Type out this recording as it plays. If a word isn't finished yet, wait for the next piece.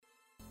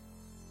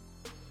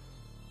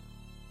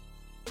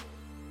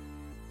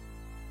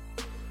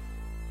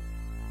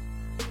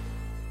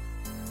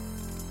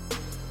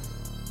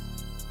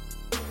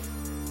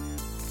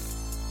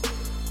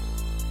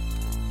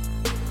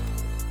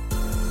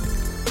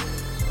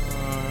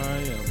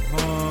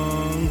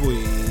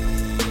way.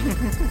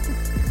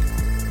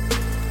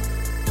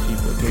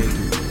 People take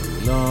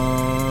too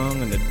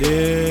long in the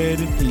dead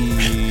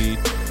heat.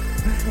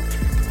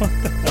 What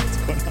the hell's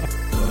going on?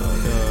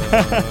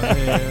 What the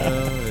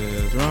hell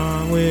is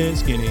wrong with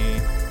Skinny?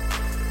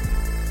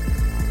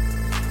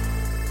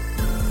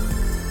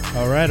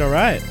 All right. All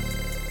right.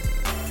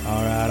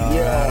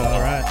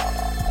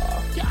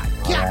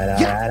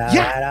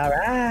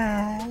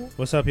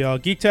 What's up, y'all?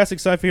 Geektastic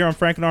Cypher here on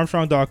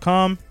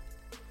franklinarmstrong.com.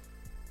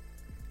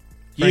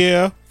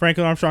 Yeah.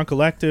 Franklin Armstrong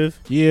Collective.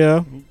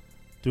 Yeah.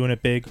 Doing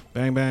it big.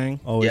 Bang, bang.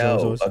 Always.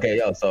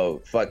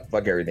 So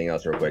fuck everything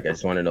else real quick. I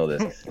just want to know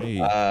this. Hey.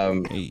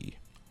 Hey.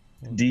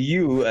 Do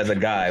you, as a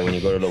guy, when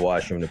you go to the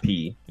washroom to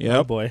pee, Oh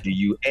Yep. boy. do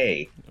you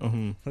A,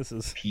 This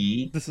is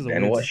pee, This is a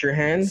then weird- wash your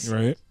hands,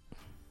 Right.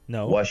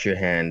 no. wash your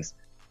hands,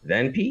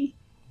 then pee,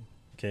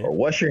 Okay. or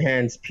wash your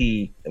hands,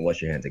 pee, and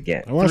wash your hands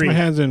again? I wash Three. my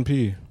hands and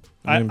pee.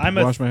 And then I'm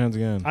a- wash my hands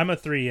again. I'm a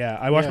 3. Yeah,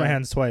 I wash my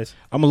hands twice.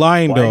 I'm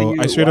lying Why though. do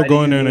you- I straight why up do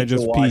go in you there and I need to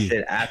just wash pee.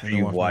 it after and then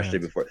you've wash my washed it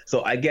hands. before.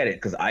 So I get it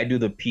because I do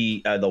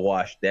the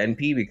wash then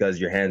pee because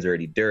your hands are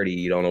already dirty.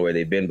 You don't know where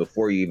they've been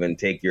before you even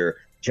take your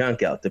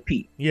junk out to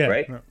pee. Yeah.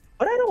 Right.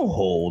 But I don't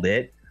hold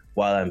it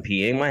while I'm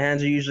peeing. My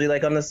hands are usually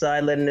like on the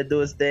side, letting it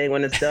do its thing.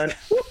 When it's done,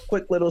 whoop,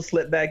 quick little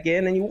slip back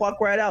in, and you walk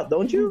right out,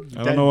 don't you?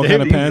 I don't know what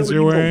kind of pants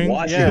you're wearing.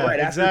 Wash Yeah, it right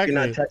after. If you're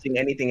not exactly. touching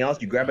anything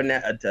else, you grab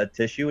a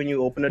tissue and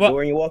you open the Well,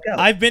 door and you walk out.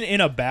 I've been in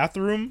a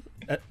bathroom.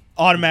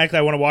 Automatically,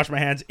 I want to wash my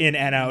hands in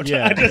and out.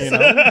 Yeah, I just, you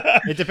know?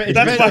 It depends.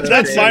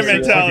 That's my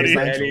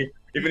mentality.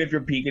 Even if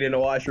you're peeking in the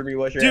washroom, you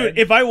wash your Dude, hands.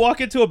 if I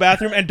walk into a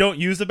bathroom and don't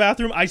use the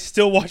bathroom, I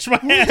still wash my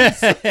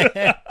hands.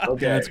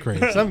 Okay. That's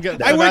crazy.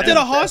 I worked at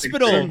a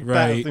hospital.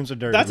 Right. Bathrooms are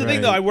dirty. That's the thing,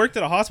 Right. though. I worked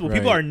at a hospital.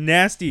 People Right. are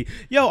nasty.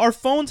 Yo, our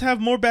phones have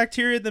more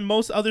bacteria than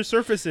most other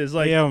surfaces.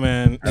 Like, Yeah,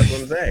 man. That's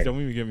what I'm saying.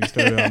 Don't even get me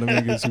started on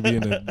them niggas who be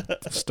in the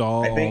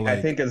stall. I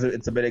think like,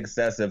 it's a bit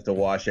excessive to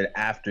wash it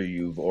after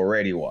you've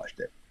already washed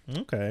it.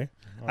 okay.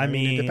 I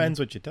mean, it depends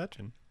what you're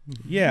touching.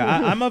 Yeah,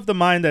 I'm of the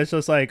mind that's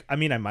just like, I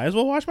mean, I might as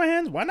well wash my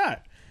hands. Why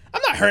not?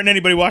 I'm not hurting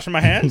anybody washing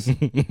my hands.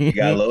 You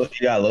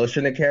got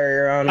lotion to carry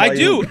around? I while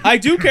you- do. I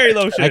do carry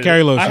lotion. I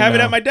carry lotion I have it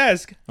now. at my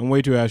desk. I'm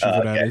way too ashy for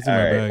that. Okay, It's in all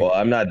my right. bag. Well,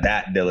 I'm not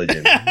that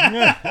diligent.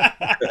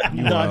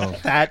 You wild.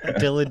 Not that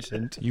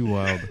diligent. You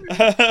wild.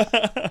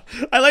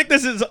 I like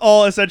this is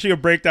all essentially a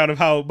breakdown of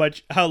how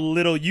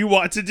little you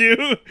want to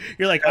do.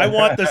 You're like, I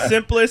want the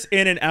simplest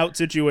in and out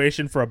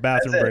situation for a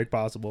bathroom That's it. break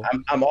possible.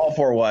 I'm all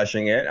for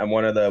washing it. I'm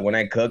one of the when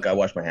I cook, I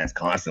wash my hands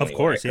constantly. Of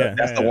course, when I cook.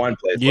 yeah. That's the one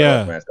place where I Yeah.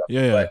 wash my hands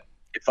constantly. Yeah. But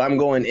if I'm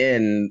going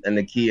in and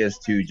the key is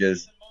to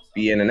just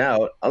be in and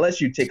out,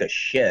 unless you take a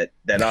shit,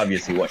 then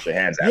obviously wash your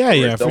hands Yeah, afterwards.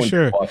 yeah, for Don't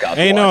sure. walk out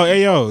Hey, to no, wash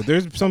hey, it. yo,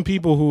 there's some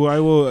people who I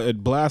will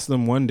blast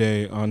them one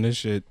day on this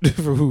shit.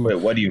 For who Wait,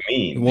 what do you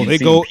mean? Well, You've they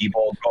seen go-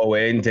 people go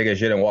in, take a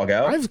shit, and walk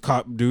out. I've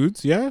caught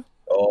dudes, yeah.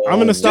 Oh,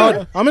 I'm in the stall.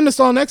 yeah. I'm in the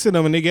stall next to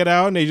them, and they get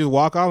out and they just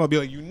walk off. I'll be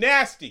like, "You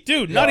nasty,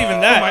 Dude, not even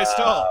that. my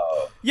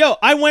stall." Yo,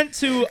 I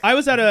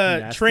was at a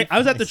Nasty train. I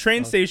was at the face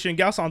train stuff. station,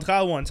 Gare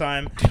Centrale, one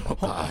time.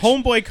 gosh.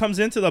 Homeboy comes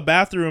into the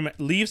bathroom,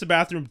 leaves the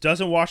bathroom,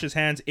 doesn't wash his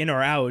hands in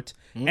or out,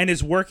 and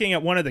is working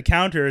at one of the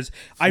counters.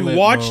 I Flip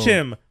watched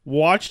mode.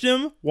 watch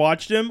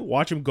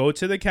him go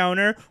to the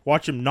counter,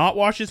 watch him not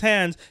wash his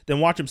hands, then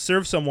watch him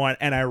serve someone.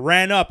 And I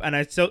ran up and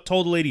I told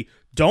the lady,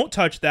 "Don't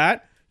touch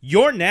that.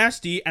 You're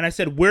nasty." And I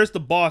said, "Where's the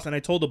boss?" And I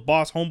told the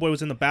boss, homeboy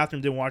was in the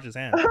bathroom, didn't wash his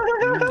hands.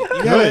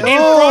 Good. In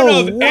front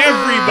of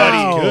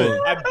everybody.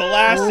 Good. I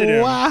blasted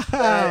him.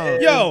 Wow.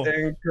 Yo.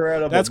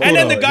 Incredible. That's And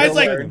then cool, the though. guy's He'll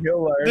like, learn,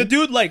 he'll learn. the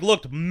dude like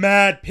looked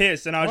mad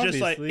pissed, and I was just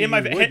like Obviously, in my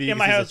you would be in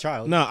my because he's a house.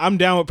 child. No, I'm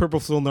down with purple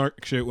full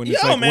narc shit when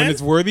it's Yo, like man. when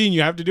it's worthy and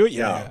you have to do it.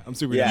 Yeah, No. yeah, I'm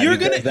super. Yeah, down. You're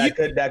because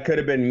gonna- that could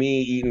have been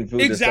me eating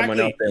food that someone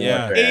Exactly. else didn't Yeah.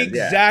 want their hands.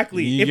 Yeah.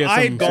 Exactly. You If get I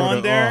some had gone sort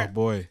of- there, oh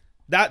boy.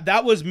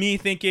 that was me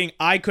thinking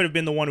I could have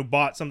been the one who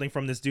bought something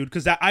from this dude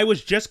because I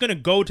was just gonna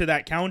go to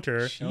that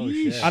counter. Oh,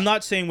 shit. I'm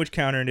not saying which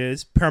counter it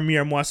is.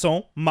 Premier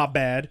Moisson. My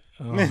bad.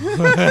 Oh,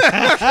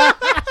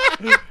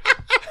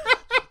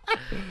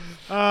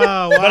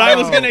 wow. But I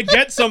was gonna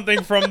get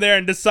something from there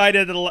and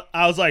decided that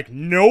I was like,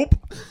 nope.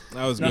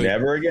 That was good.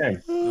 Never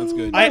again. That's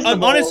good. I First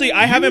of all, honestly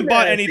I you haven't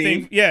bought nasty.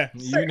 anything. Yeah.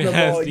 You Second of all,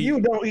 nasty.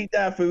 you don't eat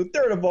that food.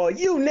 Third of all,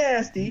 you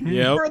nasty.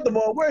 Yep. Fourth of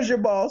all, where's your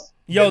boss?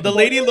 Yo, Fifth the of all,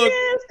 lady you looked,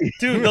 nasty.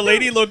 dude. The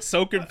lady looked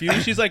so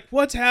confused. She's like,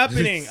 "What's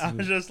happening?" I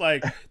was just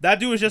like, "That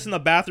dude was just in the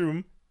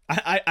bathroom."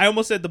 I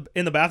almost said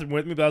in the bathroom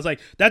with me, but I was like,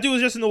 "That dude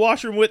was just in the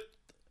washroom with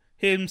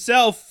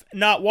himself,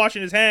 not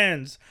washing his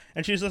hands."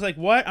 And she's just like,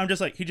 "What?" I'm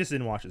just like, "He just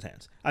didn't wash his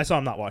hands." I saw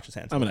him not wash his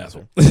hands. I'm an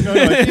asshole. No,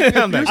 if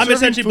you're I'm serving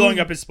essentially food- blowing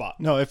up his spot.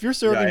 No, if you're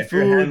serving if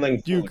you're food,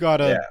 handling you food,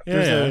 gotta. yeah.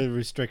 There's Yeah. a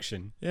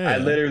restriction. Yeah. I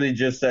literally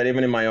just said,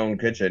 even in my own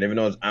kitchen, even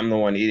though I'm the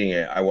one eating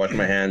it, I wash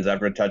my hands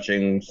after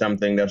touching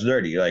something that's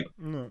dirty. Like,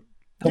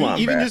 come on,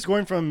 Even man. just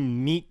going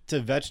from meat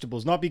to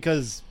vegetables, not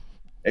because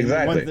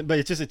Exactly. but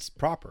it's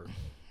proper.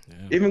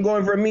 Even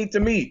going from meat to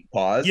meat,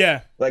 pause.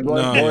 Yeah. Like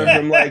going, No. going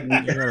from like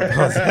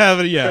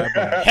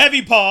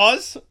Heavy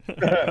pause.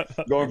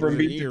 going from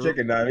beef to You're-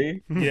 chicken,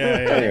 Navi. Yeah.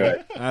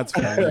 Anyway, That's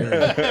funny. You're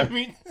right. I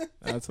mean,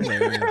 That's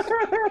hilarious.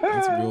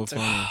 That's real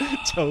funny.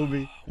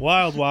 Toby.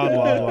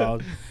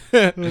 Wild.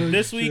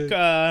 This week,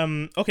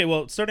 okay,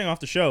 well, starting off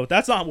the show.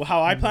 That's not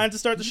how I planned to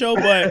start the show,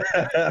 but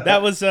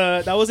that was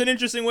an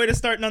interesting way to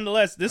start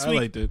nonetheless. This I week,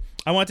 liked it.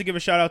 I want to give a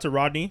shout out to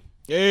Rodney.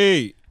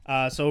 Hey,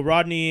 So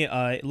Rodney,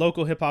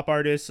 local hip hop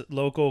artist,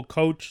 local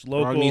coach,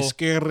 Rodney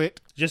Skerritt.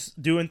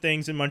 just doing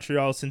things in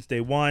Montreal since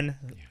day one,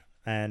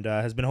 and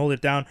has been holding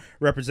it down,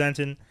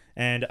 representing.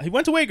 And he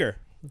went to Wager.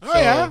 Oh,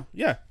 yeah?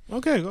 yeah.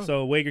 Okay, go.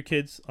 So Wager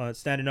kids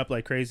standing up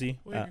like crazy,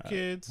 Wager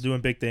kids.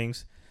 doing big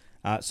things.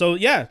 So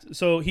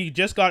he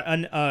just got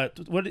an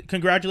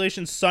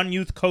congratulations, Sun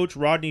Youth coach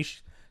Rodney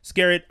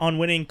Skerritt on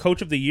winning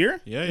Coach of the Year.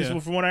 Yeah, is yeah.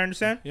 from what I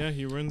understand. Yeah,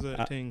 he runs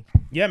that thing.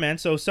 Yeah, man.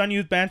 So Sun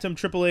Youth Bantam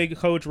AAA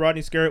coach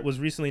Rodney Skerritt was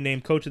recently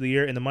named Coach of the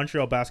Year in the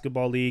Montreal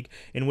Basketball League,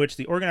 in which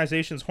the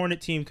organization's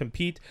Hornet team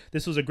compete.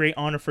 This was a great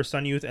honor for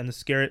Sun Youth and the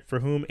Skerritt,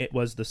 for whom it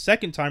was the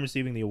second time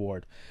receiving the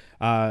award.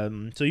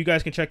 So you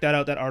guys can check that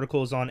out. That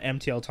article is on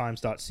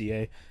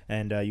mtltimes.ca,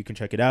 and you can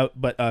check it out.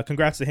 But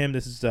congrats to him.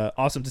 This is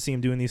awesome to see him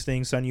doing these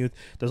things. Sun Youth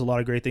does a lot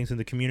of great things in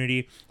the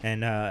community,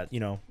 and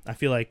I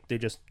feel like they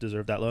just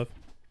deserve that love.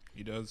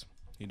 He does.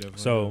 He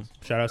definitely So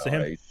does. shout outs to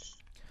him. nice.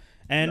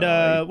 And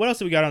Nice. what else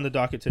do we got on the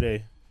docket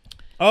today?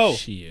 Oh,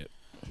 Shit.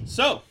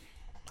 so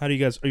are you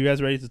guys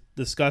ready to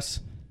discuss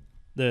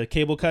the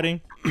cable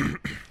cutting?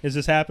 Is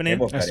this happening?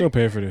 Cable I still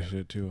pay for this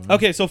shit too. Huh?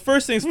 Okay, so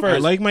first things I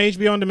first. like my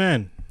HBO on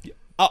demand.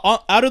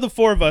 Out of the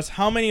four of us,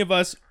 how many of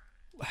us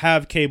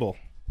have cable?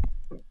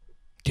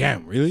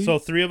 Damn, really? So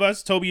 3 of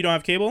us. Toby, you don't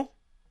have cable?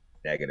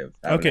 Negative.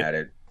 I haven't Okay. had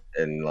it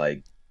in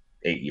like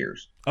 8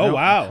 years. Oh,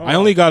 wow. I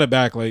only got it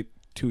back like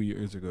 2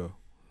 years ago.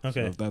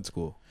 Okay. So that's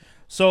cool.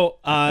 So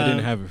I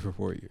didn't have it for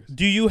 4 years.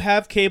 do you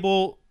have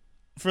cable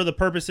for the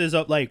purposes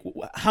of like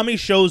how many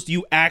shows do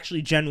you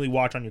actually generally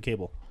watch on your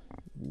cable?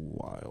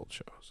 Wild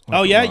shows.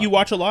 Oh yeah, you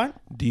watch a lot?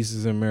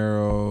 Deezus and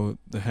Mero,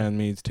 The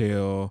Handmaid's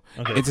Tale.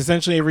 Okay. It's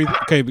essentially everything.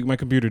 Okay, my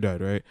computer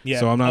died, right? Yeah.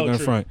 So I'm not Oh, gonna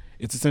true. front.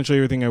 It's essentially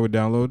everything I would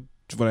download,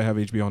 but I have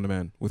HBO on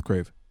demand with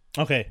Crave.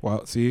 Okay.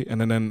 Wow, see, and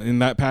then in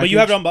that package, But you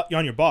have it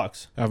on your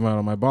box. I have it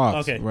on my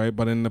box, Okay. right?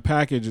 But in the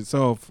package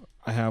itself,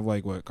 I have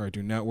like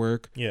Cartoon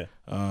Network, Yeah.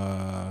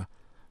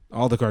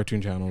 all the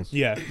cartoon channels.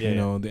 Yeah. You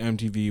know, the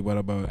MTV, what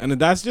about, and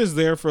that's just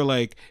there for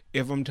like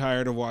if I'm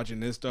tired of watching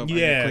this stuff, I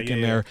Yeah, can click in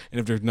yeah, there, and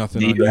if there's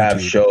nothing Do on you have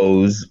YouTube,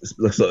 shows?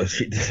 So,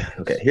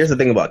 okay, here's the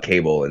thing about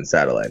cable and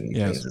satellite and these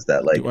Yes. things is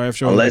that like Do I have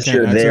shows I unless can't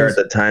you're there access?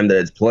 at the time that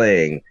it's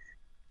playing,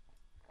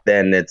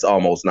 then it's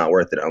almost not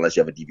worth it unless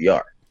you have a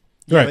DVR.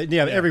 Yeah, Right. but,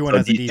 yeah, everyone So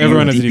has a do DVR. you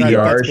Everyone has a DVR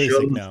DVR That's basic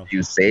shows? now. Do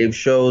you save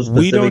shows?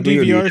 We don't specifically,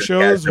 or do you DVR just catch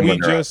shows. them We when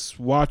they're on? just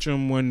watch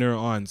them when they're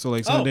on. So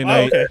like Oh, Sunday oh,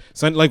 night,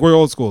 okay. like we're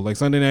old school. Like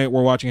Sunday night,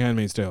 we're watching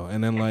Handmaid's Tale,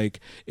 and then like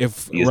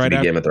if It used right to be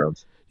after, Game of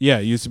Thrones.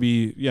 it used to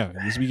be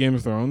Game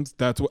of Thrones.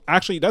 That's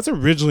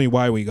originally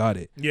why we got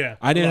it. Yeah.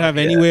 I didn't Well, have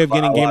any way of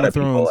getting a Game lot of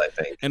people, Thrones,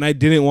 I think. and I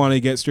didn't want to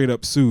get straight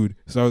up sued.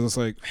 So I was just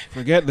like,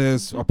 forget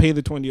this. I'll pay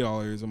the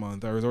 $20 a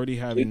month. I was already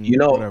having. You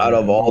know, whatever. out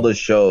of all the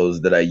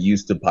shows that I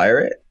used to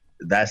pirate,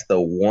 that's the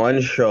one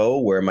show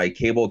where my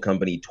cable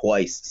company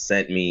twice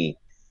sent me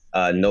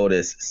a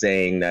notice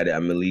saying that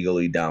I'm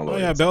illegally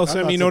downloading. Oh yeah, Bell sent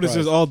I'm me not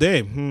notices surprised. all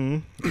day.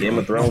 Game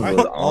of Thrones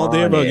was All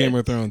day about on it. Game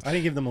of Thrones. I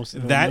didn't give the most.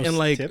 That most and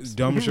like tips.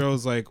 dumb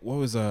shows like what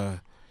was the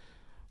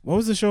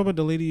show about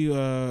the lady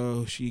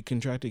she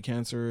contracted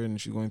cancer and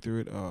she's going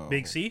through it?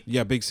 Big C?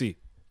 Yeah, Big C.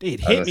 Dude, I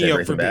was hit gonna me say up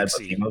Breaking for Bad, Big but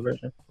C. female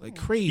version. Like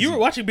crazy. You were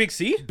watching Big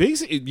C? Big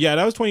C? Yeah,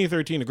 that was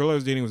 2013. The girl I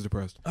was dating was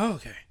depressed. Oh,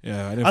 okay.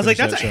 Yeah, I didn't I was like,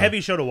 finish that's that a show. heavy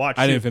show to watch.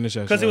 I didn't finish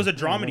that because show. it was a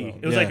dramedy.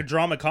 It was Yeah. like a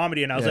drama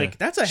comedy, and I was Yeah. like,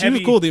 that's a She heavy.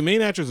 was cool. The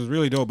main actress was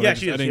really dope, but Yeah, I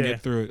she is, didn't yeah.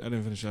 get through it. I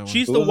didn't finish that one.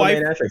 She's Who the was wife.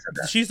 main actress in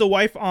that? She's the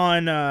wife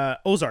on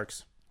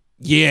Ozarks.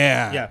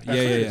 yeah. Yeah, Yeah,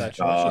 yeah, yeah. that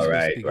show. Oh, She's right,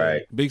 supposed to be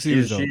right. Big C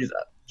was She's, dope.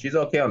 she's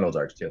okay on those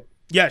arcs too.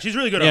 Yeah, she's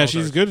really good. Yeah, on she's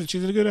Ozarks. good.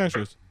 She's a good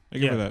actress. I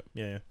give Yeah, her that.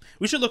 yeah.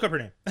 We should look up her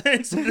name.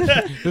 if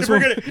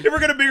one- we're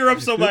gonna big her up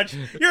so much,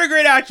 you're a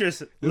great actress.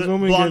 This Blonde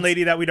woman gets-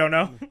 lady that we don't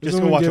know. This Just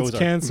go woman watch gets Ozark.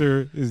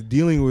 cancer, is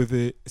dealing with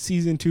it.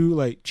 Season 2,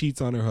 like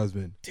cheats on her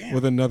husband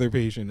with another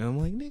patient. And I'm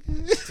like,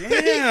 nigga,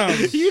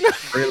 Damn. you know,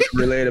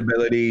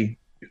 Relatability.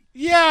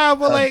 yeah,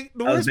 but like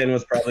the worst. Husband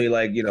was probably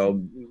like,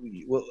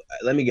 well,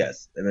 let me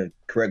guess, and then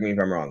correct me if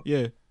I'm wrong.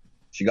 Yeah,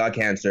 She got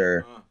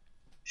cancer.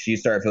 She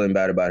started feeling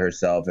bad about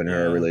herself and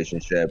her Yeah.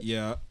 relationship.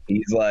 yeah,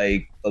 He's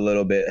like a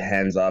little bit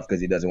hands off because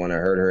he doesn't want to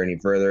hurt her any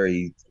further.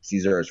 He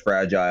sees her as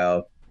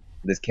fragile.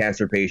 This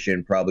cancer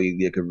patient probably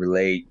they could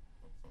relate.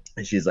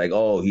 And she's like,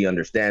 oh, he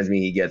understands me.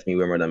 He gets me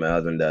way more than my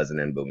husband does. And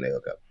then boom, they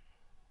hook up.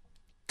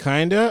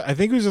 kinda. I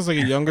think it was just like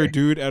a younger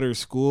dude at her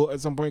school at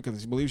some point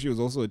because I believe she was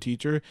also a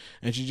teacher,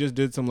 and she just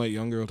did some like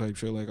young girl type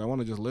shit, like I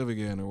want to just live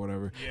again or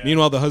whatever. Yeah.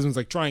 Meanwhile, the husband's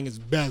like trying his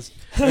best.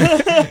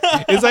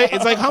 It's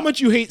like how much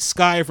you hate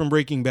Sky from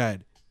Breaking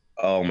Bad.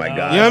 Oh my Oh,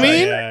 god. You know what I Yeah,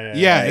 mean? yeah,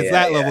 Yeah, it's yeah,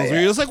 that yeah, level. yeah. Where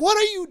you're just like, what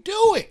are you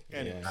doing?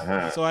 Anyway,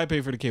 Uh-huh. so I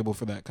pay for the cable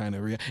for that kind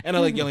of and I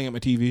like yelling at my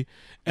TV.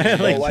 Like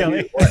Well, why do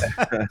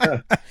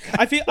yelling.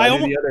 I feel why I do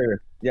almost the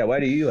other? Yeah, why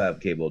do you have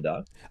cable,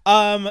 Doc?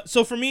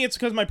 so for me it's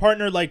because my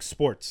partner likes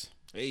sports.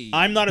 Hey.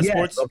 I'm not a Yes,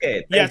 sports.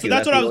 okay. Yeah, thank so you.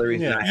 that's what the I was- only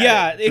reason yeah. I had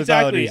Yeah, it. It's a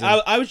valid exactly.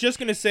 reason. I was just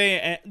gonna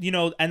say,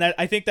 and that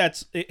I think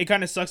that's it.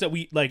 Kind of sucks that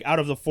we like out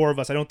of the four of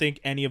us, I don't think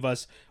any of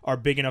us are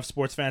big enough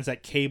sports fans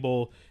that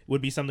cable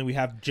would be something we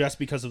have just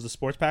because of the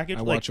sports package. I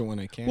like, watch it when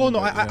I can. Well, no,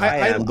 but I-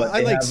 yeah. I am, but I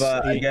they like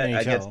have, I get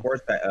NHL.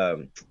 sports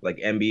like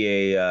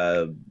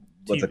NBA.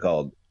 What's Team. it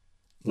called?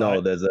 No,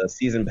 What? there's a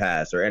season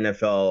pass or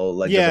NFL.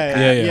 Like Yeah, there's a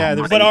yeah, pass yeah.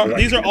 there's- but online.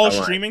 these are all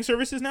Online. streaming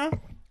services now.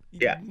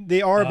 Yeah.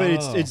 They are, but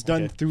Oh, it's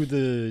done okay. through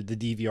the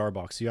DVR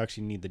box. So you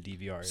actually need the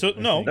DVR. So, I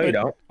no, think. No, you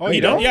don't. Oh, No,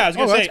 you don't? Yeah, I was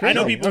gonna Oh, say that's I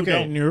know crazy. people who Okay.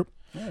 don't. in Europe.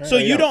 So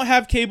Yeah, you yeah. don't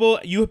have cable.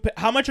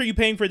 How much are you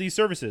paying for these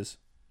services?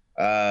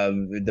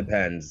 It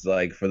depends.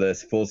 Like for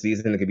this full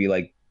season, it could be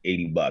like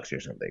 $80 or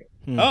something.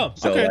 Oh,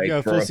 So okay. like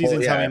Yeah, for full a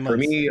season's how many for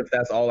months? me, if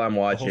that's all I'm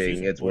watching,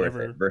 season, it's worth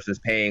whatever. it. Versus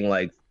paying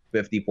like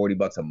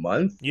 $50-$40 a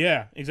month.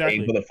 Yeah, Paying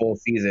exactly. for the full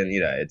season,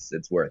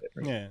 it's worth it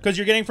for me. Yeah. Because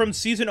you're getting from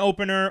season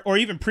opener or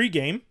even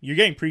pregame. You're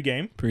getting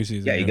pregame.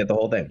 Preseason. Yeah, you get the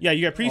whole thing. Yeah,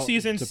 you get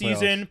preseason, to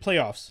season,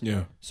 playoffs.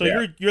 Yeah. So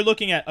Yeah. you're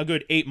looking at a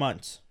good 8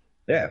 months.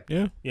 Yeah.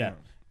 Yeah. Yeah.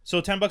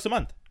 So $10 a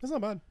month. That's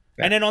not bad.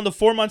 Yeah. And then on the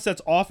 4 months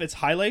that's off, it's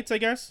highlights, I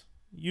guess.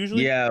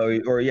 Usually. Yeah,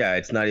 or yeah,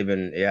 it's not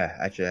even. Yeah,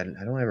 actually, I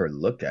don't ever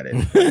look at it.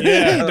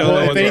 Yeah. Don't Well, know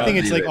if what's anything, wrong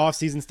it's like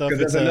off-season stuff.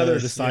 Because It's there's another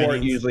the sport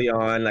signings. usually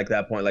on like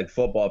that point, like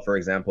football, for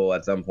example,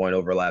 at some point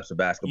overlaps with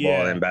basketball,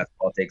 Yeah. and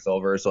basketball takes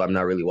over. So I'm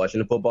not really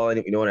watching the football.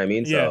 You know what I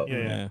mean? Yeah, So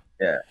yeah.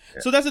 yeah.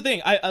 So that's the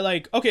thing. I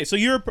like. Okay, so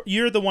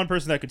you're the one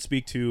person that could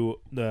speak to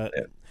the.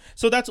 Yeah.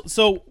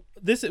 So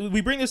this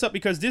we bring this up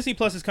because Disney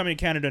Plus is coming to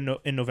Canada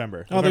in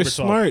November. Oh, they're November 12th.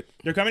 smart.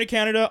 They're coming to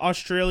Canada,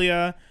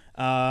 Australia.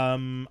 I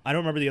don't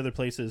remember the other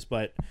places,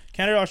 but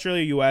Canada,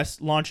 Australia,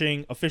 US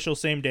launching official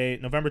same day,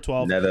 November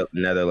 12th.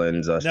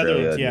 Netherlands,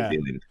 Australia, yeah.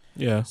 New Zealand.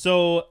 Yeah.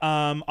 So,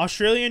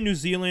 Australia and New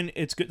Zealand,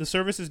 it's good. The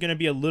service is going to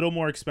be a little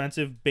more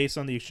expensive based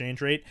on the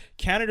exchange rate.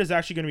 Canada is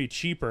actually going to be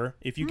cheaper.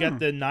 If you get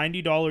the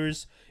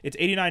 $90, it's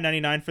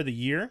 $89.99 for the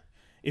year.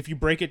 If you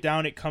break it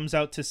down, it comes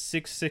out to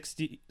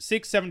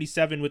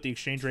 $677 with the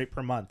exchange rate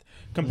per month,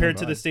 compared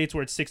to the States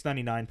where it's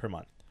 $699 per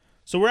month.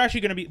 So we're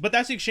actually going to be, but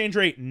that's the exchange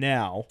rate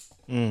now.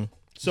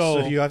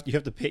 So So you have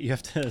to pay. You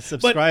have to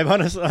subscribe on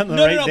the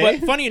no, right no, day.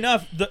 but funny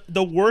enough,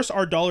 the worse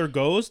our dollar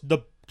goes, the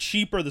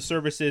cheaper the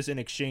service is in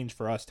exchange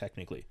for us,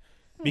 technically.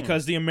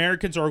 Because the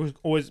Americans are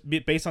always,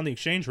 based on the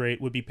exchange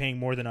rate, would be paying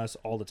more than us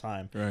all the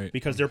time. Right.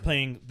 Because they're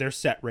paying their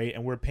set rate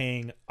and we're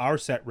paying our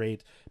set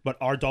rate, but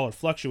our dollar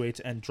fluctuates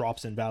and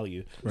drops in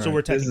value. So Right.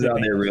 we're This is technically how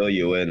paying. they reel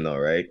you in, though,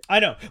 right? I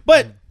know.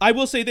 But I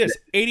will say this,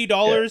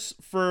 $80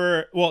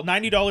 for, well,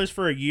 $90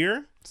 for a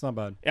year, It's not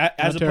bad. as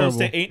Not opposed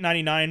terrible. to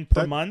 $8.99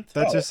 per month.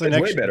 That's Oh, just it's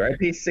an way extra. better. I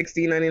pay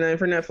 $16.99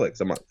 for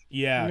Netflix a month.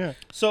 Yeah. Yeah.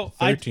 So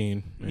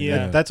 13.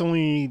 Yeah. That's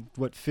only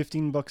what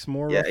 $15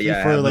 more Yeah, roughly yeah,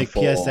 I for have the like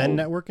full- PSN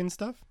network and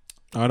stuff.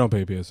 I don't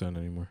pay PSN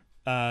anymore.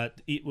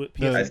 with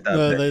The, stopped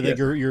at like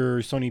PSN. your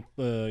Sony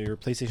your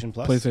PlayStation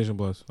Plus. PlayStation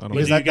Plus. I don't.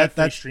 Because do pay. you that- get free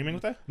that's- streaming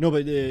with that? No,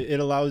 but it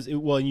allows.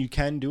 Well, you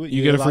can do it.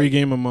 You get a allow- free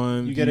game a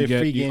month. you get a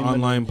free the game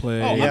online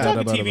play. Oh, I'm Yeah. talking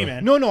blah, blah, TV, blah.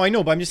 man. No, I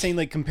know, but I'm just saying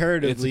like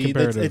comparatively,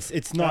 comparative.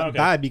 it's not Oh, okay.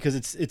 bad because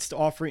it's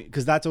offering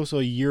because that's also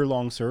a year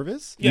long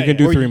service Yeah, You can yeah.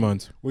 do Or 3 you-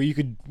 months. where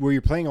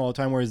you're playing all the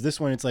time, whereas this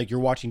one it's like you're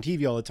watching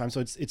TV all the time,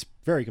 so it's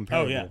very Oh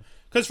comparable. yeah,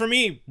 because for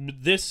me,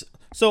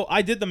 so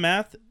I did the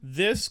math.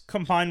 This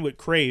combined with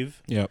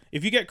Crave, Yep.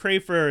 if you get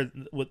Crave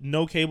with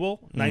no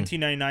cable,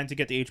 $19.99 to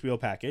get the HBO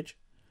package.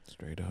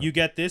 Straight up. You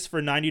get this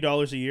for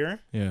 $90 a year,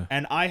 yeah.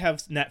 and I have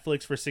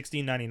Netflix for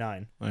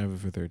 $16.99. I have it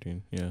for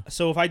 13. Yeah.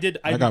 So if I did,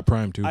 I got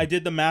Prime too. I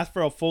did the math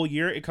for a full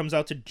year. It comes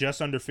out to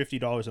just under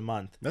 $50 a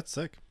month. That's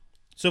sick.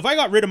 So if I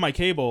got rid of my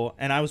cable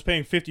and I was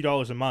paying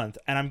 $50 a month,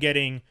 and I'm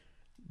getting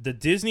the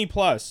Disney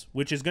Plus,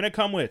 which is going to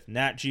come with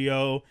Nat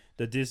Geo,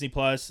 the Disney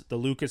Plus, the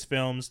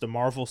Lucasfilms, the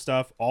Marvel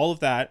stuff, all of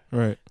that.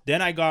 Right.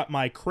 Then I got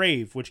my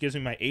Crave, which gives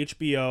me my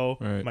HBO,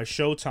 Right. my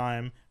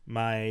Showtime,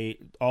 my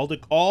all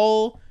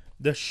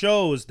the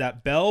shows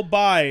that Bell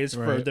buys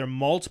for Right. their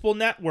multiple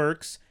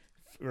networks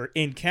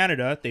in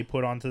Canada. They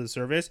put onto the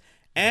service,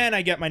 and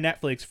I get my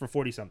Netflix for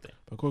 40 something.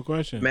 A quick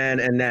question.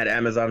 Man, and that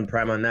Amazon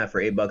Prime on that for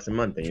 $8 a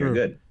month, and you're True.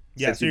 good.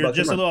 Yeah, so you're $60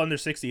 just a month. little under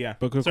 60. Yeah.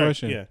 But quick Sorry,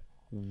 question. Yeah.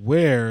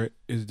 Where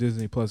is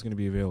Disney Plus going to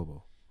be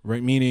available?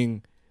 Right.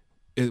 Meaning,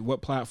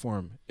 what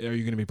platform are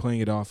you going to be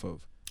playing it off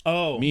of?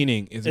 Oh,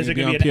 Meaning, is it Is going it to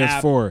be on gonna be an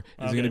app? PS4? Is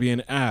it Okay. going to be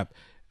an app?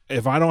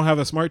 If I don't have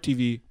a smart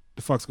TV,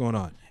 the fuck's going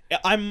on?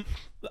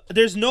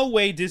 There's no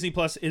way Disney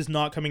Plus is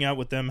not coming out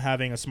with them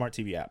having a smart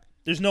TV app.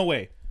 There's no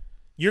way.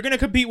 You're gonna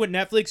compete with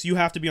Netflix. You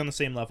have to be on the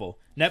same level.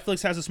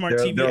 Netflix has a smart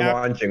They're, TV they're app.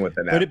 launching with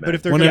an But app, but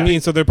if they're What gonna, I mean,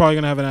 so they're probably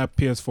going to have an app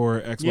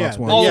PS4, Xbox Yeah,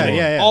 One. All yeah, of it.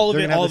 yeah, yeah. All of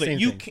They're it. gonna have All the of it. same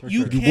You thing, for you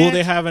sure. can't. Will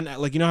they have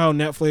like how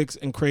Netflix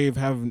and Crave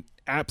have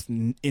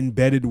apps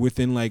embedded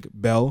within like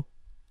Bell?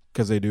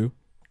 Because they do.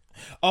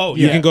 Oh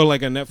You yeah. can go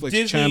like a Netflix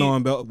Disney- channel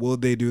on Bell. Will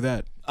they do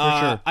that?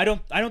 I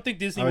don't think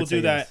Disney I would will do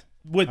say that. yes.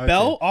 with Okay.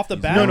 Bell off the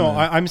bat. No,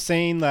 I'm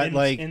saying that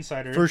like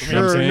insider for information.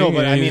 sure. saying? No,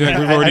 but Yeah, I mean,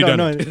 exactly. We've I already don't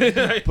done know.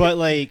 it. But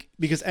like,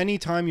 because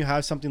anytime you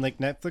have something like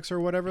Netflix or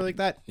whatever like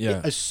that,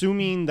 Yeah.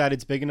 assuming that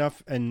it's big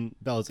enough and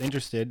Bell is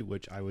interested,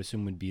 which I would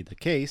assume would be the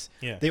case,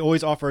 Yeah. they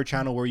always offer a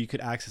channel where you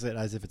could access it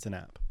as if it's an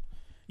app.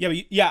 Yeah,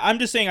 but I'm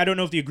just saying I don't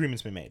know if the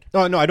agreement's been made.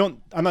 Oh no, I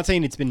don't. I'm not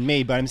saying it's been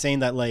made, but I'm saying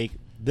that like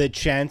the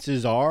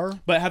chances are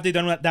But have they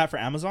done that for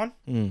Amazon?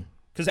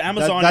 Because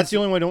Amazon. that's is- the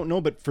only one I don't know.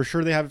 But for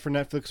sure they have it for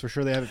Netflix. For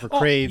sure they have it for Oh,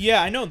 Crave.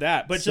 yeah, I know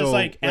that. But So, just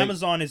like like-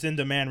 Amazon is in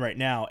demand right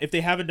now. If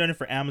they haven't done it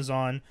for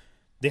Amazon,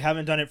 they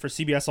haven't done it for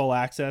CBS All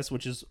Access,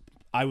 which is,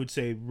 I would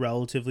say,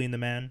 relatively in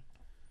demand.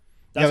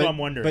 That's Yeah, what I'm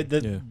wondering.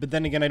 But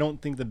then again, I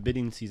don't think the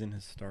bidding season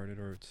has started,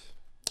 or it's.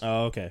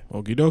 Oh, okay.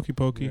 Okie dokie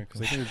pokey. Yeah,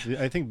 'cause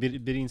I think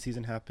bidding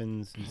season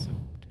happens in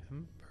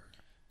September.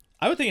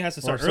 I would think it has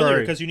to start Oh, earlier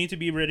sorry. because you need to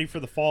be ready for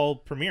the fall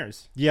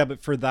premieres. Yeah,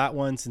 but for that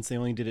one, since they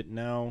only did it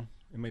now,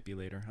 it might be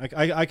later.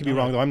 I could be No.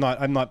 wrong though. I'm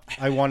not.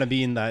 I want to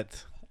be in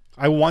that.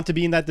 I want to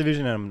be in that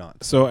division, and I'm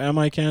not. So am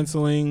I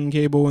canceling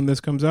cable when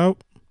this comes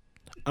out?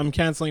 I'm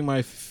canceling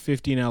my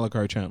 15 a la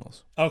carte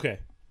channels. Okay.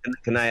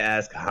 Can I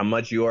ask how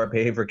much you are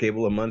paying for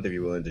cable a month if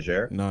you're willing to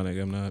share? No,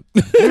 nigga, I'm not.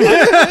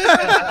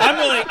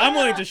 I'm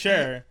willing to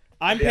share.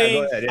 I'm Yeah,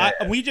 paying. go ahead,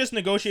 yeah. We just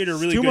negotiated a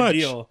really too good much.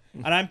 deal,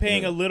 and I'm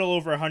paying a little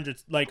over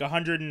 100, like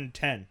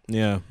 110.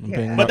 Yeah, I'm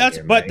paying. But that's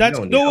Yeah, but man, that's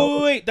you don't need no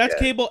help. wait, that's Yeah.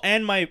 cable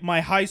and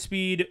my high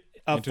speed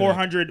Internet.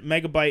 400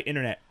 megabyte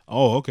internet.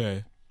 Oh,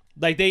 okay.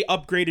 Like they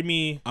upgraded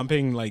me. I'm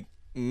paying like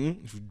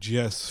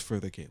just for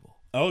the cable.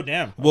 Oh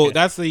damn. Well, Okay.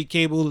 that's the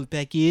cable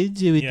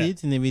package with Yeah.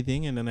 it and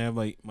everything, and then I have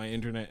like my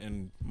internet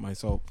and my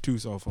two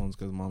cell phones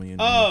because mommy and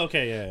Oh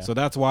okay, yeah. So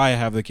that's why I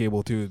have the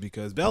cable too, is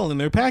because Bell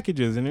and their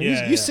packages, and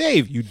Yeah, you yeah.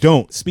 save, you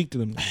don't speak to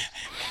them.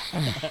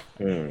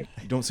 Hmm. You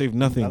don't save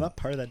nothing. I'm not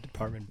part of that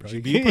department, bro.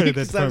 should be part of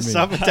that Stop- department.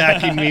 Stop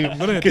attacking me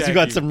gonna because you attack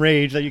got you. some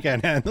rage that you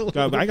can't handle.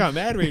 God, I got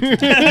mad rage.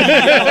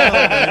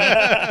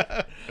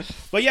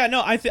 But yeah,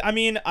 no, I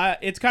mean,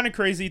 it's kind of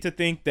crazy to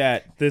think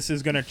that this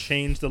is gonna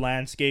change the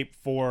landscape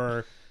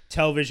for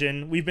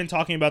television. We've been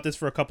talking about this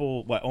for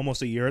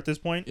almost a year at this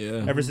point.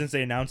 Yeah. Ever since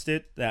they announced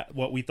it, that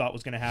what we thought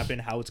was gonna happen,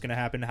 how it's gonna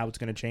happen, how it's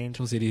gonna change.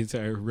 Those idiots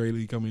are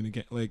really coming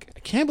again. Like, I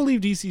can't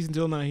believe DC's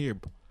still not here.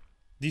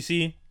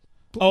 DC.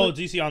 Oh,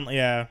 DC on.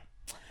 Yeah.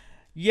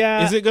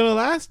 Yeah. Is it gonna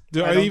last? Are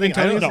don't they even think-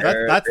 I telling don't us?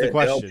 know. That's the They'll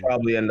question.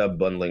 probably end up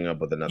bundling up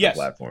with another Yes.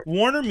 platform.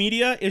 Warner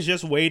Media is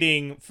just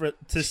waiting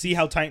to see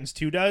how Titans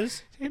 2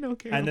 does. They don't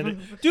care. And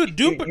then, dude,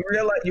 You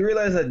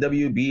realize that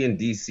WB and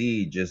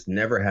DC just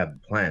never have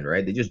a plan,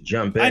 right? They just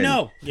jump in. I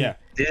know. Yeah.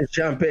 They just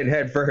jump in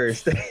head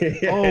first.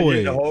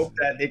 Always. And hope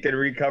that they can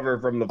recover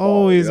from the fall.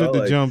 Always you know? with the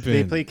Like, jump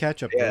They in. play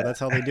catch up, Yeah. bro. That's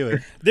how they do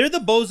it. They're the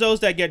bozos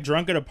that get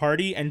drunk at a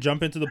party and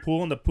jump into the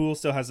pool, and the pool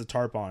still has a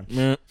tarp on.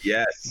 Meh.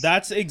 Yes.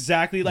 That's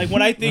exactly like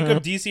when I think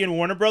of DC and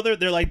Warner Brother,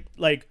 they're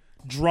like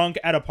drunk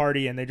at a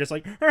party and they just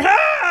like,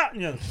 you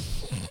know,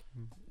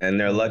 And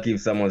they're lucky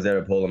if someone's there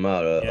to pull them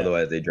out. Yeah.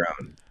 Otherwise, they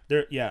drown.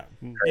 they're yeah.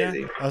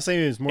 Crazy. I was saying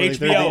it's more like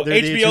HBO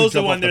they're the HBO's the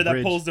jump one off there that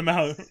bridge. pulls them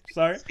out.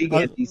 Sorry.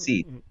 Speaking of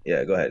DC,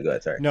 yeah, go ahead.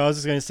 Sorry. No, I was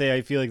just gonna say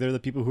I feel like they're the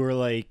people who are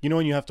like, you know,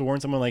 when you have to warn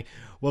someone like,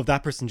 well, if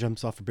that person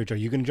jumps off a bridge, are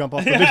you gonna jump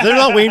off the bridge? They're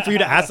not waiting for you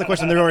to ask the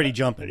question; they're already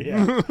jumping.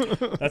 Yeah.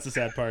 That's the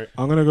sad part.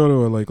 I'm gonna go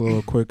to a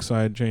little quick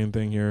side chain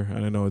thing here,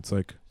 and I know it's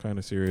like kind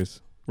of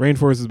serious.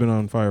 Rainforest has been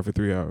on fire for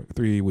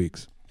 3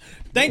 weeks.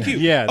 Thank you.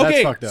 Yeah, that's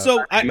okay, fucked up. So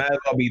It might as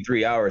well be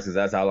 3 hours because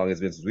that's how long it's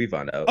been since we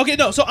found out. okay,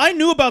 no. So I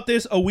knew about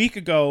this a week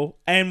ago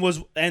and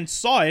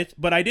saw it,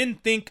 but I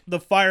didn't think the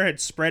fire had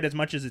spread as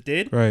much as it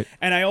did. Right.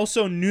 And I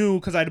also knew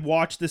because I'd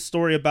watched this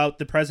story about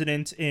the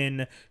president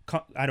I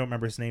don't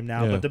remember his name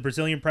now, Yeah. but the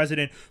Brazilian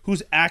president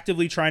who's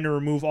actively trying to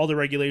remove all the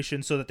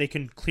regulations so that they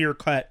can clear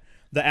cut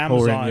the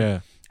Amazon. yeah.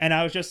 And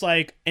I was just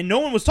like, and no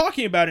one was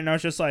talking about it. And I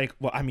was just like,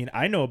 well, I mean,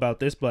 I know about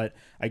this, but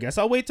I guess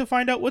I'll wait to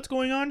find out what's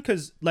going on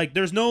because like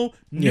there's no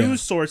news Yeah.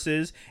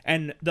 sources,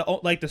 and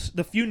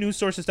the few news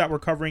sources that were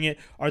covering it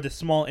are the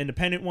small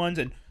independent ones.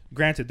 And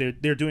granted,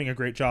 they're doing a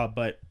great job,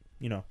 but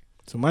you know,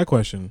 So my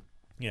question: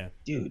 yeah,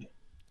 Dude.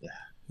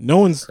 no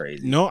one's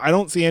Crazy. no. I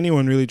don't see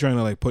anyone really trying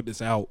to like put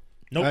this out.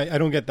 nope. I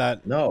don't get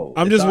that. No.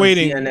 I'm it's just on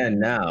waiting. CNN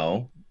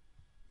now.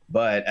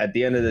 But at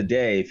the end of the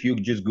day, if you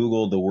just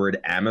Google the word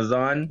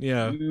Amazon,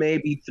 Yeah.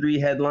 maybe 3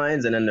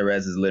 headlines, and then the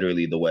rest is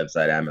literally the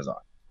website Amazon.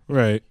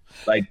 Right.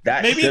 Like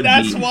that. Maybe should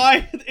that's be,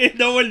 why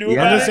no one knew Yeah. I'm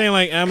about just it. saying,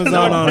 like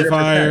Amazon on 100%.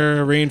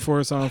 fire,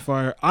 Rainforest on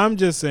fire. I'm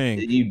just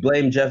saying. You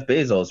blame Jeff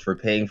Bezos for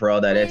paying for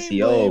all that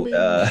SEO.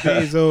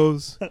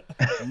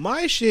 Bezos.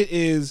 My shit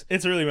is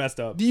It's really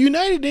messed up. the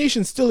United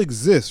Nations still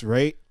exists,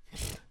 right?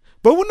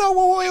 But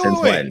no, wait. Since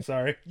when?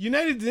 Sorry.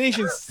 United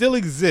Nations still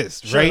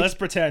exists, Sure, right? let's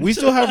pretend. We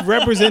still have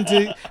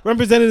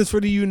representatives for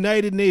the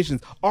United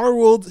Nations. Our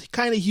world's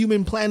kind of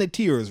human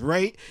planeteers,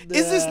 right?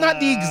 Is this not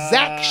the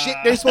exact shit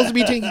they're supposed to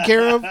be taking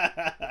care of?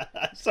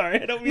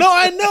 Sorry, I don't mean No,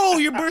 I know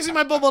you're bursting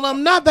my bubble, and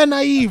I'm not that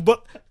naive,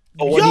 but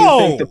But what yo,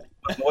 do you think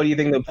What do you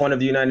think the point of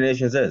the United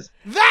Nations is?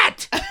 That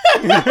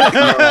No,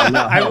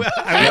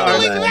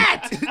 handling man.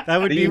 that.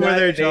 That would The be one of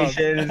their United jobs.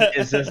 Nations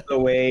is just a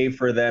way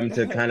for them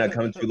to kind of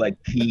come to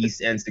like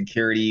peace and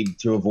security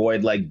to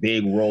avoid like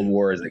big world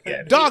wars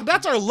again. Dog,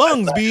 that's our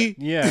lungs, B.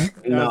 Yeah, I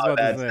was No, about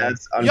to say.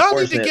 that's Y'all need to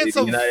unfortunately get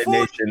some the United food.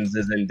 Nations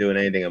isn't doing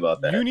anything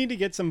about that. You need to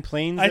get some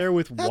planes I- there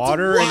with That's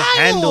water and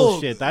handle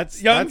wild. shit.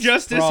 That's Young that's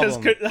Justice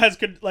problem. has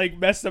like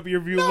messed up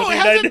your view. No, with the it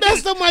United hasn't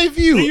messed up my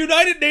view. The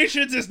United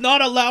Nations is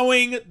not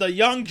allowing the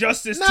Young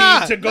Justice Nah,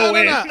 team to go no,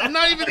 in. no. I'm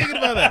not even thinking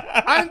about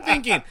that. I'm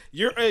thinking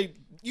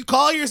you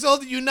call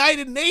yourself the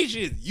United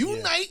Nations.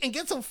 Unite and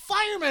get some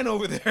firemen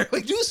over there.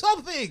 Like, do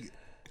something.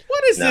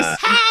 What is Nah. this?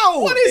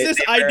 How? What is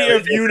this idea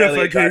of They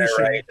barely got it unification?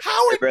 right.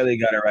 How They are barely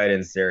got it right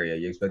in Syria.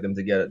 You expect them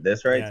to get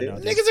this right Yeah, too? no,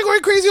 niggas are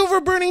going crazy over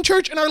a burning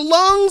church, and our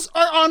lungs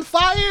are on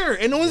fire,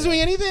 and no one's doing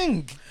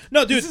anything?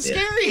 No, dude. This is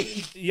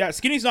scary. Yeah,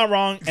 Skinny's not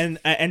wrong,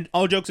 and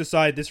all jokes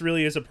aside, this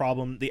really is a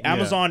problem. The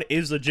Amazon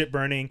is legit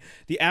burning.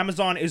 The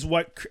Amazon is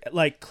what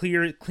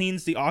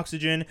cleans the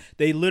oxygen.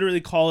 They literally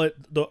call it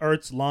the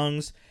Earth's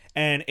lungs,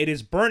 and it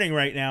is burning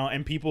right now,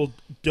 and people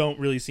don't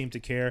really seem to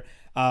care.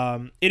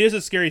 It is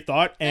a scary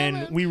thought,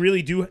 and we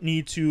really do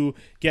need to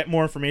get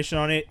more information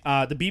on it.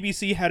 The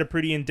BBC had a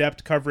pretty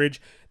in-depth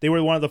coverage. They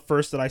were one of the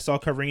first that I saw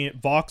covering it.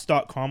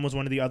 Vox.com was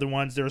one of the other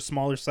ones. They're a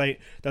smaller site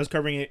that was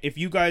covering it. If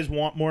you guys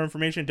want more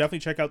information, definitely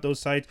check out those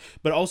sites,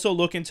 but also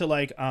look into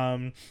like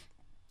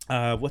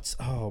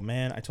oh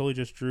man, I totally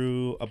just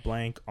drew a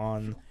blank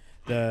on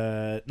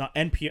the not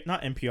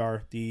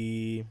NPR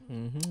the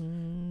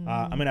I'm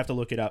gonna have to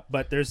look it up,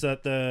 but there's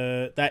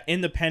that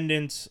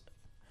independent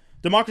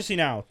Democracy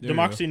Now! There you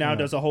Democracy go. Now! Yeah.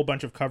 Does a whole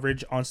bunch of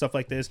coverage on stuff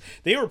like this.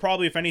 They were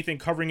probably, if anything,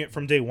 covering it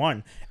from day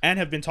one and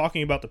have been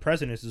talking about the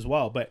presidents as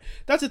well. But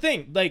that's the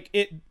thing. Like,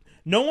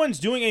 no one's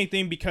doing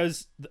anything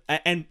because...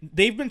 And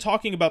they've been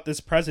talking about this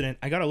president.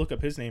 I gotta look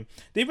up his name.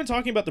 They've been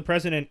talking about the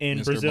president in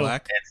Mr. Brazil.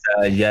 Black.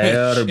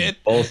 Jair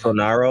Shit.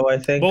 Bolsonaro, I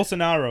think.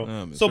 Bolsonaro.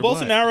 Mr. So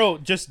Black.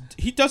 Bolsonaro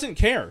he doesn't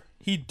care.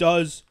 He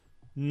does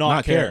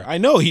not care. I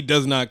know he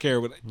does not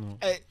care, but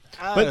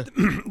But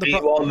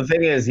Well, the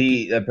thing is,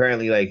 he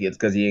apparently like it's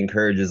because he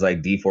encourages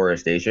like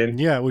deforestation.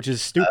 yeah, which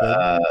is stupid.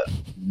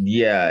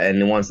 Yeah,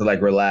 and wants to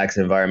like relax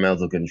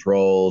environmental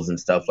controls and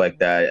stuff like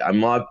that.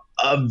 I'm not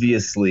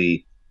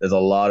obviously there's a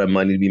lot of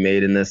money to be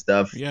made in this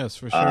stuff, yes,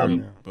 for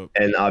sure. But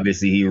and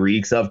obviously he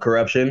reeks of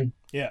corruption.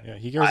 Yeah. yeah,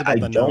 he cares I about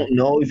the don't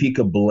know if he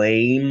could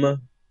blame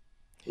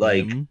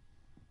like him?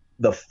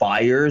 the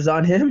fires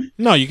on him.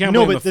 No, you can't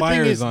No, blame but the the thing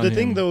fires is, on the him.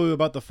 thing though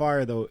about the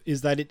fire though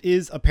is that it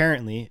is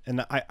apparently,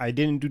 and I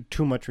didn't do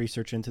too much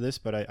research into this,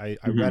 but I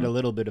read a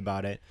little bit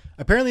about it.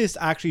 Apparently, this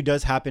actually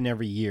does happen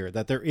every year.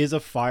 That there is a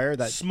fire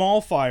that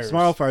Small fires.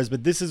 small fires,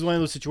 but this is one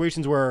of those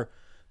situations where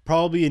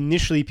probably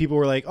initially people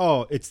were like,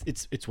 "Oh, it's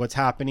what's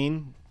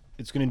happening.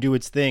 It's gonna do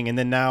its thing," and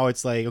then now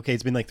it's like, "Okay,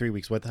 it's been like 3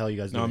 weeks. What the hell are you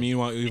guys doing?" No,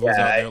 I mean,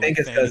 Yeah, I think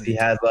it's because he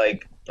has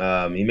like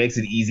he makes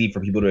it easy for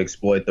people to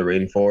exploit the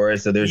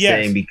rainforest. So they're Yes.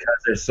 saying because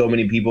there's so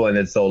many people and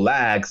it's so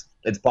lax,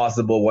 it's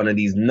possible one of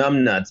these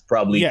numbnuts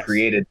probably Yes.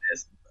 created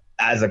this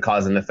as a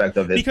cause and effect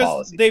of his Because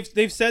policy.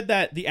 they've said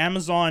that the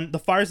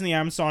fires in the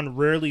Amazon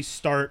rarely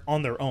start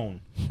on their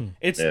own.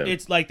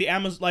 It's like the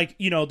Amazon, like,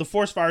 you know, the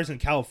forest fires in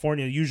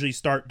California usually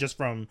start just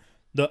from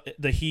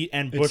the heat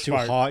and it's too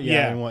bushfires. hot,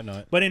 yeah, and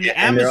whatnot. But in the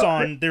and they're all-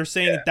 Amazon, they're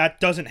saying that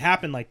doesn't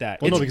happen like that.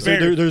 Well, It's no, because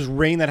very- there's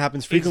rain that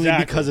happens frequently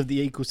Exactly. because of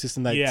the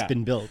ecosystem that's Yeah.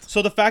 been built.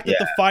 So the fact that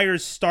the Yeah.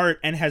 fires start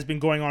and has been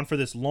going on for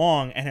this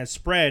long and has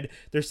spread,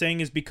 they're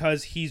saying is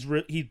because he's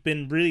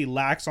been really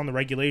lax on the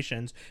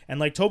regulations. And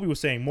like Toby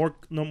was saying,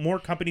 more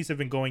companies have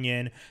been going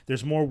in.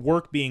 There's more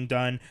work being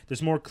done.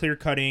 There's more clear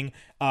cutting.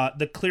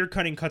 The clear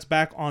cutting cuts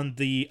back on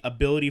the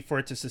ability for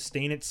it to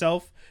sustain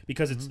itself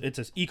because it's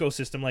an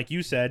ecosystem, like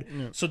you said.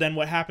 So then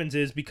what happens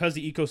is because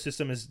the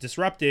ecosystem is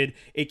disrupted,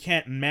 it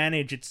can't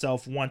manage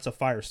itself once a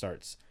fire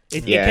starts.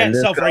 It yeah, can't and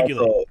this could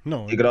self-regulate. also-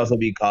 No, It could also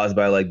be caused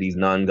by like these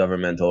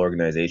non-governmental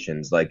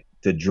organizations, like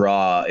to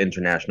draw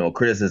international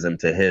criticism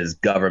to his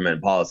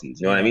government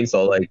policies. You know what I mean?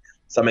 So like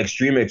some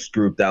extremist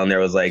group down there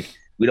was like,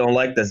 "We don't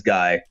like this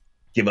guy.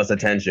 Give us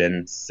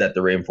attention. Set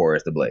the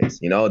rainforest ablaze."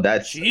 You know,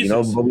 that's you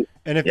know. Jesus. but-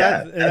 and if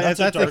Yeah, if that's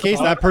a that's the dark case,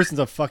 thought. that person's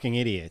a fucking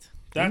idiot.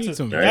 That's need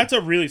some- that's a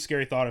really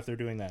scary thought if they're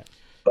doing that.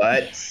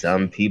 But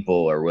some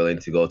people are willing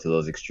to go to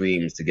those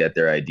extremes to get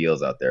their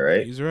ideals out there,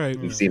 right? He's right.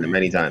 We've seen it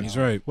many times. He's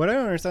right. What I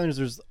don't understand is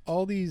there's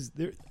all these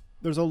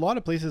there's a lot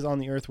of places on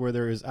the earth where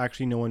there is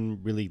actually no one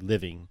really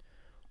living.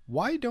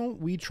 Why don't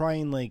we try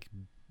and like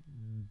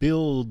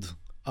build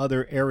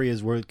other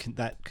areas where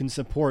that can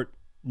support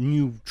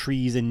new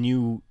trees and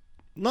new,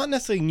 not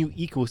necessarily new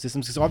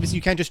ecosystems? Because obviously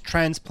you can't just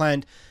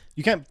transplant.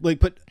 You can't like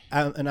put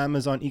an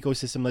Amazon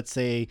ecosystem, let's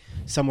say,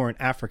 somewhere in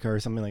Africa or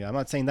something like that. I'm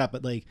not saying that,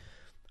 but like,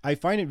 I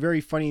find it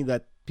very funny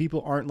that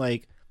people aren't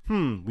like,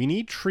 we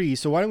need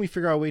trees, so why don't we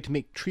figure out a way to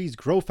make trees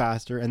grow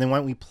faster, and then why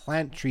don't we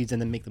plant trees and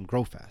then make them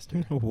grow faster?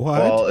 What?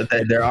 Well,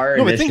 there are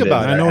No, but think initiatives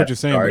about it. that I know what have you're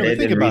saying, but started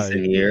think in about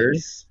recent it.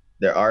 years.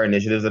 There are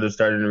initiatives that have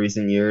started in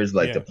recent years,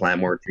 like Yeah. to plant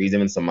more trees.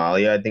 Even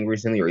Somalia, I think,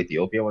 recently, or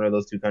Ethiopia, one of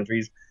those two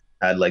countries,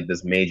 had like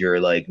this major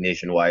like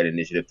nationwide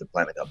initiative to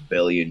plant like 1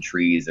 billion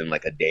trees in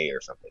like a day or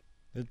something.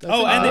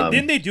 Oh, and Um,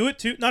 didn't they do it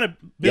too? Not a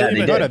Yeah, billion, they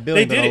but did. Not a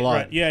billion, they but did a it. lot.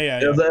 Right. Yeah.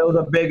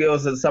 It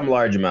was some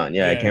large amount.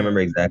 Yeah, I Yeah, can't yeah. remember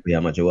exactly how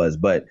much it was,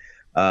 but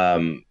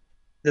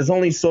there's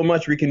only so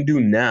much we can do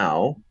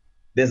now.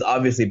 This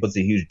obviously puts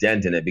a huge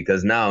dent in it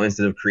because now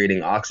instead of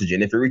creating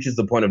oxygen, if it reaches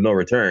the point of no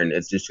return,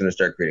 it's just going to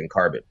start creating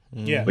carbon,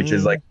 Yeah. which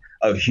is like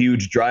a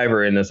huge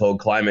driver in this whole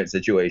climate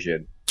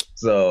situation.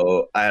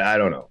 So I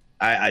don't know.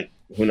 I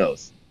who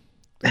knows?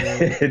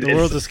 The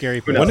world's a scary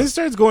place. When it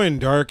starts going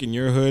dark in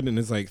your hood and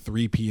it's like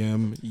 3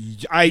 p.m.,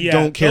 I Yeah,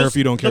 don't care those- if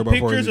you don't care the about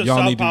pictures forests. of Y'all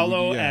Sao need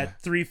Paulo to, yeah.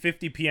 at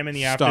 3:50 p.m. in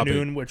the Stop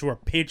afternoon, which were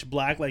pitch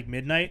black like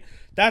midnight.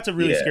 That's a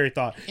really Yeah. scary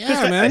thought. 'Cause Yeah,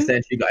 that- man.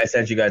 I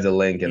sent you guys a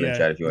link in Yeah. the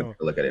chat if you want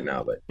to look at it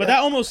now. But But that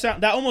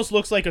almost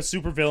looks like a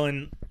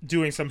supervillain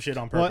doing some shit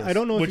on Well, purpose. I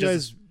don't know if which you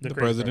is guys- The crazy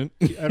president.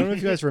 I don't know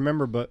if you guys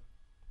remember, but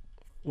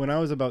when I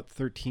was about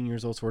 13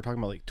 years old, so we're talking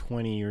about like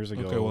 20 years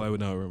ago. Okay, well, I would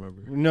not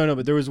remember. No,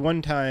 but there was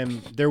one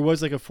time there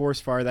was like a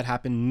forest fire that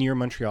happened near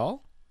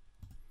Montreal,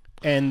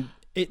 and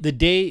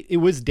it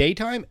was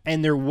daytime,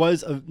 and there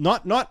was a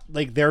not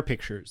like their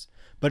pictures,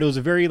 but it was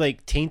a very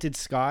like tainted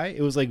sky.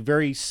 It was like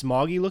very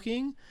smoggy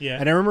looking. Yeah.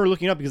 And I remember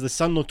looking up because the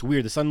sun looked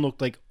weird. The sun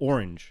looked like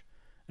orange.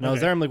 And I was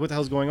Okay. there. I'm like, what the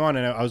hell's going on?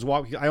 And I was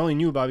walking. I only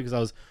knew about it because I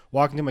was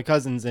walking to my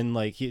cousin's, and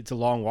like it's a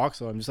long walk,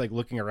 so I'm just like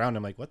looking around.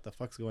 I'm like, what the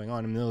fuck's going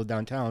on in the middle of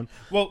downtown?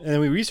 Well, And then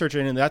we researched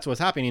it, and that's what's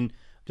happening. And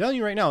I'm telling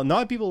you right now, a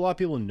lot of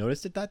people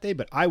noticed it that day,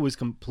 but I was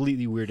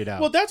completely weirded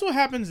out. well, that's what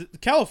happens.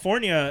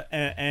 California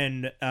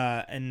and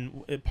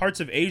parts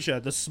of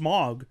Asia, the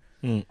smog,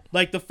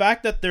 like the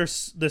fact that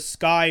the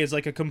sky is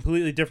like a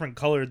completely different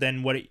color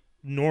than what it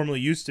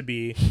normally used to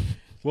be.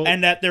 Well-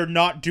 and that they're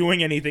not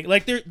doing anything.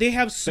 Like they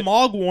have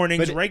smog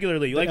warnings but-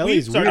 regularly. but Like we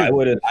LA's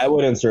started, I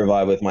wouldn't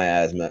survive with my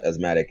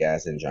asthmatic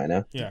ass in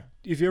China. yeah.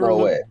 if you ever No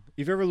look, way.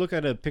 if you ever look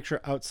at a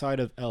picture outside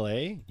of LA,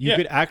 you Yeah.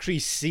 could actually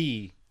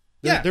see.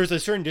 Yeah. There's a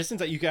certain distance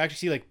that you could actually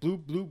see like blue,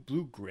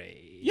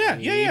 gray.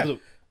 Yeah. blue.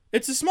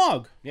 It's a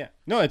smog. Yeah.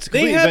 No, it's They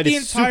completely, have but the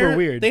it's entire super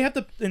weird. They have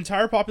the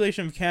entire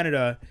population of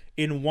Canada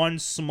in one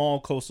small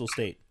coastal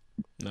state.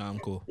 Nah, I'm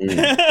cool.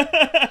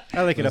 I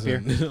like it up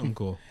here. I'm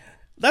cool.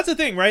 That's the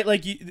thing, right?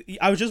 Like,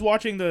 I was just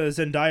watching the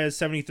Zendaya's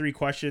 73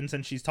 questions,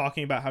 and she's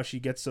talking about how she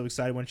gets so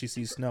excited when she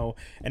sees snow.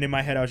 And in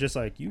my head, I was just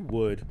like, you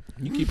would.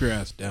 You keep your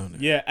ass down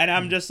there. Yeah, and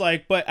I'm just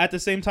like, but at the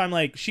same time,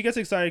 like, she gets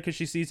excited because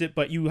she sees it,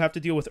 but you have to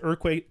deal with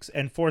earthquakes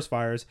and forest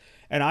fires.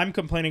 And I'm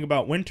complaining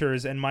about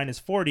winters and minus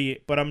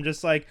 40, but I'm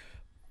just like,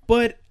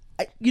 but,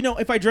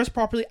 if I dress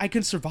properly, I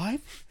can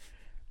survive?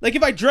 Like,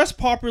 if I dress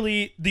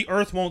properly, the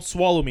earth won't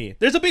swallow me.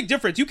 There's a big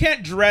difference. You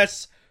can't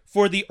dress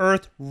for the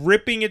earth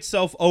ripping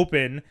itself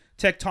open,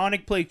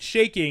 tectonic plates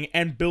shaking,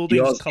 and buildings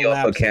You also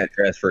collapsing. can't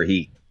dress for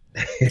heat.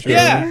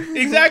 Yeah,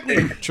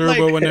 exactly. True, Like-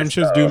 but when them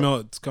shits do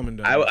melt, it's coming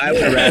down. I would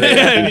rather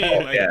I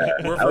mean,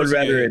 we're I would forcing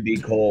rather it. it be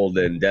cold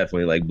than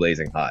definitely like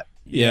blazing hot.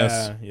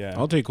 Yes. Yeah.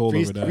 I'll take cold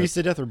freeze, over that. freeze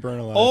to death or burn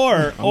alive.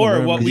 Or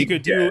very what much- we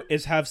could do Yeah.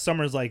 is have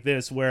summers like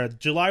this where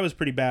July was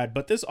pretty bad,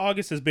 but this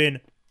August has been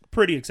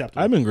pretty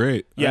acceptable. I've been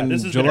great. Yeah, And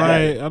this has been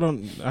July. great.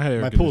 I had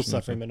air my pool's conditioning,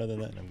 suffering, but other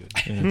than that, I'm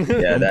good.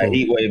 so- Yeah, I'm that cool.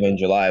 heat wave in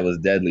July was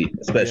deadly,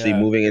 especially Yeah.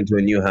 moving into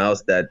a new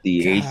house that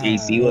the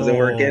AC wasn't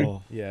working.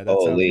 Yeah, that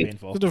sounds Holy.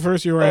 painful. This is the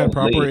first year where I had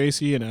proper Holy.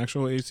 AC and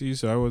actual AC,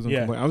 so I wasn't.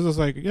 Yeah. complaining. I was just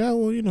like, yeah,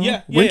 well,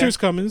 Yeah, winter's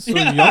coming, so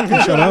y'all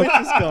can shut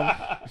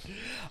up.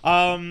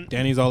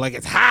 Danny's all like,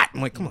 it's hot.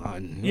 I'm like, come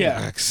on, Yeah.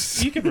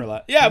 relax. You can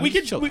relax. Yeah, we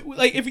could Chill.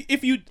 like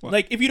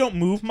if you don't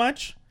move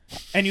much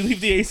and you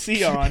leave the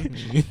AC on,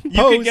 you can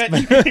Post.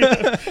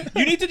 get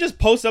you need to just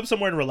post up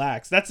somewhere and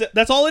relax. That's it.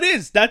 That's all it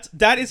is. That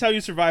is how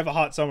you survive a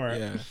hot summer.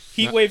 Yeah.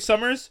 Heat wave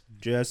summers,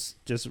 just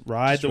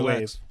ride Just the relax.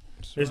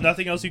 wave. There's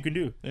nothing else you can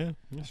do. Yeah,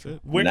 that's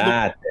it.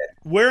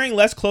 Wearing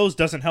less clothes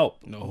doesn't help.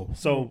 No.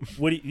 So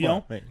what do you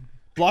know? Right.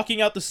 Blocking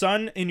out the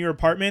sun in your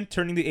apartment,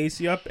 turning the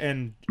AC up,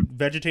 and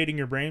vegetating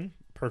your brain.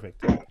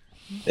 Perfect.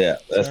 Yeah,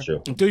 that's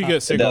true. Until you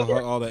get sick does of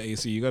work. all that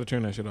AC, you got to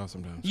turn that shit off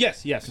sometimes.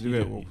 Yes. You You get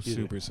do. You do.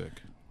 super sick.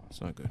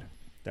 It's not good.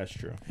 That's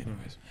true.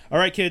 Anyways. All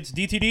right, kids.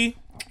 DTD.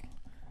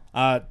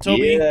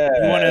 Toby,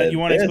 you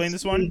want to explain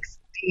this one? week's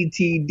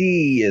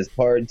DTD is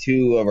part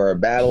 2 of our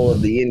Battle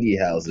of the Indie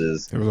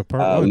Houses. There was a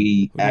part one.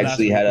 We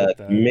actually had a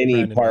with, mini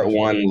Brandon part Marshall.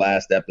 1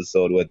 last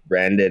episode with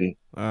Brandon.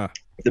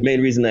 The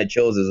main reason I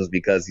chose this was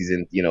because he's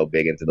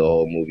big into the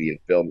whole movie and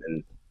film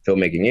and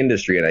filmmaking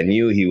industry, and I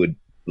knew he would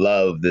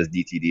love this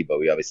DTD, but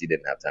we obviously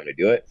didn't have time to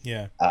do it.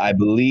 Yeah. I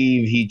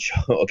believe he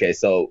okay,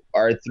 so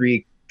our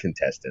 3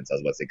 contestants, I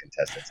was about to say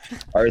contestants,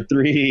 our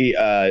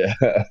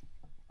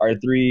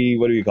three,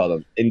 what do we call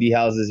them? Indie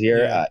houses here,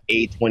 Yeah.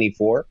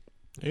 A24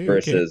 Hey, okay.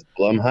 versus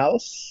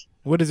Blumhouse.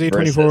 What is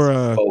versus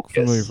A24 Focus.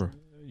 familiar for?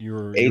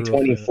 You're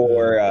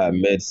A24,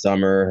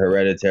 Midsummer,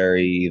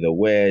 Hereditary, The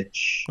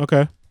Witch,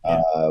 Okay.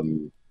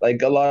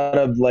 like a lot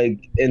of like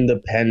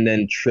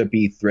independent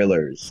trippy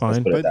thrillers. Let's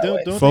Fine. put it But that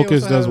way. don't Focus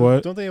they also does have,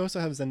 what? Don't they also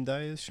have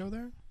Zendaya's show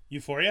there?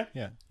 Euphoria.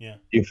 Yeah.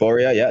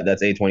 Euphoria, yeah,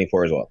 that's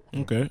A24 as well.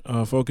 Okay.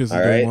 Focus is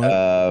All doing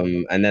right.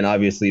 what? And then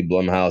obviously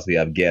Blumhouse, we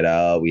have Get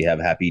Out, we have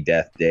Happy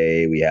Death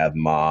Day, we have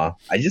Ma.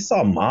 I just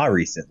saw Ma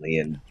recently,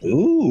 and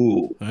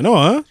ooh, I know,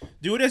 huh?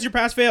 Do it as your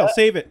pass fail.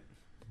 Save it.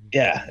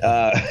 yeah.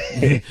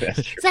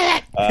 That's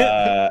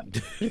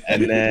true.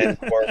 And then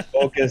for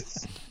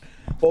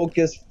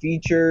focus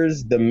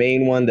features, the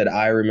main one that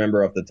I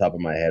remember off the top of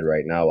my head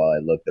right now, while I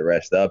look the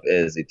rest up,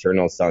 is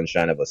Eternal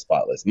Sunshine of a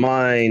Spotless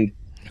Mind,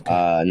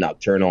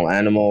 Nocturnal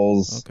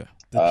Animals. Okay.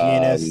 The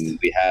Pianist.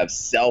 We have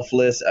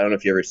Selfless. I don't know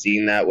if you ever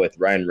seen that with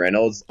Ryan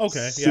Reynolds.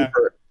 Okay, It's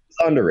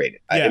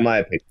underrated, Yeah. in my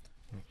opinion.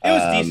 It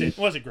was decent.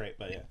 It wasn't great,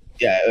 but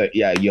yeah.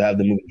 Yeah. You have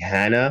the movie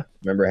Hannah.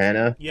 Remember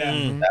Hannah? Yeah.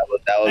 That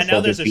was. And now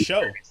there's a focus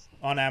show features.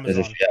 on There's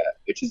Amazon.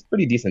 which is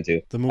pretty decent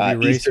too. The movie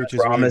Race, Eastern which is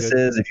really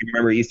Promises. If you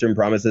remember Eastern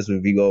Promises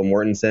with Viggo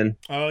Mortensen,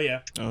 Oh yeah.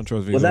 I don't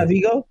trust Vigo. was that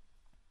Vigo?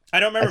 I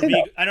don't remember I think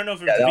Vigo. I don't know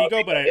if it was that was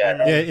Vigo, but I Vigo,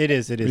 remember. Yeah, it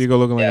is. It is. Vigo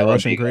looking like Yeah, a well,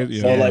 Russian Vigo.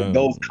 crazy. So Yeah. like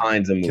those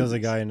kinds of movies. Kills a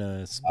guy in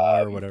a spa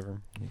or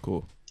whatever.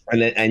 Cool.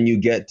 and you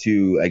get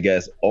to, I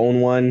guess,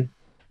 own one.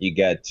 You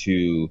get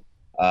to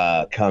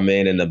come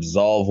in and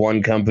absolve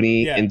one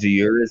company Yeah. into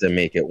yours and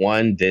make it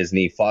one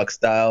Disney Fox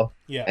style,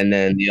 Yeah. and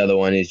then the other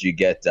one is you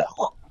get to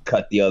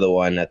cut the other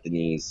one at the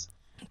knees,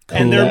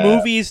 And their Cool.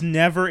 movies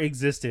never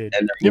existed.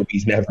 and their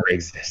movies never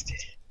existed.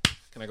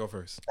 Can I go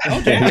first?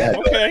 Okay. Yeah.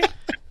 Okay.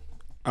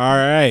 All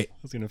right. I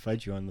was gonna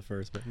fight you on the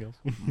first, but go.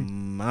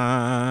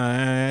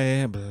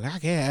 My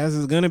black ass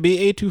is gonna be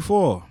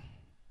A24.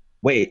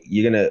 Wait,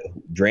 you're gonna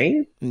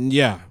drain?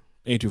 Yeah,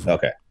 A24.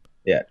 Okay.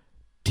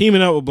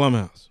 Teaming up with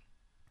Blumhouse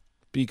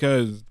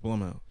because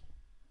Blumhouse.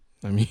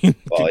 I mean,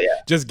 Well, yeah.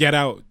 just Get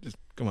Out. Just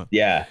come on.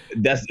 Yeah,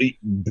 that's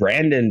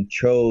Brandon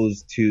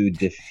chose to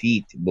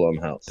defeat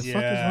Blumhouse. The Yeah.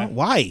 fuck is wrong?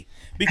 Why?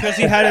 Because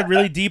he had a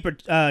really deep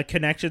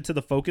connection to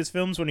the Focus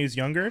films when he was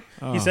younger.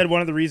 Oh. He said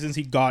one of the reasons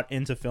he got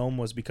into film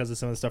was because of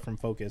some of the stuff from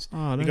Focus,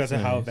 Oh, that's because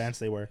of how nice. advanced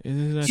they were.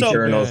 Isn't that So- too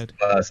Eternal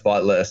bad?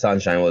 Spotless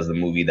Sunshine was the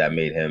movie that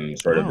made him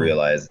sort of Oh.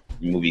 realize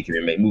movies can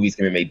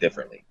be made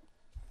differently.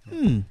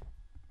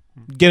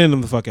 Getting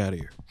them the fuck out of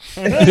here.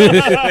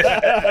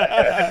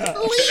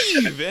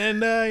 Leave.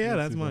 And yeah,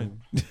 that's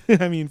mine.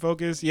 I mean,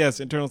 Focus. Yes,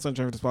 Eternal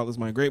Sunshine of the Spotless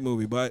Mind. Great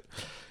movie, but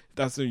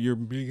that's your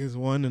biggest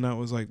one, and that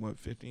was like what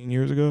 15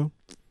 years ago.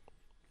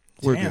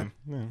 We're Damn.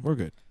 good. We're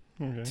good.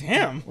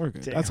 Damn. We're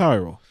good. Damn. That's how I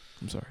roll.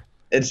 I'm sorry.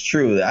 It's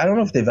true. I don't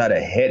know if they've had a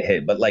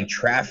hit, but like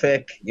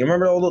Traffic, you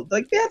remember all the,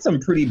 like they had some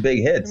pretty big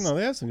hits, No,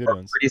 they have some good or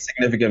ones. pretty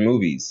significant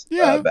movies.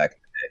 Yeah. Back.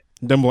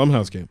 Then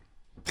Blumhouse came.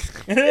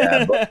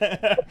 Yeah,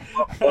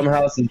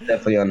 Blumhouse is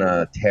definitely on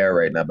a tear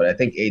right now, but I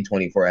think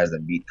A24 has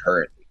them beat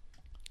currently.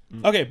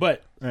 Okay,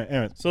 but All right,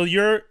 Aaron. so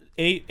you're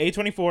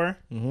A24,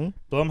 Mm-hmm.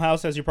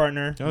 Blumhouse as your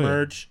partner, Oh, yeah.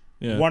 merge,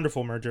 Yeah.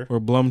 wonderful merger. Or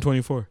Blum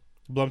 24.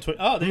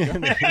 Oh, there you go.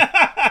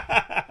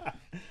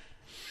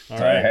 All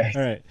right,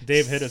 All right,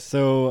 Dave, hit us.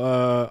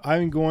 So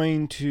I'm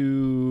going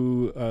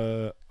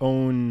to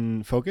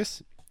own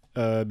Focus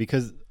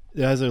because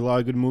it has a lot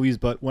of good movies.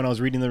 But when I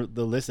was reading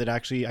the list, I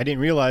didn't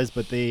realize,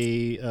 but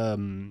they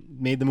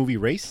made the movie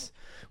Race,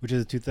 which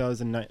is a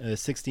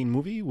 2016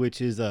 movie, which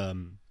is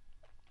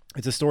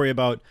it's a story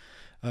about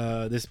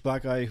this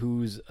black guy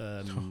who's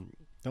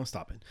don't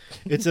stop it.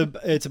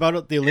 It's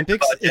about the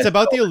Olympics. It's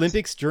about the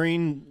Olympics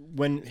during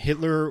when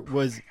Hitler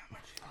was.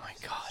 Oh my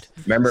god!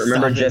 Remember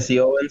Stop it. Jesse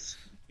Owens?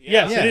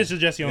 Yes, Yeah. it is the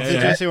Jesse Owens. It's a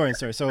Yeah. Jesse Owens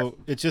story. So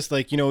it's just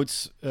like,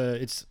 it's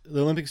the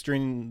Olympics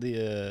during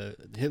the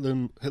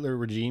Hitler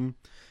regime.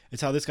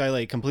 It's how this guy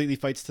like completely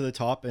fights to the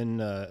top, and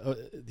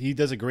he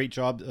does a great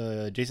job.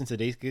 Jason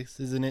Sudeikis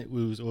is in it,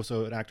 who's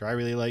also an actor I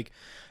really like.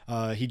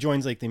 He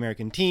joins like the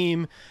American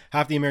team.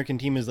 Half the American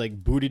team is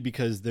like booted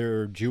because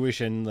they're Jewish,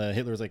 and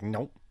Hitler's like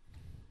nope.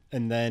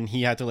 And then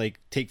he had to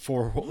like take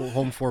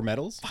home four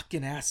medals.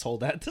 Fucking asshole.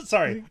 That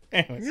sorry.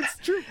 Anyways. It's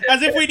true.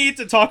 As if we need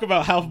to talk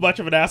about how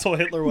much of an asshole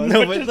Hitler was.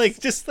 No, but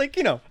just like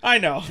I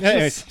know.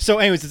 Anyways,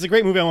 it's a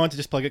great movie. I want to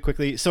just plug it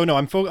quickly. So no,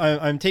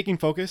 I'm taking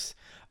Focus.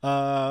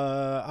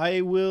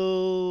 I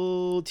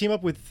will team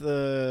up with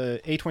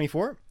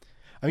A24.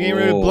 I'm getting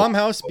rid of Whoa.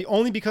 Blumhouse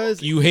only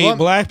because You hate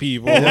black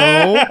people.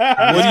 No,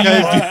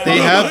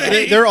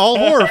 because they're all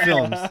horror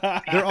films.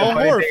 They're all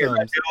Funny horror thing is,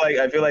 films.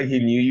 I feel like he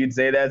knew you'd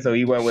say that, so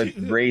he went with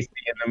Race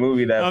in the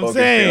movie that I'm focused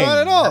saying. in. Not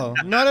at all.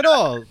 Not at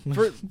all.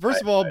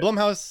 First of all,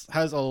 Blumhouse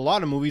has a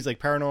lot of movies like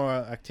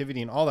Paranormal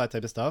Activity and all that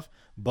type of stuff,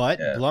 but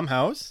Yeah.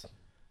 Blumhouse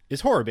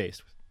is horror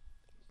based.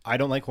 I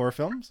don't like horror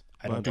films.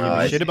 I don't give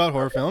I a shit see. about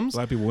horror films.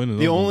 Black people win. in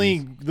The those only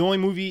movies.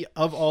 movie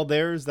of all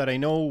theirs that I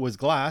know was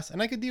Glass,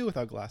 and I could deal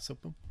without Glass. So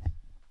boom.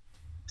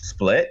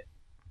 Split.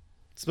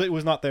 Split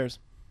was not theirs.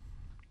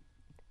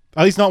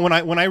 At least not when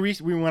I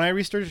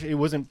researched, it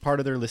wasn't part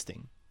of their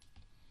listing.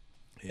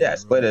 Yeah,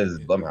 Split is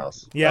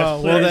Blumhouse. Yeah. Oh,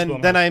 Split well is then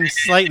Blumhouse. I'm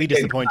slightly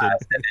disappointed. Glass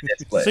and then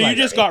it's Split. So you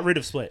just got rid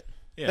of Split.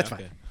 Yeah, That's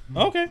okay.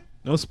 Okay.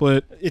 No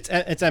Split. It's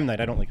M Night.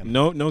 I don't like him.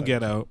 No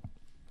Get Out.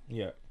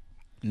 Yeah.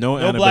 No No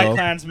Annabelle. Black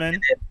Klansman.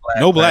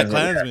 No Black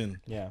Klansman. Klansman.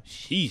 Yeah.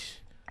 Sheesh.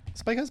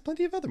 Spike has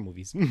plenty of other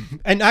movies.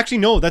 And actually,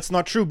 no, that's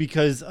not true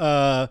because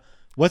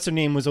what's her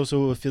name was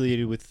also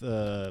affiliated with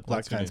Black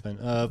What's her name? Klansman.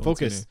 What's her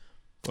Focus.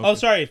 name? Oh,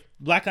 sorry.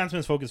 Black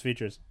Klansman's Focus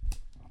Features.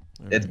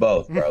 It's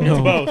both, bro. It's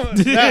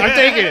both. Yeah, I'm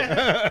taking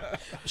it.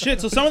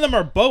 Shit, so some of them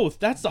are both.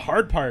 That's the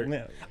hard part.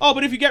 Yeah. Oh,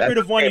 but if you get That's rid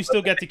of one, okay, you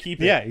still get to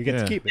keep it. Yeah, you get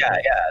Yeah. to keep it. Yeah,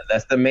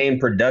 that's the main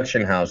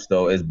production house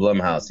though. Is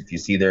Blumhouse? If you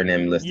see their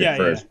name listed Yeah,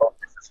 first,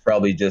 it's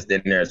probably just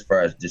in there as far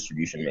as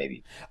distribution,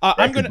 maybe. I'm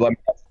Right, 'cause gonna.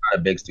 Blumhouse is not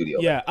a big studio.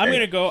 Yeah, I'm Right.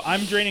 gonna go.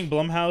 I'm draining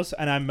Blumhouse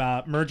and I'm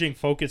merging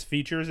Focus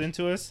Features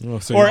into us. Oh,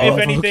 so Or you're if all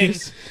anything,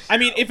 Focus? I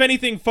mean, if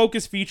anything,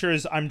 Focus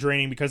Features I'm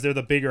draining because they're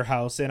the bigger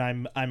house, and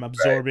I'm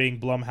absorbing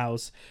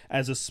Blumhouse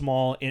as a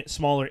smaller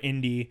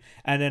indie,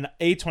 and then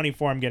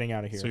A24 I'm getting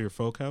out of here. So you're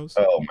Folk House?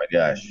 Oh my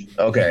gosh.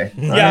 Okay.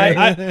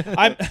 Yeah,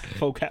 I'm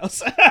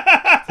Focus.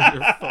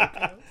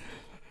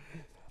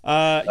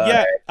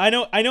 Yeah, I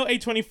know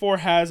A24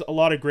 has a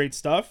lot of great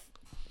stuff.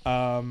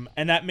 And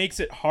that makes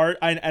it hard.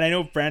 And I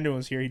know if Brandon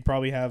was here, he'd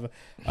probably have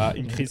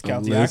in Chris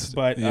Cardiac, list,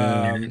 but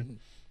yeah.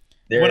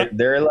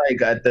 They're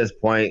like at this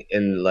point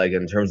in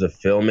terms of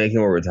filmmaking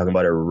where we're talking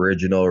about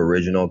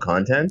original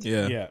content.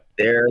 Yeah. yeah.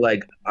 They're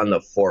like on the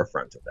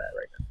forefront of that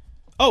right now.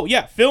 Oh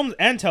yeah, films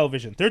and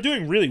television, they're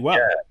doing really well.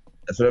 Yeah.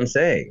 That's what I'm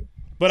saying.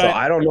 But So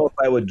I don't know if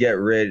I would get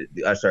rid.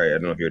 Sorry, I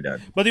don't know if you're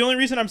done. But the only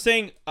reason I'm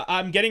saying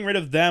I'm getting rid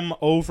of them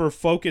over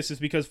Focus is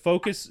because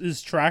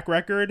Focus's track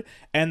record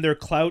and their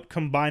clout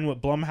combined with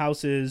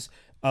Blumhouse's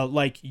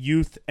like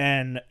youth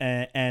and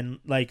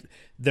like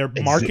their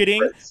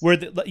marketing,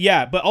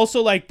 but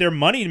also like their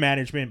money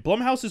management.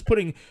 Blumhouse is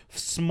putting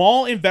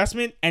small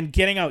investment and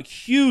getting out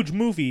huge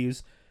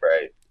movies.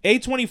 Right.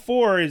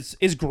 A24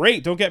 is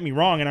great, don't get me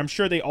wrong, and I'm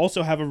sure they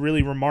also have a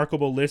really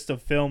remarkable list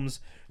of films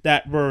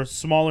that were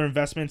smaller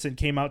investments and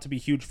came out to be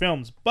huge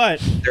films. But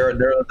They're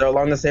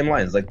along the same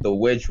lines. Like The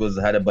Witch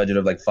had a budget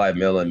of like $5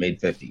 million and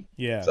made 50.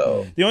 yeah.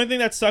 So The only thing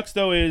that sucks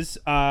though is,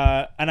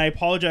 and I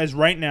apologize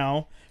right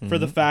now for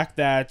the fact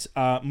that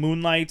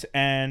Moonlight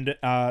and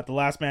The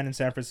Last Man in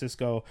San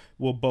Francisco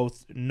will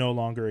both no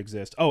longer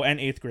exist. Oh,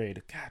 and Eighth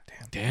Grade. God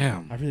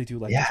damn. I really do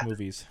like Yeah. these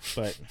movies,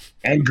 but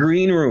and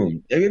Green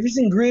Room. Have you ever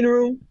seen Green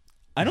Room?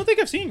 I don't think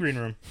I've seen Green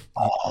Room.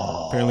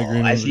 Oh, Apparently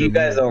Green I Room's a see you good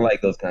guys movie. don't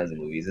like those kinds of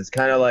movies. It's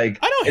kind of like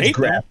I don't it's hate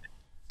them. graphic.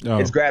 Oh.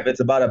 It's graphic. It's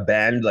about a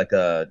band, like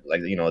a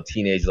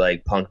teenage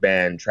punk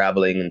band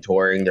traveling and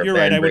touring. Their You're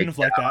van right, I wouldn't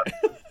breaks have liked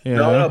down. that. Yeah.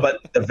 No,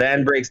 but the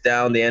van breaks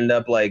down. They end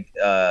up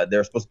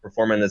they're supposed to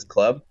perform in this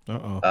club,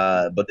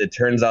 Uh-oh. but it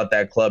turns out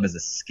that club is a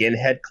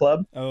skinhead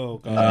club. Oh,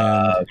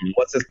 God.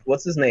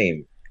 What's his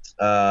name?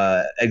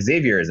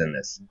 Xavier is in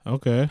this.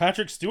 Okay.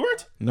 Patrick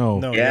Stewart? No.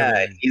 No.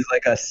 Yeah, he's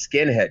like a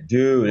skinhead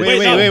dude.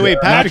 Wait.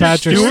 Patrick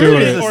Patrick Stewart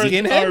Stewart is is a a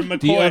skinhead? Or McCoy,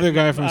 The other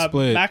guy from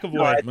Split. No, I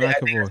McAvoy. think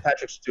it's McAvoy.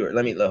 Patrick Stewart.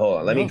 Let me hold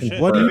on. Let me Oh, shit.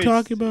 confirm. What are you Wait,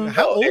 talking about?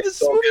 How old It's is this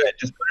so movie? good.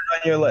 Just put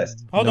it on your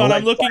list. Hold No. on, Like,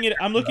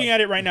 I'm looking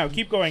at it right now.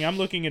 Keep going. I'm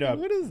looking it up.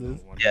 What is this?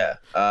 Yeah.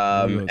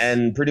 Yes.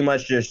 And pretty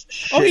much just.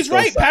 Oh, shit he's goes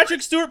right. south.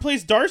 Patrick Stewart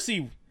plays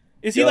Darcy.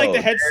 Is he Yo, like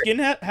the head there-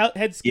 skinhead?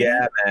 Head skinhead?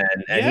 Yeah, man.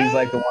 And he's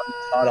like the one who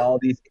taught all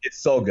these. It's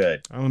so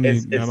good. I don't need.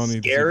 It's I don't need to see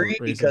scary what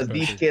race because is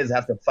these Patrick. kids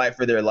have to fight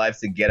for their lives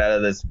to get out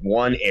of this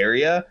one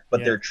area, but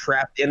Yeah. they're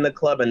trapped in the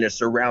club and they're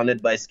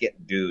surrounded by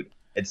Dude,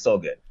 it's so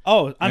good.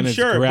 Oh, I'm And it's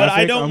sure, but I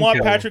graphic, don't I'm want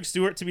cool. Patrick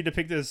Stewart to be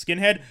depicted as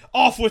skinhead.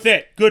 Off with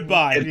it.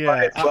 Goodbye. It's-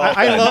 Yeah, it's well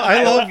I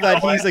done. love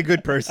that he's a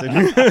good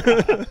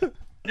person.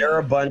 There are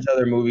a bunch of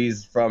other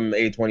movies from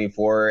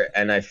A24,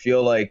 and I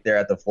feel like they're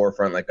at the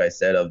forefront, like I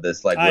said, of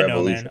this I know,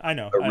 revolution, man. I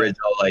know.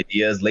 original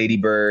ideas. Lady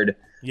Bird,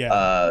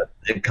 Yeah.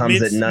 It Comes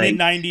at Night, Mid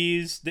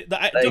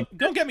 90s.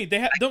 Don't get me.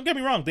 Don't get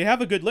me wrong. They have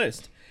a good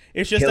list.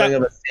 It's just Killing that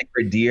of a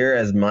Sacred Deer,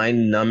 as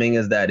mind-numbing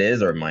as that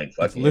is, or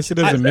mind-fucking. Listed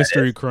as a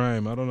mystery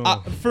crime. I don't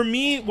know. for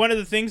me, one of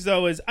the things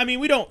though is, I mean,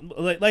 we don't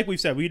like we've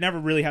said, we never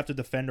really have to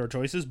defend our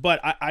choices.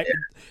 But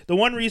the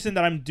one reason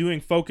that I'm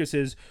doing Focus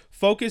is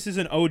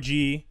an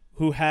OG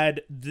who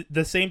had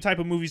the same type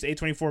of movies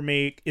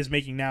A24 is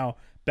making now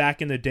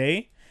back in the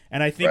day,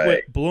 and I think Right.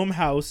 with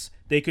Blumhouse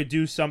they could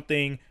do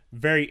something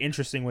very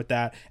interesting with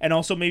that, and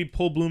also maybe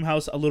pull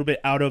Blumhouse a little bit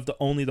out of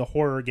only the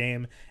horror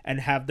game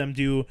and have them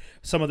do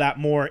some of that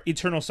more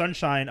Eternal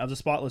Sunshine of the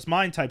Spotless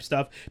Mind type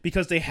stuff,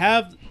 because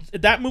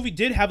that movie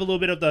did have a little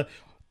bit of the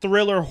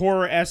thriller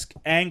horror-esque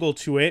angle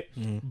to it,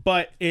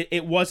 but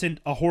it wasn't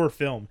a horror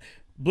film.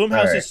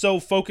 Blumhouse Right. is so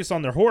focused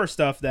on their horror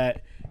stuff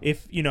that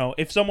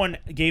if someone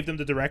gave them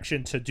the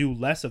direction to do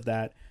less of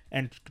that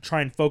and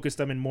try and focus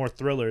them in more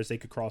thrillers, they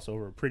could cross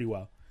over pretty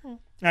well.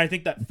 And I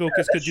think that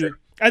Focus could do. true.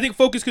 I think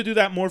Focus could do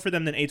that more for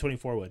them than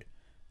A24 would.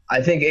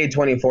 I think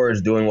A24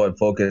 is doing what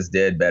Focus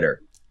did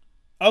better.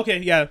 Okay,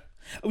 yeah.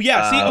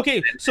 See,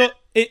 okay, so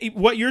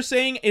what you're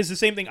saying is the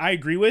same thing I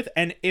agree with,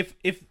 and if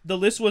the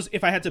list was,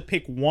 if I had to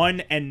pick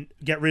one and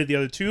get rid of the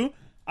other two,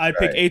 I'd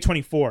pick Right.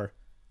 A24.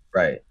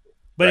 Right.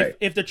 But Right.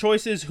 if the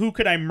choice is who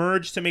could I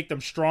merge to make them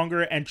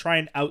stronger and try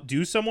and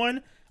outdo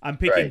someone, I'm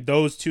picking Right.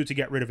 those two to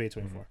get rid of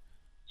A24.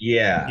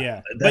 Yeah.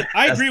 Yeah, That- but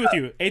I that's agree with tough.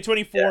 you.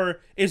 A24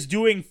 is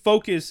doing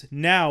Focus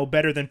now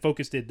better than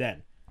Focus did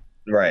then.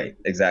 Right.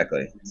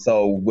 Exactly.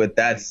 So with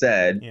that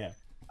said, Yeah.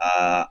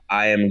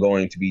 I am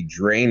going to be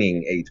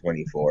draining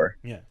A24.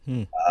 Yeah.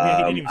 Hmm. Yeah,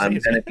 he didn't even say I'm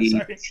his going to name, be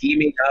sorry.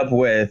 teaming up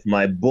with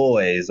my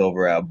boys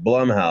over at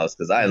Blumhouse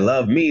because I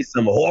love me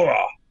some horror.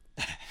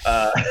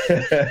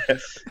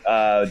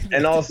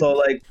 And also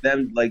like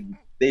them, like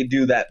they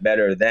do that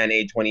better than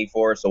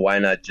A24. So why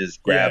not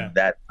just grab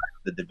that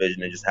the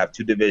division and just have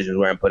two divisions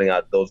where I'm putting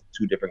out those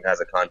two different kinds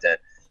of content?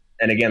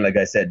 And again, like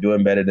I said,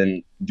 doing better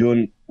than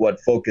doing what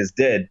Focus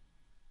did,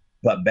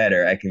 but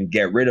better. I can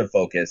get rid of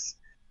Focus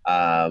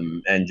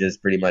and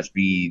just pretty much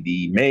be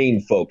the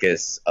main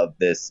focus of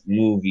this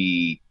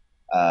movie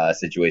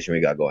situation we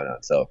got going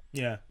on. So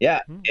Yeah.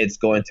 it's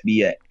going to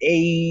be a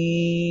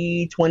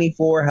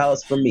A24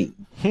 house for me.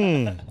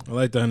 I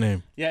like that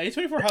name. Yeah,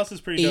 A24 House is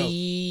pretty dope.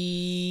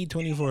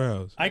 A24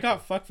 house. I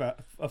got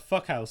a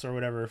fuck house or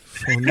whatever.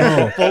 Oh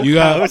no, you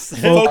got House.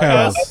 Folk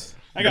House.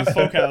 I got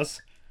folk house.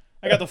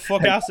 I got the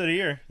fuck house of the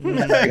year.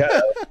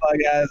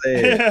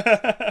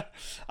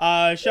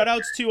 Shout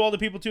outs to all the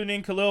people tuning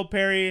in: Khalil,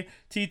 Perry,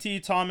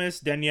 TT, Thomas,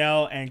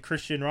 Danielle, and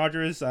Christian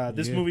Rogers.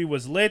 This movie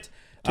was lit.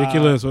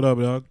 Ticulous, what up,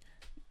 dog?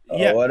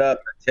 Yeah. What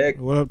up, Tick?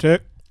 What up,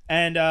 Tick?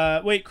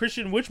 And wait,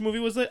 Christian, which movie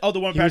was lit? Oh, the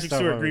one He was Patrick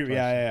talking Stewart about Greer.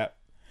 Whiplash. Yeah.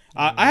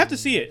 I have to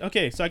see it.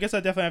 Okay, so I guess I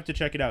definitely have to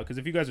check it out because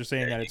if you guys are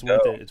saying that it's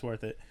worth it, it's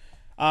worth it.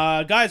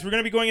 Guys, we're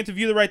gonna be going into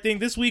View the Right Thing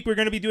this week. We're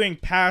gonna be doing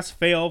pass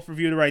fail for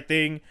View the Right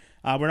Thing.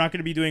 We're not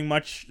gonna be doing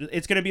much.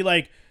 It's gonna be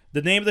like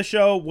the name of the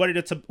show, what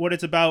it's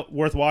about,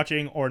 worth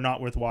watching or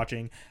not worth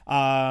watching.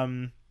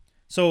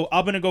 So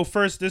I'm going to go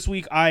first. This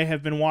week I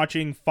have been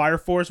watching Fire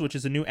Force, which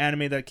is a new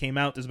anime that came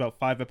out. There's about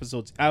 5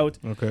 episodes out.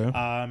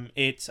 Okay.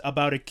 It's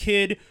about a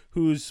kid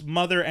whose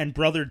mother and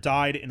brother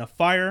died in a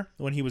fire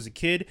when he was a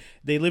kid.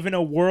 They live in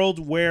a world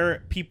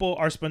where people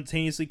are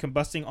spontaneously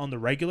combusting on the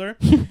regular,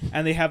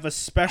 and they have a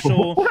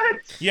special...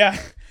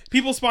 Yeah.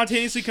 People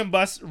spontaneously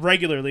combust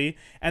regularly,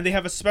 and they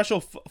have a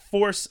special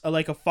force,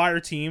 like a fire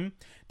team,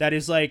 that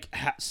is like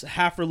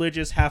half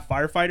religious, half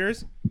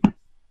firefighters.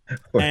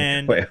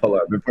 Wait, hold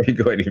on. Before you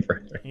go any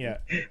further, Yeah.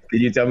 can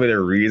you tell me the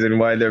reason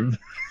why they're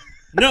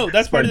No,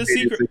 that's part of the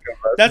secret.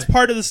 That's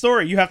part of the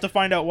story. You have to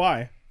find out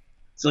why.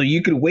 So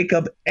you could wake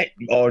up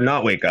or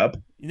not wake up,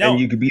 No. and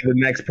you could be the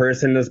next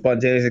person to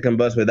spontaneously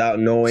combust without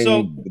knowing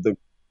So- the.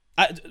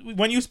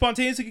 When you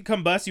spontaneously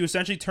combust, you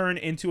essentially turn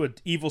into an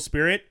evil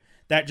spirit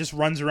that just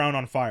runs around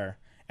on fire.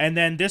 And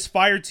then this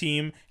fire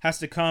team has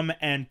to come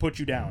and put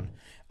you down.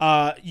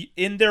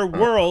 In their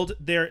world,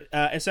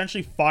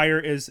 essentially fire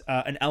is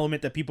an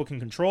element that people can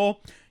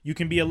control. You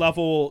can be a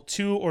level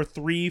 2 or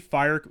 3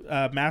 fire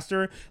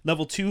master.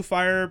 Level 2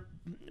 fire,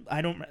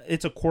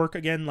 it's a quirk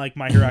again, like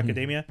My Hero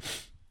Academia.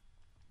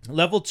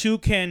 Level 2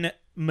 can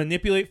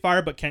manipulate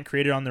fire but can't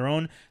create it on their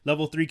own.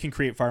 Level 3 can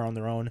create fire on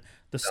their own.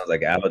 Sounds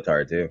like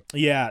Avatar too.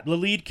 Yeah, the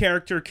lead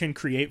character can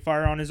create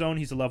fire on his own.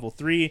 He's a level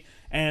 3,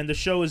 and the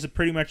show is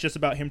pretty much just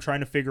about him trying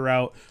to figure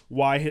out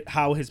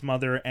how his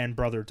mother and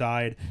brother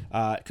died.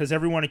 Because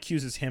everyone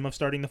accuses him of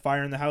starting the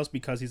fire in the house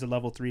because he's a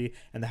level 3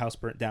 and the house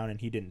burnt down and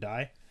he didn't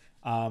die.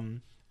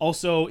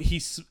 Also, he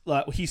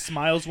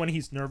smiles when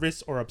he's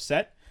nervous or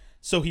upset,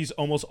 so he's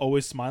almost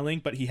always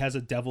smiling, but he has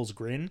a devil's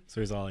grin. So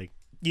he's all like,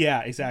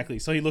 Yeah, exactly.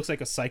 So he looks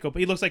like a psychopath.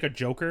 He looks like a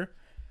Joker.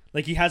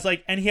 Like he has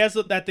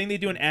that thing they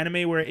do in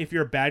anime where if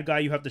you're a bad guy,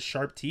 you have the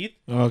sharp teeth.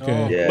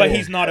 Okay. Yeah. But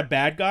he's not a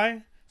bad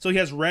guy. So he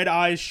has red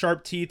eyes,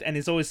 sharp teeth, and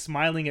is always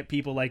smiling at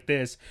people like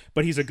this.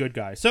 But he's a good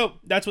guy. So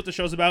that's what the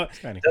show's about.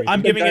 kind of crazy.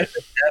 I'm giving it.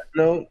 Death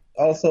Note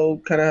also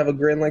kind of have a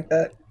grin like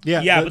that.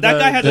 Yeah, but that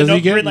guy has a Does he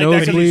no get grin like that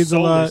because he's nosebleeds a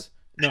lot? soulless.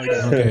 No, he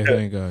doesn't. Okay,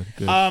 thank God.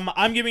 Good.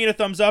 I'm giving it a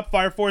thumbs up.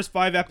 Fire Force,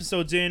 5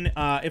 episodes in.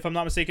 If I'm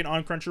not mistaken,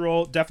 on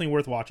Crunchyroll, definitely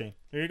worth watching.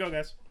 There you go,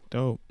 guys.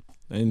 Dope.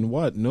 And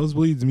what?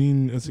 Nosebleeds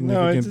mean a No,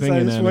 significant it's just, thing I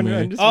in just anime. wonder.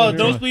 I'm just Oh,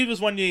 wondering. nosebleed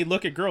was when you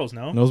look at girls,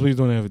 no? Nosebleeds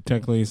don't have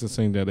technically it's the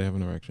same that they have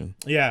an erection.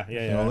 Yeah. I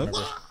No, remember.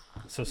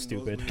 So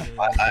stupid.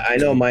 I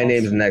know my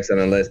name's next on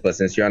the list, but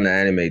since you're on the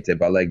anime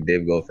tip, I'll let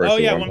Dave go first. Oh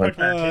with yeah, One One Punch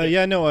Man.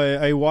 Yeah, no,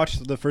 I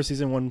watched the first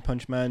season One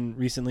Punch Man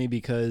recently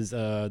because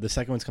the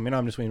second one's coming out.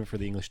 I'm just waiting for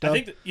the English dub.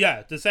 I think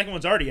the second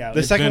one's already out.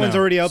 The second been one's out.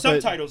 already out,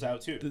 but Subtitles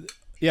out too.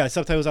 yeah,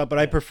 subtitles out. But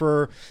I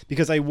prefer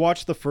because I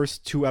watched the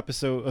first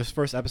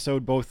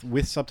episode both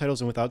with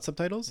subtitles and without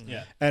subtitles.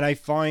 Yeah. And I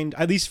find,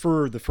 at least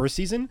for the first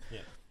season, Yeah.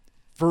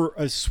 for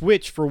a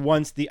switch for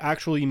once, the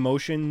actual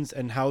emotions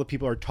and how the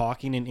people are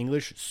talking in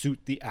English suit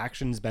the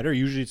actions better.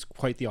 Usually it's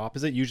quite the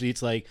opposite. Usually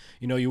it's like,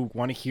 you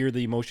want to hear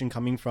the emotion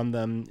coming from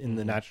them in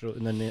the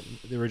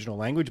the original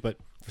language, but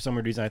for some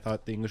weird reason I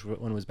thought the English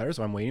one was better,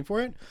 so I'm waiting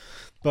for it.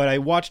 But I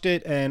watched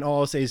it and all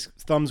I'll say is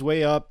thumbs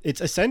way up.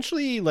 It's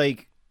essentially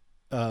like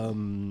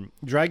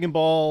Dragon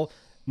Ball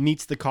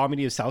meets the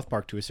comedy of South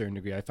Park to a certain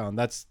degree. I found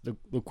that's the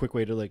quick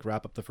way to like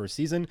wrap up the first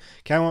season.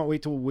 Cannot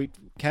wait to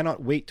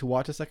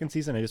watch the second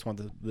season. I just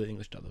want the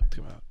English dub to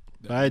come out.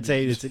 But I'd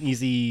say it's an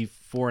easy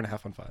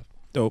 4.5 on 5.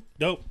 Dope.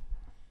 Dope.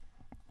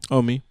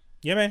 Oh, me?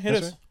 Yeah, man, hit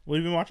That's us. right. What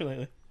have you been watching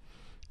lately?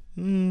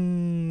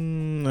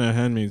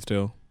 Handmaid's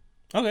Tale.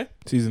 Okay.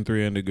 Season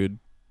 3 ended good.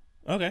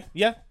 Okay.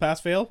 Yeah.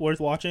 Pass fail. Worth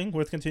watching.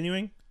 Worth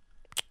continuing.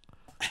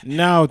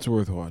 Now it's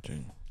worth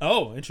watching.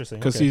 Oh, interesting.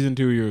 Because Okay. season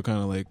 2, you were kind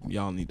of like,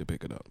 y'all need to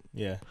pick it up.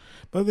 Yeah.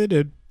 But they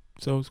did.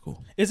 So it's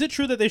cool. Is it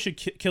true that they should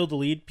kill the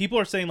lead? People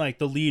are saying like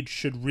the lead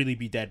should really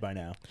be dead by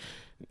now.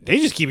 They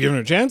just keep giving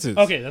her chances.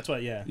 Okay, that's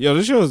what. Yeah. Yo,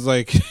 this show is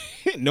like,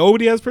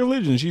 nobody has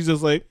privilege, and she's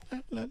just like,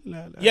 la, la,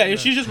 la, Yeah, la.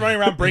 she's just running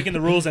around breaking the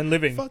rules and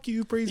living. Fuck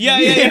you, praise Yeah,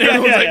 me. yeah, yeah, And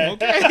everyone's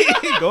yeah, like,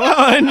 okay, go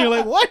on. You're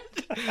like, what?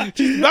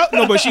 She's not,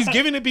 no, but she's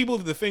giving the people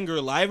the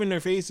finger live in their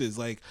faces.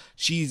 Like,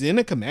 she's in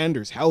a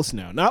commander's house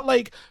now. Not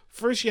like,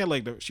 first she had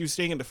like, she was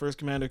staying at the first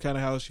commander kind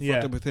of house. She Yeah.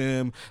 fucked up with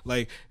him,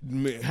 like,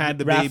 had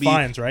the Ralph baby.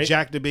 Fiennes, right?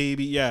 Jacked the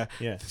baby, yeah.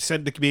 Yeah.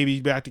 Sent the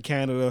baby back to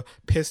Canada,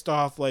 pissed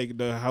off like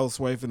the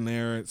housewife in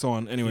there and so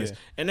on. Anyways, Yeah.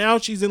 and now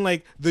she's in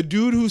like the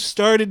dude who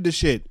started the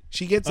shit.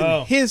 She gets in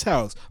Oh. his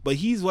house, but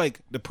he's like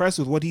depressed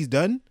with what he's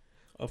done.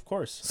 Of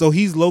course. So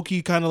he's low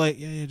key kind of like,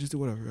 yeah, just do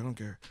whatever. I don't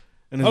care.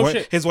 And his, Oh, wife,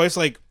 shit. his wife's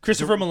like,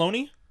 Christopher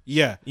Maloney.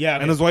 yeah. Yeah,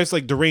 okay. And his wife's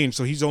like deranged,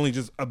 so he's only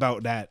just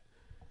about that.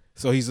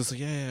 So he's just like,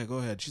 yeah, go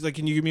ahead. She's like,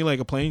 can you give me like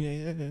a plane?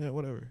 Yeah,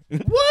 whatever.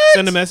 What?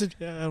 Send a message?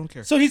 Yeah, I don't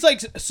care. So he's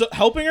like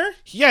helping her.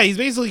 Yeah, he's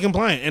basically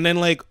compliant. And then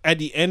like at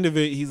the end of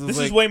it, he's just This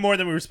like, is way more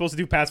than we were supposed to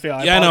do. Pass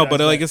fail. yeah, I know, but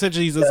like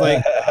essentially he's just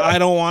like, I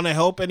don't want to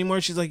help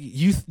anymore. She's like,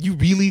 you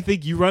really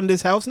think you run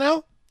this house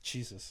now?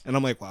 Jesus. And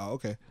I'm like, wow,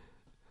 okay.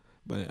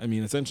 But I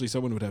mean, essentially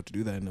someone would have to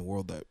do that in a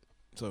world that.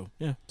 So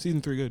yeah,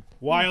 season 3 good.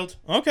 Wild.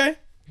 Okay.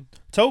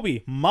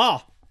 Toby,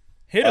 Ma,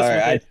 hit All us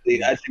right, with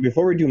it. actually,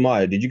 before we do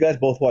Maya, did you guys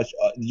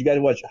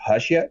watch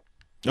Hush yet?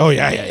 Oh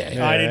yeah. I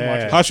didn't watch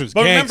it. Hush was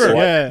But gangster.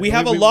 remember, Yeah. we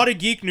have a We- lot of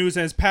geek news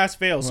and it's pass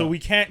fail, so we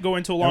can't go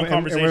into a long And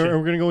conversation. we're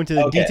going to go into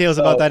the Okay, details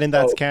about so- that in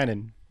That's so-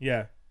 Canon.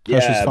 Yeah. Hush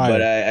was Yeah, fire.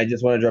 but I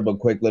just want to drop a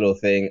quick little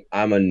thing.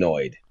 I'm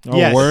annoyed. Oh,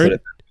 Yes. word.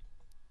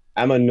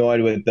 I'm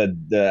annoyed with the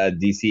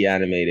DC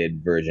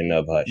animated version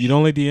of Hush. You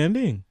don't like the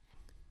ending?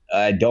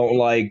 I don't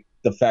like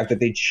the fact that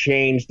they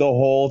changed the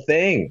whole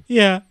thing.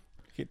 Yeah.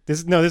 This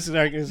is no, No,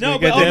 gonna but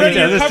get already details.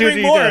 you're It's too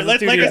covering more. details.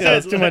 Like It's I too said,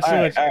 details. Too much. All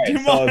right, Do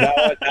so more.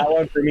 that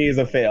one for me is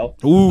a fail.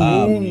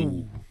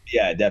 Ooh.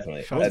 Yeah,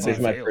 definitely. Shots That's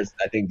just my fired. first.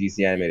 I think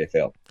DC animated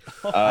fail.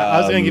 I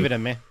was gonna give it a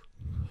meh.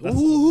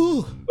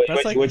 Ooh.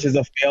 That's like- which is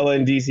a fail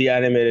in DC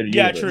animated.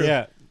 Yeah, universe. true.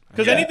 Yeah,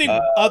 Because Yeah, anything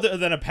other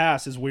than a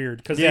pass is weird.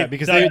 Because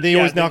because they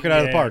always knock it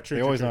out of the park.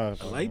 They always knock.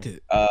 I liked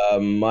it.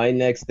 My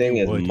next thing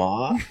is would.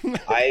 Ma.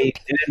 I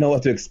didn't know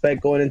what to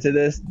expect going into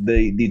this.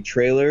 The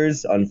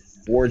trailers,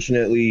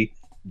 unfortunately,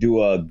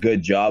 do a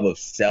good job of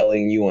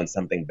selling you on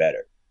something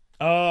better.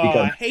 Oh,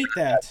 Because- I hate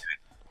that.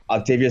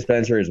 Octavia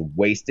Spencer is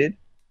wasted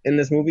in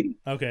this movie,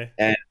 Okay.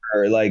 and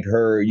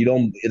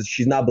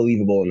she's not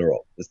believable in the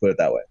role. Let's put it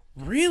that way.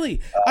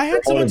 Really? I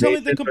had someone tell me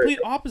the motivations are- complete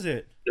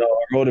opposite. No,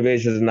 her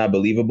motivations are not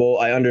believable.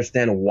 I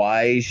understand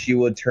why she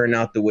would turn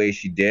out the way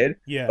she did,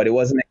 Yeah. but it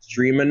wasn't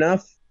extreme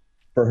enough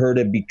for her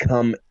to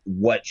become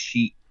what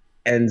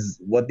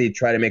they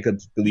try to make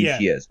us believe Yeah.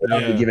 she is,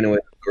 without Yeah. giving away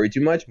the story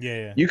too much.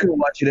 Yeah. You can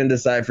watch it and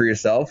decide for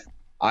yourself.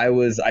 I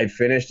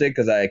finished it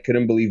because I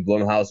couldn't believe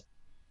Blumhouse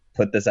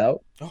put this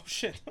out. Oh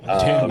shit.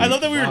 Um, I love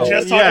that we were wow.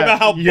 just talking about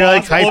how you're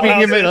like boss hyping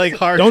Blumhouse him is. in like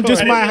hard. Don't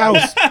diss my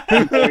house.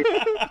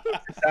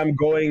 I'm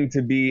going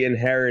to be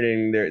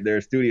inheriting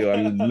their studio.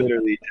 I'm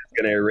literally just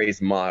gonna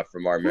erase Ma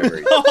from our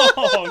memories.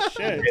 Oh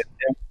shit.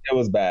 It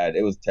was bad.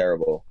 It was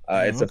terrible.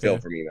 It's a okay. fail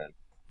for me, man.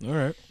 All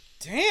right.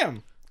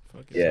 Damn.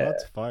 Yeah,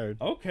 That's fired.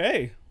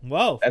 Okay.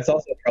 Well, that's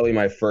also probably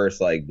my first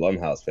like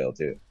Blumhouse fail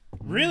too.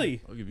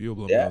 really? I'll give you a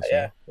Blumhouse. Yeah,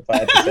 yeah. If I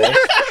had to say,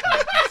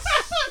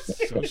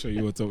 So I'll show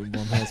you what's up with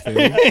Blumhouse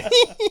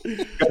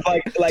favorite.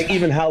 'Cause, like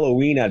even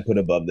Halloween I'd put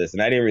above this,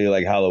 and I didn't really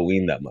like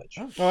Halloween that much.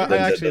 Oh, I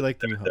actually like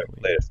the new The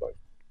Halloween. latest one.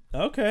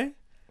 Okay.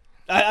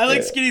 I like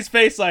Yeah. Skinny's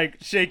face, like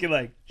shaking,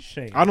 like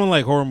shame. I don't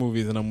like horror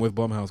movies, and I'm with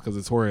Blumhouse because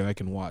it's horror I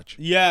can watch.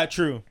 Yeah,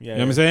 true. Yeah. You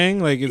know what I'm saying?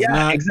 Like it's Yeah,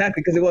 not.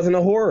 exactly, because it wasn't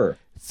a horror.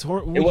 It's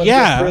horror. It wasn't a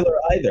Yeah. thriller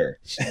either.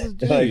 She's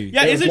Like, like,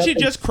 Yeah, there was isn't she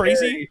nothing just crazy?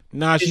 scary.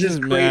 nah, she's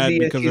just mad crazy,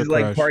 and because she's her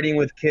like crush. partying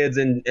with kids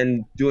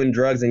and doing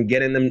drugs and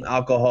getting them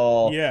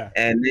alcohol. Yeah.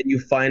 And then you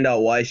find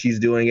out why she's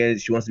doing it.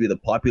 She wants to be the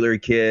popular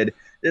kid.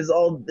 It's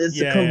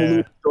Yeah, a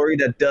convoluted story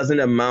that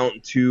doesn't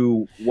amount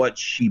to what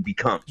she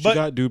becomes. She But-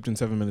 got duped in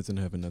 7 Minutes in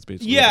Heaven. That's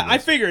basically. Yeah, what I it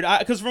is. figured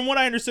because from what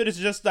I understood, it's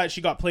just that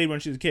she got played when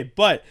she was a kid.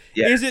 But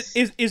Yes.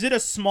 is it a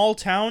small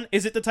town?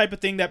 Is it the type of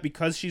thing that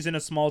because she's in a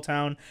small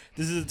town,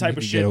 this is the type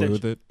of You shit get away that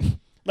with it.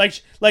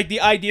 like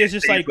the idea is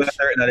just like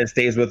That it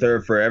stays with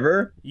her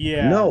forever.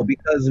 yeah No,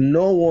 because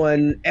no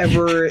one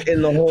ever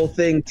in the whole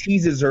thing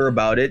teases her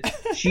about it.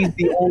 She's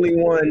the only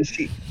one.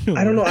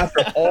 I don't know.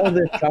 After all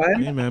this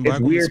time, Hey, man, it's black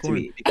woman weird to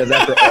scoring. me because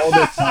after all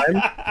this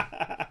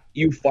time,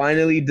 you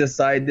finally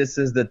decide this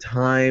is the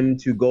time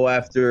to go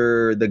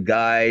after the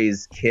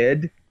guy's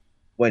kid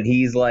when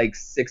he's like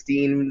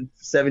 16,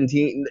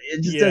 17.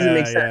 It just doesn't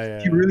make Yeah, sense. yeah,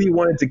 If you really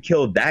wanted to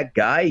kill that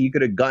guy, you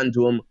could have gotten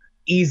to him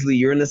easily.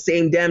 You're in the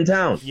same damn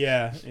town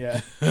yeah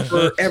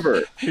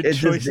forever. It's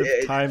Choice just, of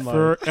it-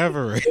 timeline.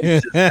 Forever.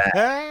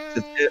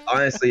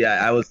 honestly,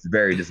 I was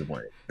very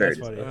disappointed. Very That's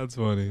funny.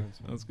 disappointed. That's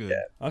funny. That's good.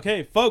 Yeah.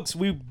 Okay, folks,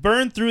 we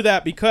burned through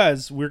that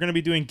because we're going to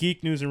be doing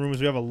geek news and rumors.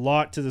 We have a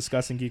lot to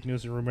discuss in geek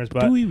news and rumors,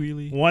 but Do we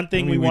really? one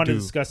thing I we mean, wanted to do.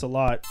 discuss a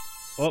lot.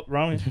 Oh,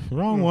 wrong.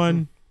 Wrong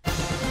one.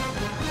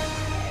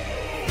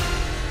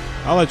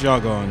 I'll let y'all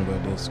go on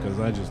about this because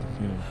I just,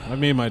 I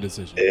made my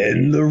decision.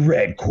 In the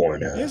red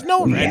corner. There's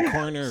no red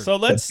corner. So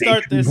let's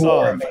start this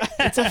off.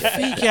 It's a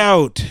fake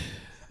out.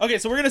 Okay,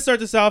 so we're gonna start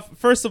this off.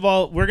 First of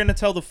all, we're gonna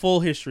tell the full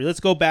history. Let's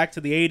go back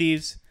to the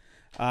 80s.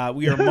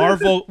 We are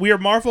Marvel. We are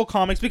Marvel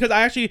Comics because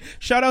I actually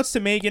shout outs to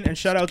Megan and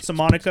shout outs to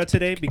Monica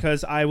today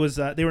because I was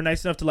they were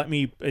nice enough to let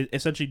me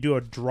essentially do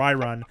a dry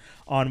run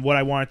on what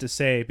I wanted to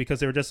say because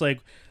they were just like,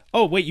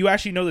 oh wait, you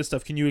actually know this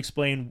stuff. Can you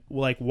explain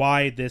like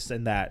why this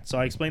and that? So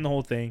I explained the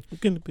whole thing. We're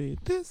gonna be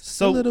this,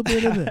 So- a little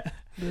bit of that.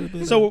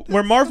 So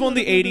we're Marvel in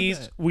the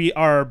 80s. We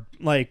are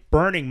like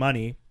burning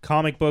money.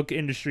 Comic book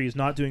industry is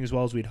not doing as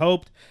well as we'd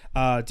hoped.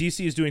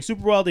 DC is doing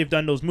super well. They've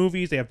done those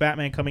movies. They have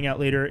Batman coming out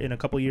later in a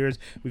couple years.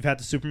 We've had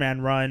the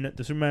Superman run.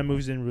 The Superman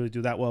movies didn't really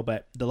do that well,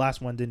 but the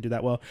last one didn't do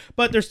that well.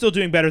 But they're still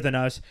doing better than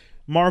us.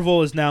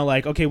 Marvel is now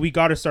like, okay, we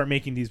got to start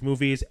making these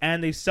movies,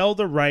 and they sell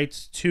the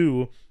rights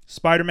to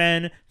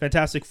Spider-Man,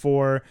 Fantastic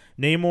Four,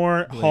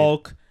 Namor, Blade.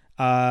 Hulk,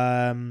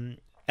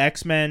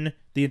 X-Men,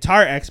 the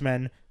entire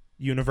X-Men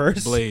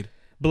universe.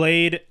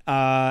 Blade,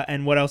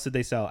 and what else did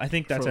they sell? I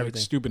think that's for, everything.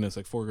 Like, stupidness,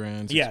 like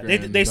 $4,000. $6,000, Yeah, they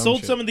dumb sold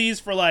shit. some of these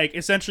for like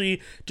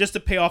essentially just to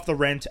pay off the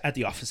rent at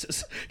the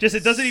offices. Just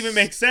it doesn't even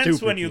make sense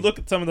Stupid when you look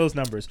at some of those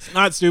numbers.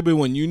 Not stupid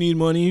when you need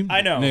money.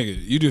 I know.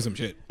 Nigga, you do some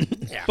shit.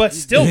 But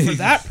still, for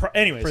that,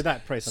 anyways, For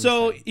that price, I'm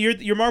So saying.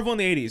 you're Marvel in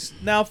the 80s.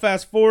 Now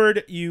fast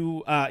forward,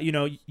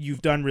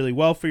 you've done really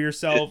well for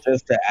yourself.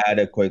 Just to add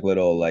a quick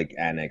little like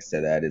annex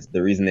to that is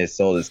the reason they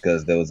sold is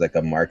because there was like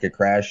a market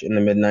crash in the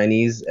mid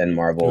 '90s and It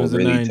Marvel was the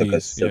really took a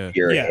 90s, yeah.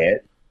 severe Yeah.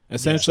 hit.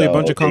 Essentially, a So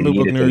bunch of comic they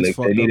book needed to nerds li-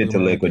 fucked They up needed the to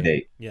comic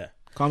liquidate. Yeah.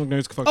 Comic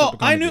nerds fucked Oh, up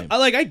the I comic knew. game.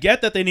 Like, I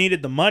get that they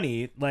needed the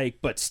money, like,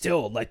 but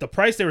still, like, the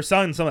price they were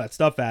selling some of that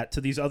stuff at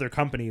to these other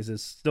companies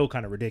is still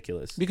kind of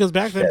ridiculous. Because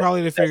back then, Yeah,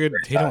 probably they figured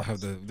desperate they don't times.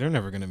 have the. They're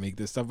never gonna make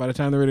this stuff. By the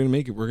time they're ready to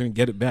make it, we're gonna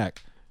get it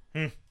back.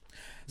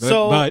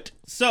 But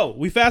So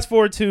we fast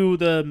forward to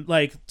the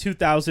like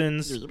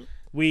 2000s.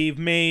 We've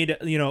made,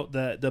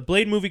 the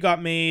Blade movie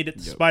got made,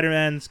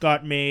 Spider-Man's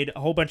got made, a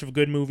whole bunch of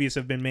good movies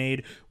have been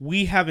made.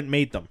 We haven't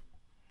made them.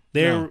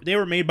 They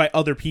were made by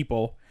other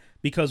people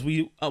because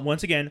we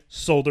once again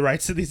sold the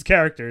rights to these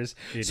characters.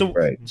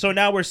 Right. So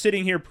now we're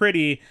sitting here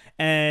pretty,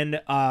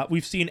 and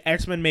we've seen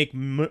X-Men make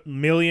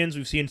millions.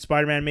 We've seen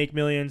Spider-Man make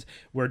millions.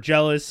 We're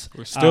jealous.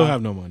 we still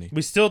have no money.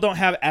 We still don't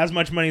have as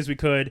much money as we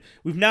could.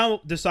 We've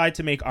now decided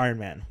to make Iron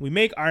Man. We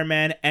make Iron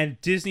Man, and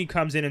Disney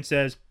comes in and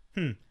says,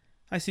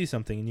 I see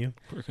something in you.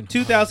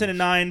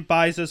 2009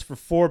 buys us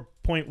for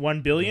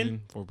 $4.1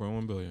 billion.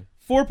 4.1 billion.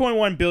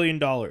 $4.1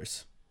 billion.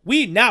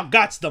 We now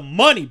got the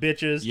money,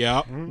 bitches.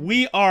 Yeah.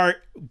 We are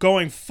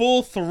going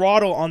full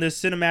throttle on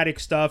this cinematic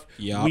stuff.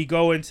 Yup. We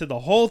go into the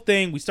whole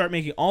thing. We start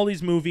making all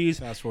these movies.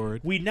 Fast forward.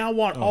 We now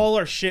want all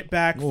our shit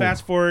back. Ooh.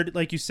 Fast forward,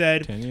 like you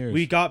said, 10 years.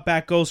 we got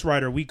back Ghost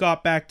Rider. We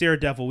got back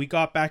Daredevil. We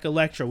got back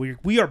Elektra.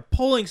 We are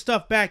pulling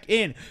stuff back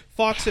in.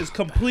 Fox is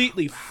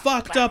completely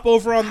fucked up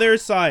over on their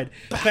side.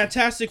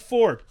 Fantastic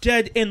Four,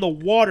 dead in the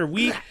water.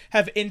 We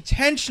have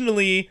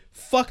intentionally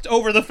fucked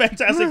over the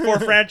Fantastic Four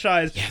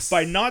franchise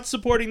by not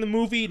supporting the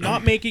movie,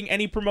 not making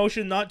any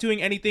promotion, not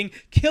doing anything,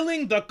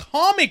 killing the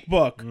comic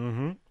book.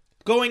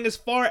 Going as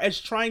far as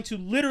trying to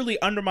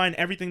literally undermine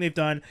everything they've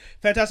done.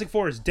 Fantastic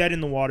Four is dead in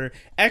the water.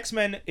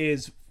 X-Men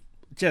is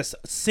just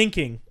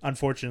sinking,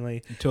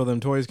 unfortunately. Until them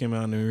toys came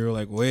out, and we were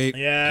like, wait,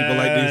 Yeah, people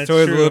like these it's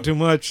toys true. a little too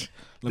much.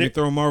 Let me They-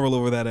 throw Marvel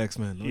over that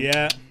X-Men.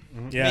 Yeah.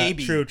 Yeah.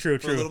 Maybe. True. For a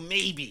little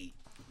maybe.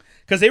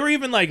 Because they were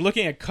even like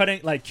looking at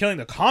killing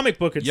the comic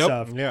book and Yep.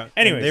 stuff. Yeah.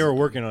 Anyways. they were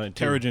working on it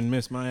too. Terrigen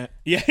missed my.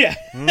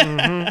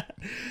 Yeah.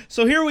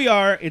 So here we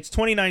are. It's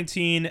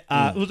 2019.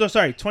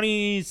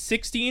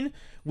 2016.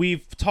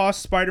 We've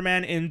tossed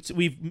Spider-Man into.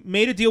 We've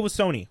made a deal with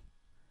Sony.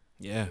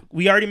 Yeah.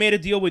 We already made a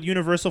deal with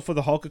Universal for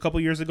the Hulk a couple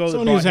years ago. that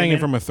Sony brought was him hanging in.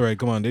 from a thread.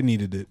 Come on, they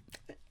needed it.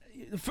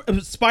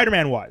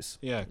 Spider-Man wise.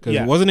 Yeah, because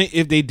Yeah. wasn't it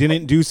if they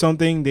didn't do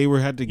something, they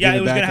had to Yeah, give it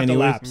it was back gonna have to anyways?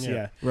 lapse.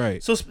 Yeah.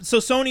 Right. So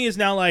Sony is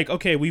now like,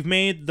 okay, we've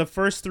made the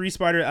first three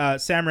Sam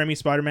Raimi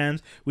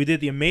Spider-Mans. We did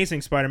the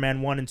Amazing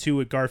Spider-Man 1 and 2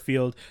 with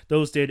Garfield.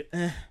 Those did,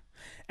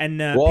 and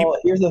Well,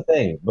 here's the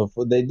thing.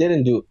 Before they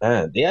didn't do,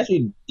 they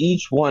actually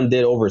each one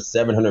did over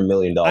 $700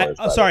 million.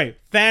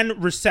 fan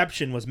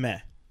reception was meh.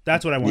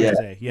 That's what I wanted to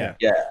say. Yeah.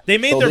 Yeah, They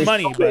made So their they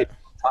money, still made but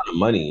a ton of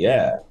money.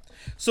 Yeah.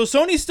 so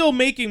Sony's still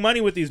making money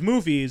with these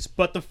movies,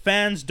 but the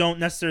fans don't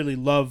necessarily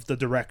love the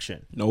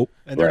direction. Nope.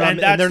 And they're Right. not, And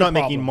that's and they're the not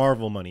making problem.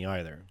 Marvel money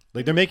either.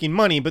 Like they're making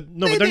money, but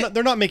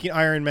they're not making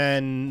Iron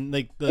Man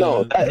like the.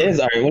 No, that is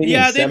Iron. What do you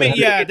Yeah, mean, they made. 700?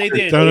 Yeah, they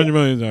did. 700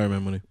 million is Iron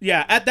Man money.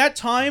 Yeah, at that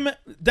time,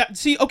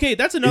 that's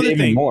another Even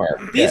thing. more.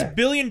 These Yeah.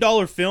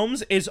 billion-dollar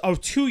films is a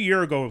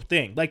 2-year ago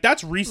thing. Like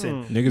that's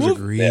recent. Niggas are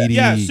greedy.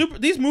 Yeah,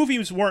 these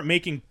movies weren't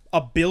making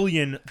 $1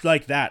 billion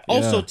like that.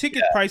 Also, Yeah.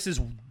 ticket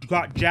prices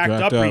got jacked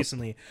up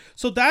recently.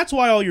 So that's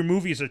why all your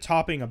movies are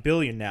topping $1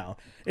 billion now.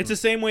 It's the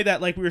same way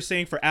that, like we were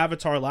saying for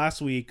Avatar last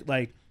week,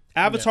 like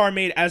Avatar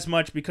made as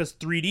much because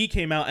 3D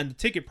came out and the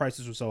ticket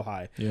prices were so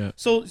high. Yeah.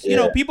 So, you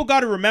know, people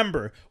got to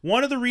remember,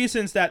 one of the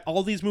reasons that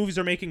all these movies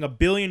are making $1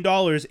 billion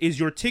is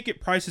your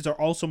ticket prices are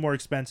also more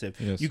expensive.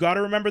 Yes. You got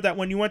to remember that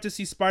when you went to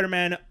see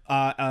Spider-Man,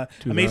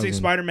 Amazing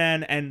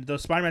Spider-Man and the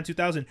Spider-Man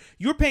 2000,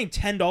 you were paying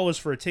 $10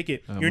 for a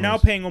ticket. You're now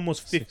paying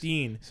almost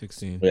 15.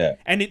 16. Yeah.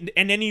 And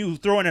then you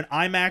throw in an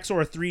IMAX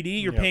or a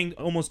 3D, you're paying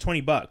almost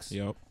 $20.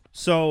 Yep.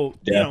 So,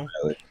 you know.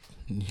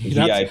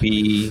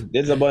 Definitely. VIP.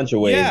 There's a bunch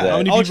of ways. Yeah. that, How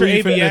many Ultra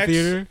people you fit in the AVX?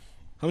 theater?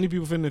 How many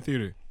people fit in the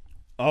theater?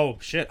 Oh,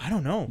 shit. I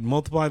don't know.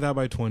 Multiply that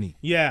by 20.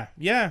 Yeah.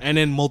 And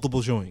then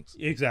multiple showings.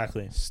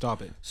 Exactly.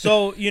 Stop it.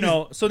 So, you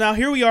know, so now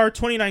here we are,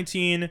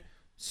 2019.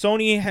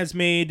 Sony has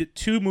made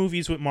 2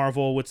 movies with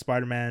Marvel with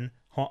Spider-Man,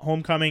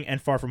 Homecoming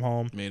and Far From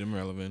Home. Made him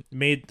relevant.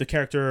 Made the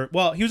character,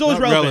 well, he was always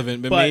Not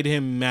relevant, but made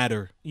him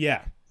matter.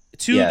 yeah,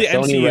 to yeah, the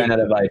Sony MCU. ran out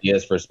of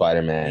ideas for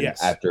Spider-Man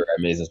Yes. after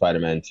Amazing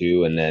Spider-Man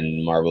 2, and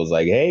then Marvel's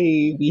like,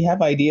 hey, we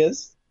have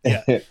ideas.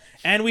 Yeah.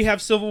 And we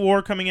have Civil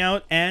War coming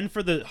out, and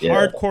for the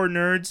hardcore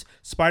nerds,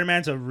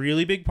 Spider-Man's a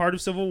really big part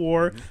of Civil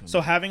War.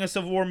 So having a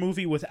Civil War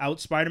movie without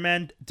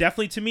Spider-Man,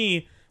 definitely to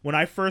me, when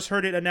I first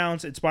heard it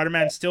announced and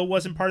Spider-Man still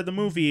wasn't part of the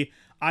movie,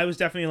 I was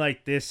definitely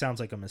like, this sounds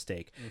like a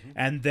mistake.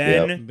 And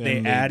then they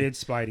Then they- added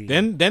Spidey.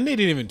 Then they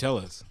didn't even tell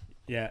us.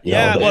 yeah.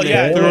 Yeah, Well, they-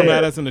 yeah. They threw him yeah.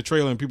 at us in the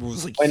trailer, and people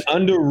was like, When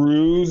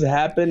Underoos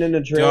happened in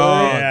the trailer,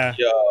 Dog. Yeah.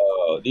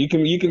 yo, you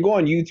can go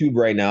on YouTube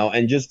right now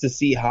and just to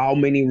see how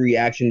many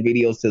reaction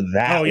videos to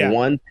that Oh, yeah.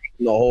 one thing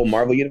in the whole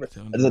Marvel universe.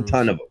 There's a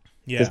ton of them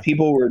because Yeah.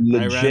 people were I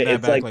ran legit. that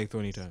It's back like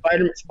 20 times.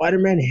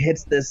 Spider-Man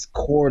hits this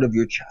chord of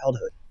your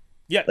childhood.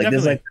 Yeah, Like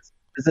definitely.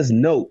 there's this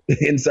note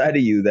inside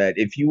of you that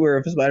if you were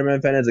a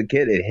Spider-Man fan as a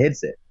kid, it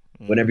hits it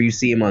whenever you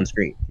see him on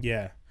screen.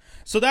 Yeah.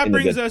 So that In the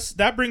brings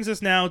good-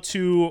 us now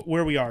to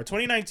where we are.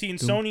 2019,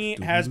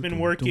 Sony has been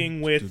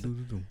working with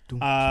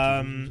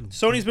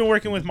Sony's been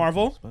working with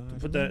Marvel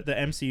with the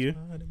MCU.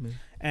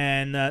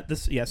 And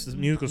this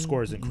musical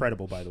score is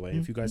incredible, by the way,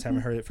 if you guys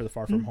haven't heard it for the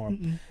Far From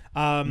Home.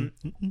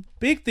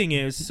 Big thing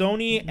is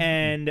Sony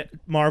and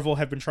Marvel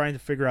have been trying to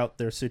figure out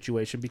their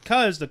situation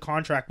because the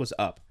contract was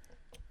up.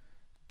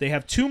 They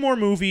have 2 more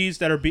movies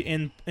that are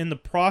in the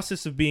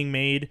process of being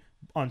made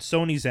on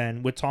Sony's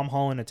end with Tom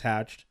Holland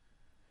attached.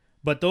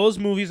 But those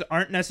movies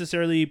weren't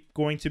necessarily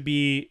going to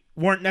be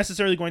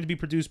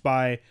produced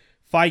by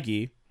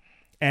Feige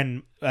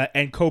and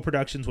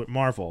co-productions with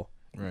Marvel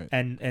Right.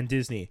 and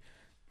Disney.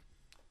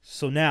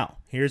 So now,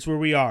 here's where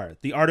we are.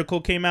 The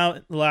article came out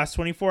in the last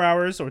 24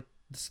 hours or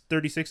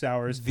 36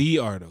 hours. The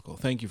article.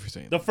 Thank you for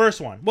saying The that.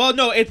 first one. Well,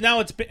 no,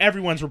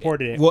 everyone's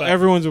reported it. Well, but-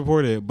 everyone's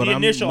reported it, but The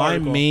initial my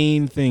article.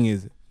 main thing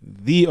is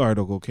the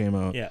article came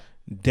out. Yeah.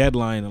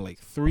 Deadline at like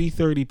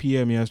 3:30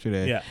 p.m.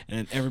 yesterday. Yeah.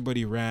 And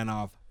everybody ran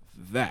off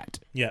that.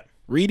 Yeah.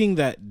 Reading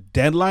that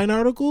deadline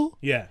article,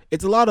 Yeah.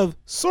 it's a lot of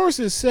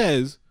sources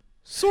says.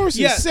 So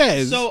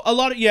a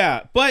lot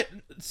of but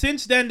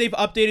since then they've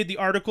updated the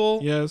article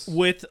Yes.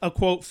 with a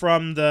quote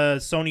from the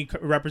Sony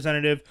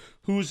representative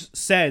who's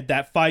said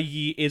that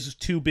Feige is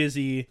too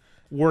busy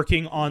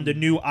working on the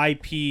new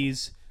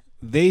IPs.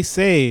 They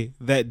say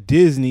that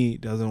Disney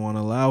doesn't want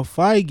to allow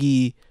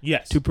Feige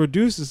Yes. to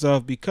produce the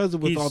stuff because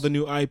with He's- all the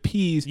new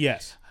IPs,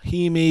 Yes.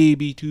 he may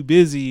be too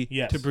busy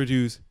Yes. to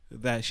produce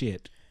that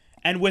shit.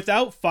 And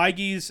without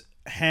Feige's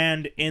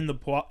hand in the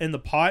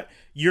pot,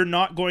 you're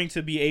not going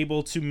to be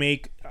able to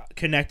make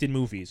connected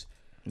movies.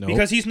 No.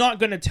 Because he's not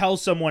going to tell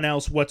someone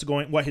else what his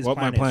What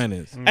plan my plan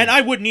is. And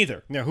I wouldn't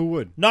either. Yeah, who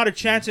would? Not a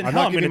chance in I'm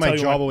hell. not I'm going to giving my tell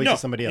you job what- away no, to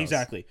somebody else.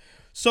 Exactly.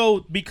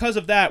 So because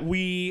of that,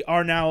 we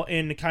are now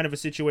in kind of a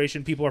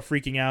situation. People are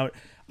freaking out.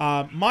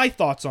 My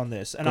thoughts on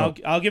this, and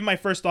I'll give my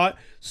first thought.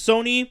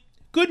 Sony,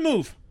 good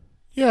move.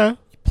 Yeah.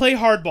 Play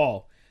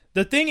hardball.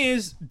 The thing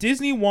is,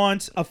 Disney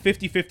wants a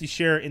 50-50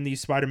 share in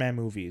these Spider-Man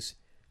movies.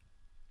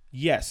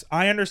 Yes,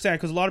 I understand,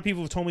 because a lot of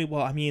people have told me,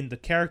 well, I mean, the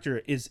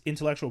character is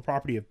intellectual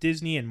property of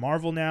Disney and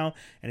Marvel now,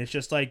 and it's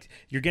just like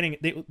you're getting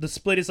the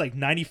split is like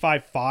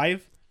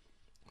 95-5.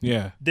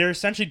 Yeah. They're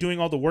essentially doing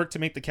all the work to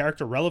make the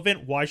character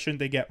relevant. Why shouldn't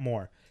they get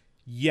more?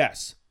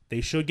 Yes,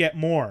 they should get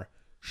more.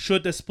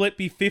 Should the split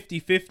be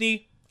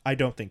 50-50? I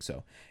don't think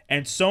so.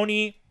 And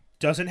Sony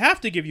doesn't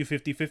have to give you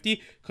 50-50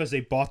 because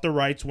they bought the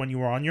rights when you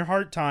were on your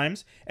hard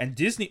times. And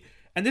Disney,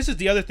 and this is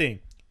the other thing.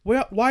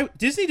 Well, why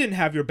Disney didn't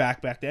have your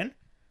back then?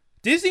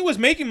 Disney was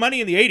making money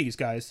in the 80s,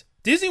 guys.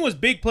 Disney was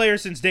big player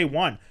since day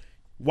one.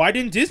 Why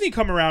didn't Disney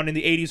come around in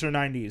the 80s or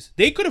 90s?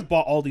 They could have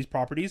bought all these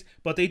properties,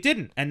 but they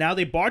didn't. And now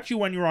they bought you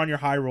when you were on your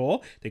high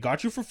roll. They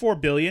got you for $4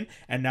 billion,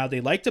 and now they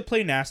like to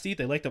play nasty.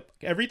 They like to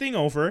everything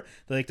over.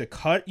 They like to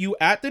cut you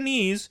at the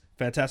knees.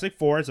 Fantastic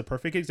Four is a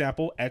perfect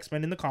example.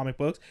 X-Men in the comic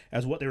books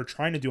as what they were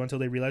trying to do until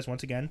they realized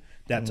once again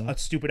that's a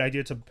stupid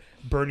idea to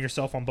burn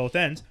yourself on both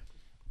ends.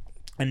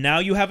 And now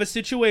you have a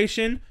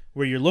situation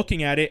where you're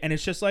looking at it, and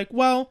it's just like,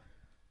 well,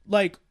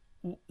 like,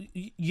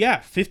 yeah,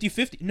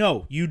 50-50.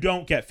 No, you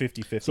don't get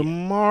 50-50. So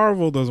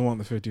Marvel doesn't want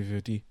the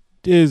 50-50.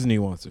 Disney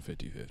wants the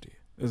 50-50.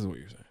 This is what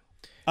you're saying.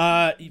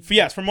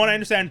 Yes, from what I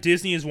understand,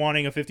 Disney is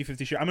wanting a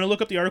 50-50 share. I'm going to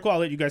look up the article. I'll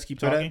let you guys keep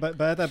talking. But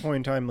at that point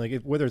in time,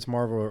 like whether it's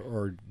Marvel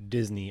or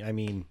Disney, I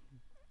mean,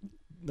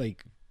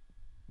 like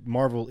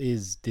Marvel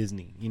is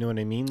Disney. You know what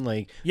I mean?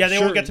 Like, yeah, they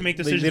won't get to make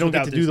decisions. They don't get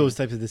without to Disney. do those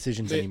types of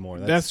decisions anymore.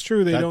 That's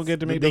true. They don't get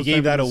to make. They those gave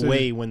type that of decisions.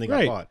 away when they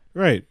got bought.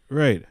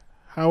 Right.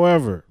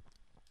 However,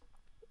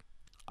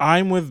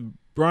 I'm with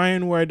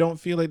Brian where I don't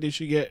feel like they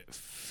should get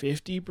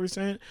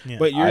 50%. Yeah.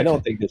 But I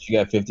don't think that you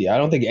got 50. I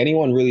don't think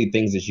anyone really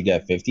thinks that you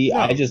got 50. No.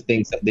 I just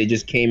think that they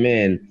just came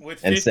in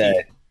With and 50.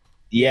 said,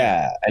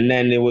 yeah. And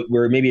then we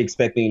were maybe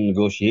expecting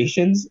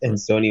negotiations, and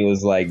Sony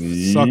was like,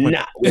 Suck my-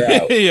 nah, we're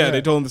out. yeah,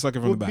 they told him to suck it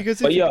from the back.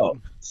 Because But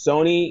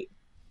Sony,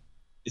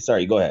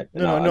 sorry, go ahead.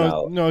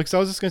 No. Because I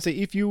was just gonna say,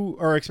 if you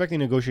are expecting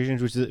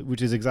negotiations,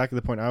 which is exactly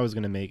the point I was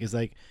gonna make, is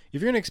like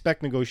if you're gonna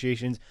expect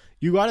negotiations,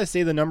 you got to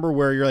say the number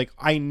where you're like,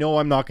 I know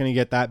I'm not gonna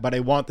get that, but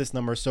I want this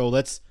number, so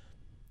let's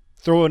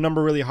throw a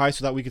number really high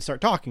so that we can start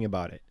talking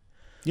about it.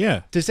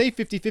 Yeah. To say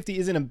 50-50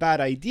 isn't a bad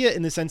idea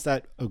in the sense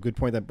that a good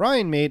point that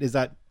Brian made is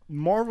that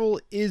Marvel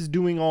is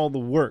doing all the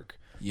work.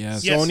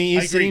 Yes. Yes, Sony I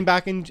is agree. sitting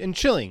back and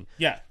chilling.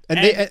 Yeah.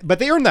 But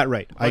they earned that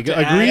right. I But to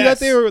agree add- that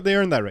they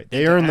earned that right.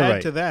 They earned the add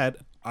right. to that,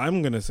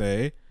 I'm gonna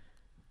say,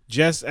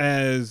 just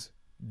as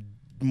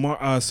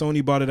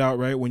Sony bought it out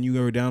right when you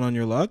were down on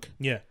your luck,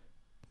 Yeah.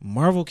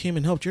 Marvel came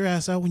and helped your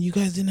ass out when you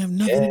guys didn't have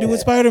nothing to do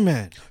with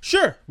Spider-Man.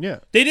 Sure. Yeah.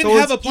 They didn't So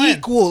have it's a plan.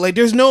 equal. Like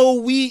there's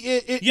no Yeah,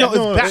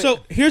 it's so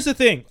here's the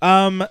thing.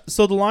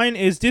 So the line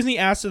is Disney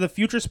asked that the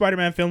future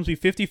Spider-Man films be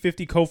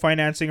 50-50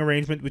 co-financing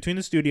arrangement between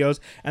the studios,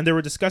 and they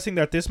were discussing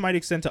that this might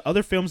extend to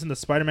other films in the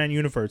Spider-Man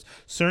universe.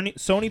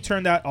 Sony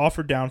turned that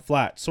offer down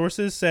flat.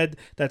 Sources said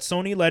that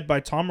Sony, led by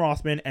Tom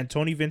Rothman and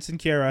Tony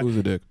Vincent Chiara, Who's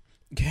a dick?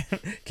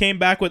 came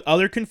back with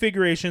other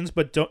configurations,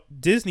 but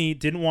Disney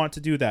didn't want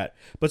to do that.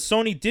 But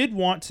Sony did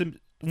want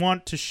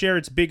to share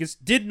its biggest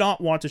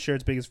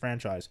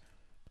franchise.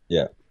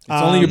 Yeah. It's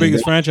only your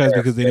biggest franchise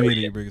because they made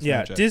it your biggest Yeah,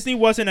 franchise. Disney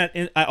wasn't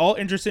at all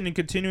interested in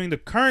continuing the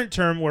current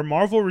term where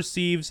Marvel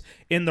receives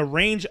in the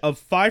range of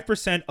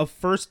 5% of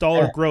first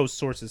dollar gross,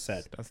 sources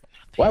said.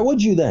 Why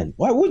would you then?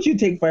 Why would you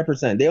take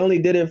 5%? They only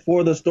did it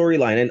for the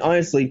storyline. And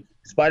honestly,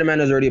 Spider-Man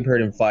has already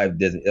appeared in 5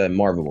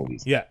 Marvel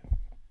movies. Yeah.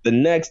 The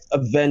next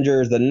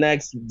Avengers, the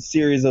next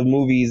series of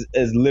movies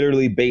is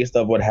literally based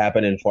off what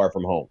happened in Far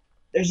From Home.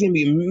 There's going to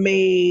be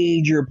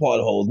major plot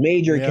holes,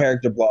 major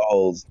character plot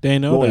holes They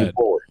know going that.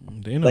 forward.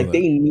 They know Like, that.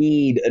 they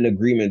need an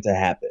agreement to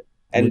happen.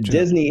 And Good job.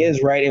 Disney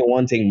is right in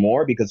wanting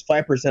more because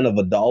 5% of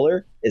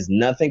 $1 is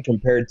nothing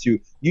compared to,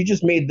 you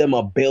just made them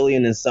 $1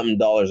 billion and something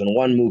dollars in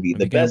one movie.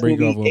 They The can't best break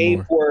movie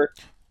off a little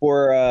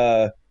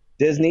for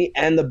Disney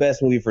and the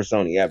best movie for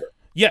Sony ever.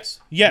 Yes,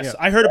 Yeah.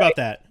 I heard about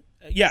that.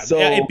 Yeah, So-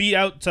 it beat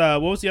out,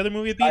 what was the other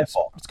movie it beat?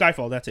 Skyfall.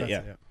 Skyfall, that's it,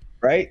 yeah.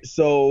 Right?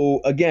 So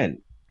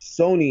again,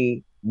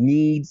 Sony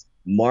needs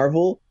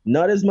Marvel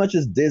not as much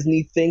as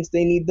Disney thinks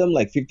they need them,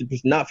 like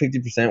 50%, not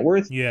 50%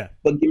 worth, Yeah.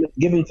 but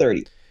give them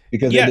 30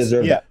 because Yes, they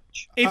deserve yeah. that.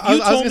 If I you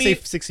was told going to me,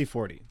 say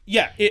 60-40.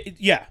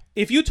 yeah.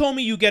 If you told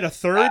me you get a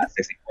third,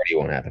 60-40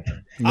 won't happen.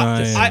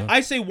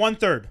 I say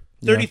 1/3,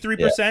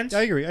 33%. Yeah,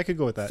 I agree. I could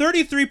go with that.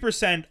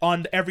 33%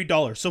 on every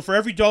dollar. So for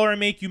every dollar I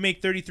make, you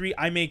make 33.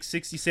 I make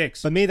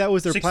 66. But maybe that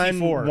was their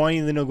 64. plan,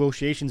 wanting the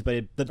negotiations,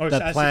 but Or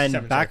that plan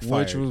 67,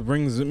 backfired. Which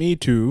brings me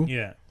to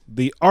Yeah.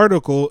 the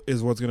article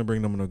is what's going to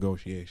bring them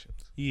negotiations.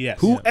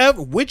 Yes.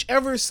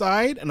 Whichever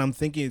side, and I'm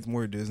thinking it's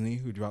more Disney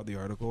who dropped the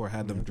article or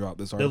had them drop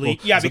this article.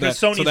 leak. Yeah, because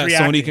Sony's so that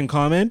reacting. Sony can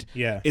comment.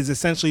 Yeah. Is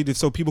essentially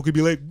so people could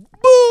be like,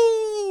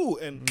 boo!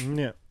 And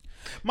Yeah.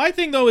 My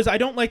thing though is I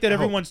don't like that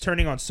everyone's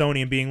turning on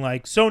Sony and being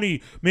like,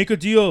 Sony, make a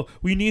deal.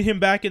 We need him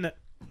back in the.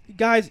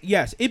 Guys,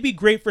 yes, it'd be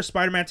great for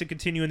Spider-Man to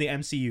continue in the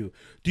MCU.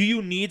 Do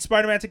you need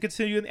Spider-Man to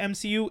continue in the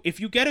MCU? If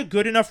you get a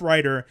good enough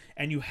writer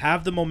and you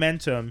have the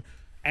momentum,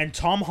 and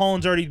Tom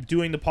Holland's already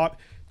doing the pop,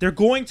 they're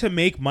going to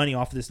make money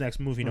off of this next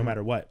movie no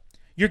matter what.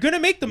 You're gonna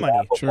make the money.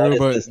 But True, what is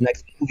but- this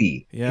next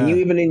movie? Yeah. Can you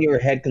even in your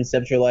head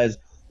conceptualize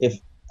if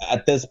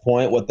at this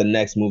point what the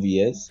next movie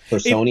is for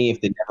Sony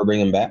if they never bring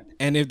him back?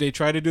 And if they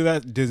try to do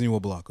that, Disney will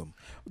block them.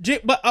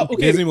 But okay,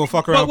 Disney will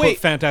fuck around but and wait,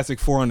 put Fantastic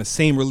Four on the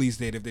same release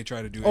date if they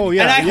try to do it. Oh,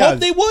 yeah. and I hope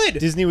they would.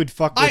 Disney would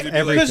fuck with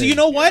everything. Because you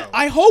know what?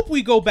 I hope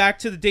we go back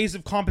to the days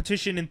of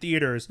competition in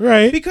theaters.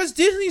 Right. Because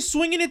Disney's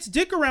swinging its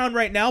dick around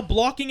right now,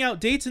 blocking out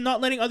dates and not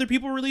letting other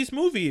people release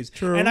movies.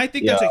 True. And I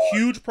think that's a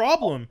huge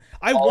problem.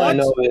 All I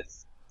know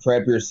is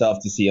prep yourself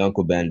to see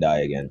Uncle Ben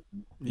die again.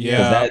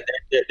 Yeah.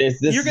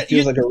 This You're gonna-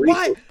 feels like a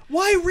reboot.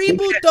 Why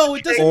reboot though?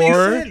 It doesn't make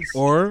sense.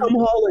 Or Tom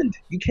Holland.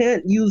 You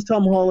can't use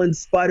Tom Holland's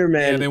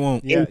Spider-Man. yeah, they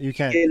won't. Yeah, you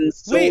can. in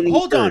Wait, Sony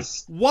hold on.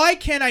 first. Why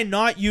can I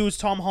not use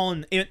Tom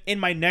Holland in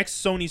my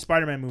next Sony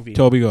Spider-Man movie?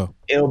 Toby, go.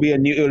 It'll be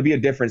a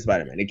different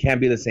Spider-Man. It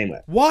can't be the same way.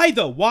 Why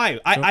though? Why?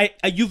 I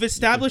you've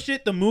established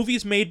it. The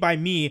movie's made by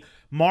me.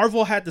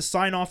 Marvel had to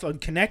sign off on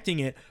connecting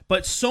it,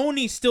 but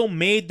Sony still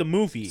made the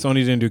movie. Sony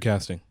didn't do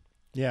casting.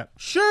 Yeah.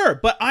 Sure,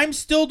 but I'm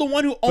still the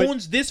one who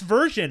owns this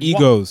version.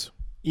 Egos.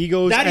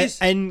 Egos That and, is-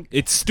 and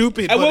It's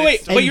stupid. Wait, but wait,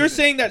 it's- but you're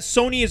saying that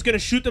Sony is going to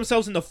shoot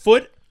themselves in the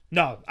foot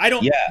No, I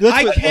don't. Yeah. That's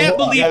I what- can't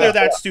hold on, believe hold they're on, that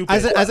hold on.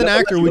 stupid. As an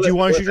actor, would you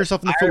want to shoot Listen,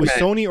 yourself in the foot Iron with Man-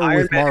 Sony or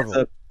Iron with Man is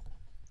Marvel? a-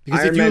 Because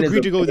Iron if you Man is agreed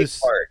a to go with big this,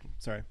 part.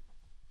 sorry.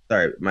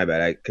 Sorry, my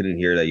bad. I couldn't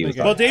hear that you was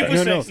Okay. well, talking. Dave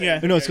was Sorry.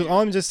 saying, yeah. No, it's 'cause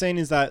all I'm just saying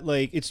is that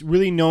like it's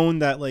really known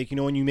that like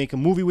when you make a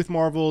movie with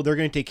Marvel, they're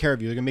gonna take care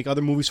of you. They're gonna make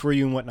other movies for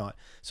you and whatnot.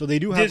 So they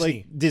do have Disney.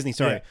 like Disney.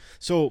 Sorry. Yeah.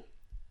 So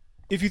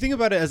if you think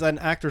about it as an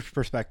actor's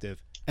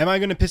perspective, am I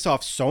gonna piss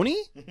off Sony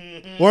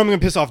or am I gonna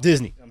piss off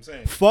Disney? I'm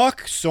saying.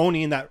 Fuck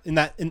Sony as I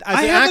an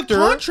have actor.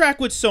 a contract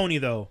with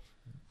Sony though.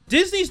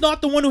 Disney's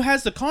not the one who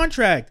has the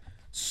contract.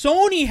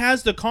 Sony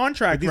has the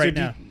contract These right are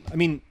now. I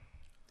mean,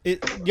 yeah,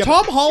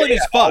 Tom Holland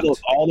is all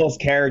fucked. those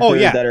characters Oh,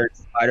 yeah. that are in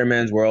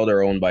Spider-Man's world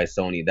are owned by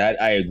Sony.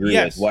 That I agree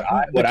Yes. with. the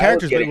I was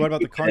characters. But getting what about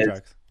the is-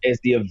 contracts? is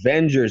the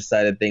Avengers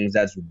side of things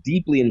that's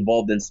deeply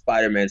involved in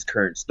Spider-Man's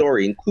current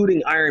story,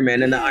 including Iron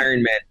Man and the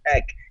Iron Man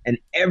tech and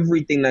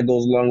everything that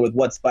goes along with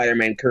what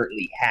Spider-Man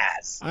currently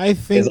has. I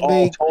think Is all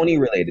they. Tony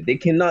related. They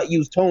cannot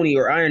use Tony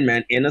or Iron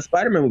Man in a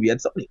Spider-Man movie.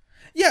 That's Sony.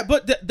 Yeah,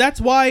 but that's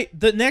why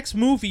the next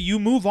movie you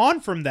move on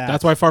from that.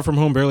 That's why Far From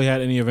Home barely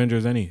had any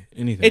Avengers, anything.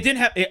 it didn't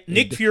have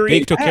Nick They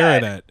Fury. took care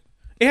of that.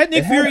 It had Nick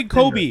It had Fury and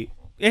Avengers. Kobe.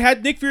 It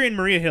had Nick Fury and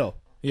Maria Hill.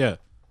 Yeah.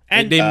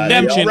 And they They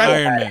mentioned also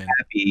Iron had Man.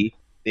 Happy.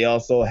 They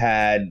also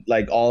had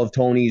like all of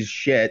Tony's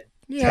shit,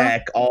 Yeah.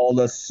 tech, all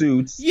the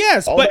suits.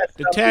 Yes, all but that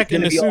the stuff tech is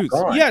gonna and the be all suits.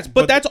 gone. yes,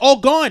 but that's all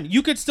gone.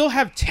 You could still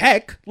have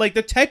tech. Like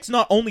the tech's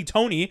not only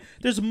Tony.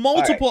 There's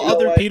multiple you know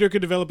other. what? Peter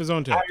could develop his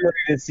own tech. I'm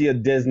ready to see a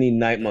Disney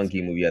Night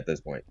Monkey movie at this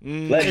point.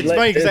 It's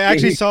funny because I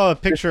actually saw a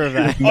picture of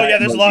that. Oh yeah,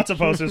 there's Monkey. lots of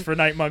posters for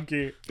Night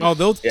Monkey. Oh,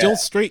 they'll Yeah.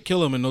 straight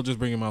kill him and they'll just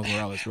bring him Miles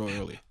Morales real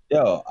early.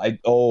 Yo,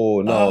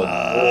 no.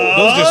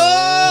 They'll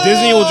just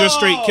Disney will just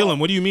straight kill him.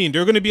 What do you mean?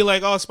 They're gonna be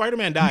like, oh,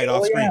 Spider-Man died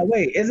off screen. yeah,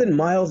 wait, isn't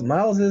Miles?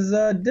 Miles is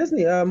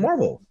Disney,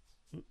 Marvel.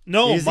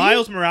 No, Is he?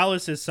 Miles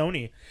Morales is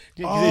Sony.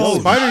 It's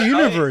Spider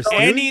Universe.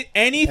 dude.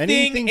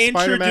 Anything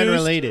Spider-Man introduced,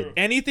 related.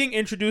 anything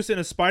introduced in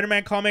a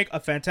Spider-Man comic, a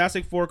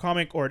Fantastic Four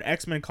comic, or an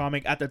X-Men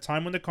comic at the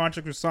time when the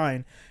contract was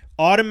signed,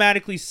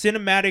 automatically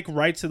cinematic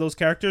rights to those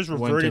characters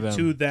reverted them.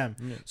 to them.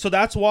 So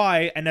that's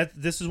why, and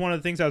this is one of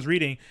the things I was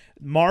reading,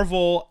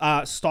 Marvel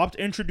stopped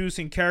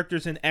introducing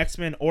characters in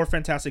X-Men or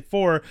Fantastic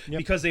Four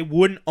because they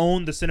wouldn't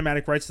own the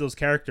cinematic rights to those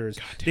characters.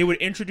 They would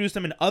introduce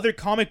them in other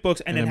comic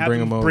books and then have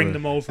them bring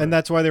them over. And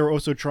that's why they were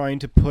also trying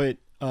to put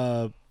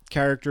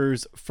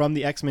characters from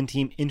the X-Men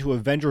team into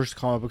Avengers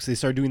comic books. They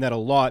started doing that a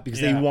lot because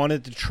they Yeah.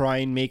 wanted to try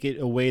and make it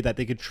a way that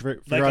they could figure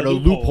Like out a a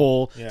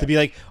loophole Yeah. to be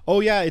like,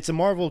 oh yeah, it's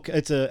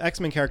a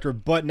X-Men character,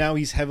 but now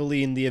he's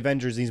heavily in the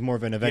Avengers. He's more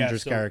of an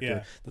Avengers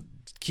character.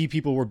 Key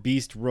people were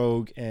Beast,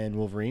 Rogue, and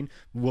Wolverine.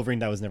 Wolverine,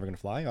 that was never going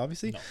to fly,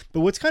 obviously. No.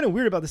 But what's kind of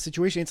weird about the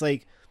situation, it's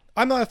like,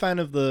 I'm not a fan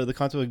of the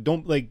concept of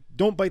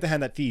don't bite the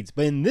hand that feeds.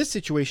 But in this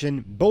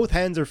situation, both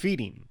hands are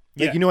feeding.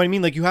 Like, Yeah. you know what I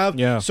mean? Like you have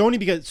Yeah. Sony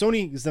because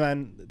Sony is the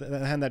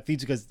hand that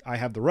feeds because I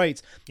have the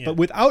rights. Yeah. But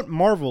without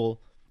Marvel,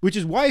 which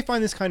is why I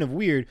find this kind of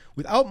weird,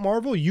 without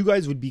Marvel, you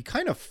guys would be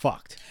kind of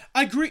fucked.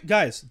 I agree,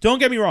 guys. Don't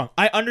get me wrong.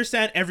 I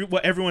understand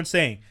what everyone's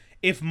saying.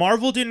 If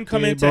Marvel didn't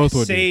come They in to both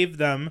would be. save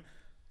them,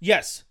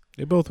 yes.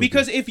 They both would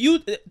Because be. if you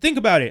think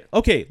about it,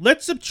 okay,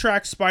 let's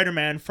subtract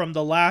Spider-Man from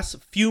the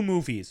last few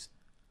movies.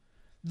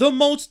 The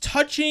most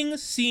touching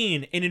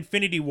scene in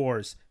Infinity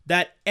Wars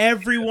that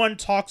everyone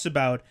talks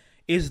about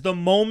is the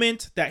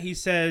moment that he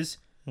says,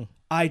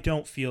 "I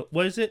don't feel."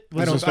 What is it?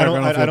 I don't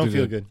too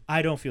feel good. good.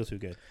 I don't feel too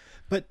good.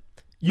 But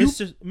you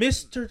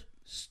Mr.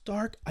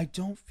 Stark, I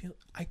don't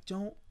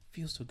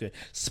feel so good.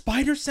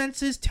 Spider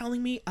senses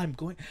telling me I'm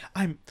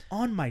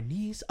on my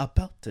knees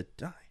about to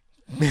die.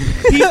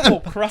 People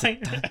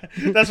crying.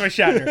 That's my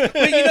shatter.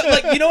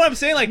 But you know what I'm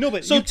saying? Like, No,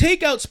 but so you-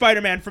 take out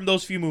Spider-Man from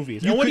those few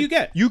movies. And what do you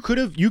get? You could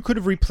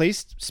have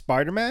replaced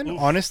Spider-Man.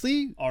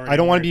 Honestly, Already I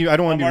don't want to worried. be. I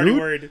don't want I'm to be already rude.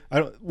 worried. I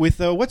don't, with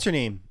what's her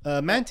name?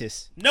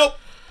 Mantis. Nope.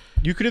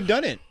 You could have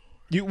done it.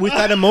 You with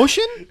that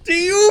emotion. Do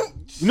you?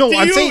 No, do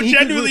I'm you saying he could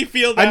genuinely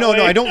feel that I know, way?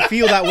 no, I don't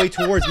feel that way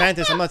towards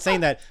Mantis. I'm not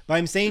saying that, but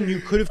I'm saying you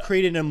could have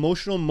created an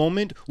emotional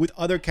moment with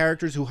other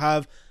characters who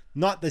have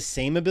not the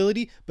same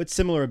ability but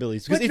similar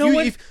abilities. Because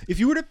But if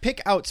you were to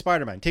pick out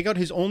Spider-Man, take out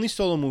his only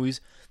solo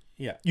movies,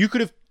 Yeah. you could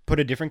have put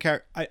a different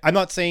character. I'm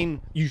not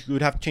saying you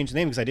would have to change the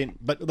name because I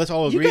didn't, but let's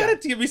all You agree. gotta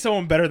give me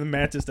someone better than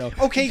Mantis, though.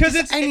 Okay, because 'cause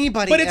it's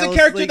anybody But it's a else,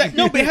 character like- that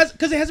no, but it has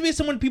to be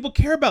someone people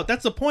care about.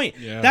 That's the point.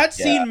 Yeah. That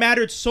scene Yeah.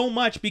 mattered so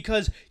much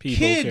because People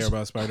kids care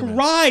about Spider-Man.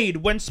 cried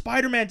when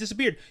Spider-Man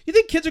disappeared. You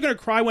think kids are gonna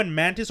cry when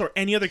Mantis or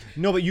any other?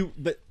 No,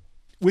 but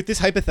with this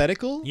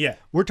hypothetical, Yeah.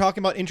 we're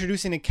talking about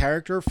introducing a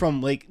character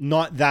from like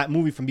not that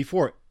movie from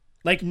before.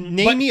 Like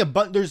Name me a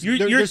bunch.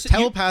 There's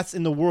telepaths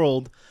in the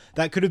world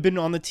that could have been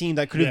on the team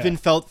that could have Yeah.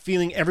 been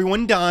feeling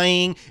everyone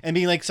dying and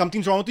being like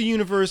something's wrong with the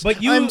universe. But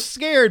I'm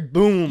scared.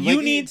 Boom. you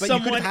Like, need but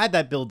someone. You could have had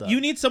that build up.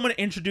 You need someone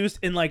introduced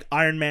in like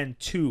Iron Man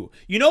 2.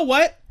 You know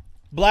what?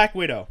 Black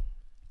Widow.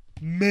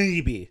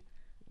 Maybe.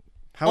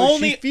 How would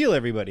only- she feel?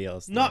 Everybody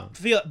else. though? Not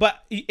feel,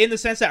 but in the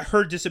sense that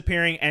her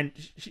disappearing and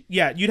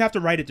yeah, you'd have to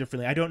write it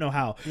differently. I don't know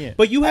how, Yeah.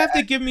 but you have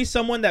to give me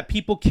someone that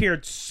people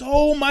cared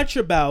so much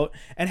about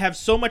and have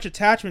so much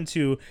attachment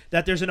to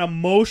that there's an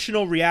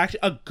emotional reaction,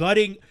 a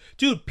gutting.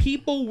 Dude,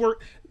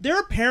 there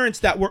are parents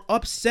that were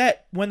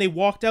upset when they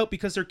walked out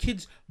because their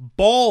kids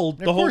bawled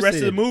the whole rest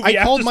of the movie.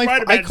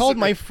 I called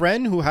my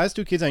friend who has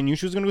 2 kids. I knew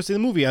she was going to go see the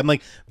movie. I'm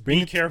like,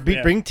 bring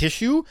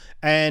tissue,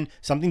 and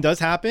something does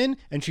happen.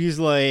 And she was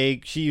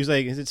like, is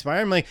it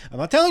Spider? I'm like, I'm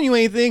not telling you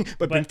anything,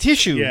 but bring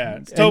tissue. Yeah,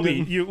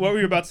 Toby, what were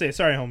you about to say?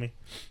 Sorry, homie.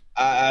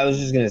 I was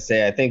just gonna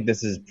say, I think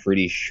this is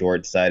pretty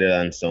short-sighted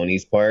on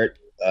Sony's part.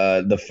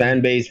 The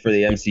fan base for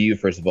the MCU,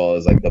 first of all,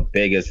 is like the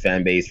biggest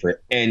fan base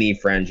for any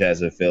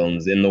franchise of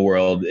films in the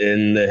world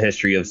in the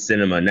history of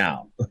cinema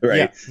now,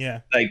 right?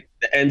 Yeah. Like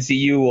the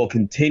MCU will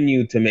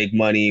continue to make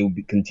money,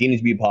 continue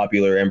to be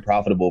popular and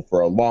profitable for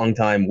a long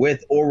time,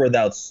 with or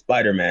without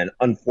Spider-Man,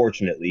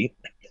 unfortunately.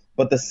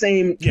 But the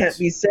same can't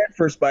be said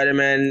for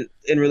Spider-Man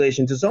in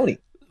relation to Sony.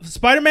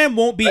 Spider-Man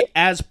won't be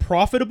as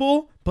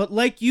profitable, but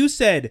like you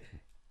said,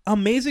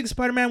 Amazing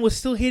Spider-Man was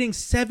still hitting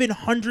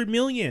 700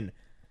 million.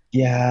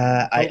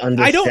 Yeah, I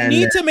understand. I don't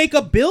need to make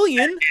 $1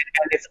 billion. And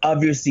it's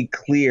obviously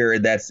clear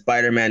that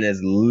Spider-Man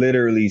is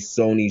literally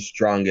Sony's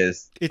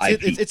strongest IP.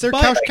 It's their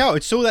cash cow.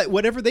 It's so that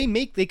whatever they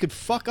make, they could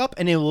fuck up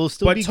and it will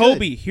still be good. But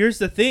Toby, here's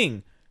the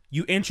thing.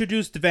 You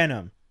introduced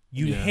Venom.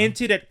 You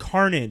hinted at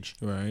Carnage.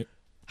 Right.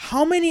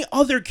 How many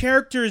other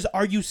characters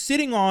are you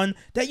sitting on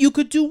that you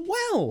could do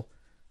well?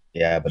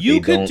 Yeah, but you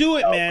could do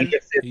it, man.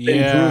 It's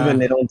been proven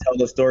they don't tell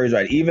the stories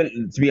right.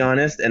 Even, to be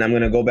honest, and I'm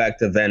going to go back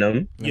to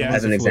Venom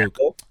as an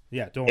example.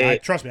 Yeah,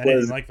 trust me, I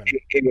didn't like Venom.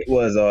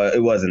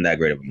 It wasn't that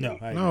great of a movie. No,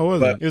 it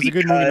wasn't. But it was a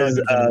good movie. Because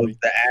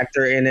of the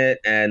actor in it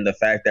and the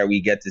fact that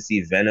we get to see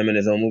Venom in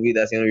his own movie,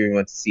 that's the only reason we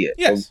went to see it.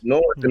 Yes. So no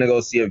one's going to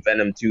go see a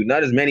Venom 2.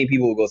 Not as many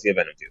people will go see a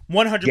Venom 2.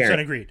 100%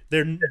 agreed.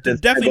 They're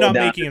definitely not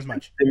making as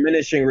much.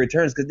 Diminishing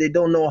returns because they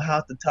don't know how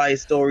to tie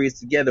stories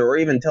together or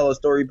even tell a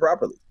story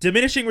properly.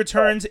 Diminishing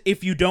returns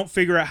if you don't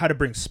figure out how to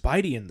bring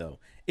Spidey in, though.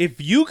 If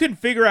you can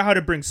figure out how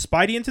to bring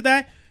Spidey into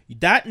that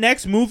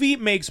next movie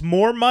makes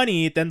more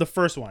money than the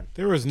first one.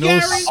 There was no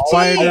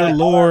spider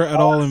lore at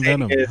all in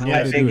Venom.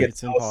 I think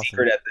it's no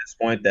secret at this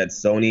point that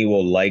Sony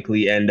will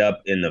likely end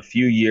up in a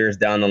few years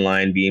down the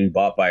line being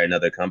bought by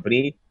another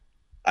company.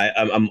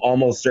 I'm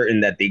almost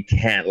certain that they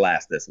can't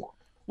last this long.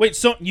 Wait,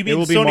 so you mean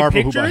Sony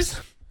Pictures?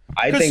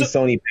 I think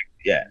Sony,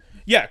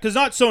 Yeah, because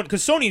not Sony.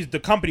 Because Sony's the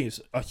company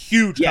is a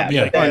huge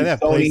company. But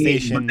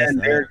then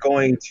they're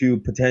going to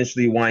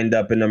potentially wind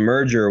up in a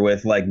merger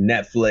with like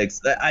Netflix.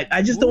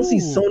 I just don't see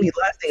Sony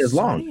lasting as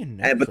long.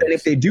 But then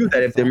if they do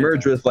that, if they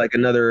merge with like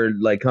another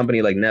like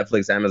company like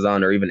Netflix,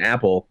 Amazon, or even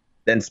Apple,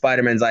 then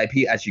Spider-Man's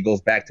IP actually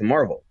goes back to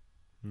Marvel.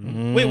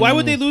 Wait, why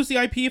would they lose the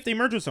IP if they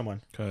merge with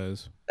someone?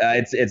 Because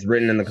it's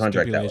written in the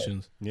contract that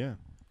way. Yeah.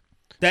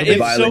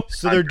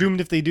 So they're doomed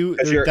if they do.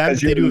 You're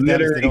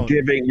literally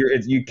giving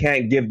you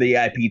can't give the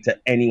IP to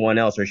anyone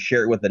else or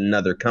share it with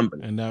another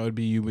company. And that would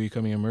be you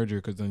becoming a merger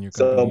because then you're.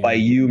 So by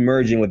you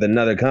merging with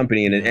another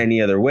company and in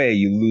any other way,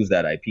 you lose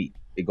that IP.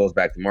 It goes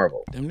back to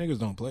Marvel. Them niggas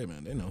don't play,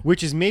 man. They know.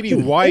 Which is maybe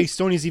why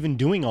Sony's even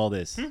doing all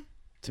this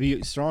to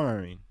be strong. I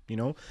mean, you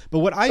know. But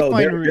what I find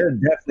they're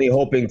definitely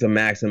hoping to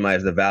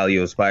maximize the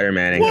value of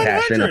Spider-Man and 100.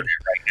 Cash in on it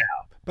right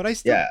now. But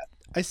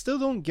I still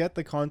don't get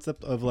the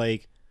concept of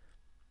like.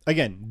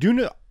 Again,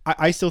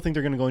 I still think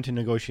they're going to go into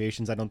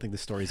negotiations. I don't think the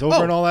story's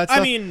over and all that stuff.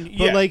 I mean,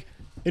 but like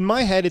in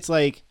my head, it's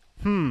like,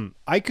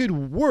 I could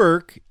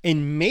work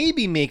and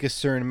maybe make a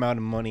certain amount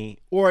of money,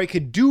 or I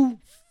could do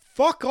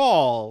fuck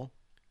all,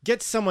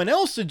 get someone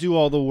else to do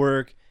all the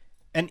work.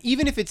 And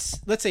even if it's,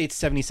 let's say it's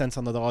 70 cents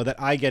on the dollar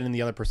that I get and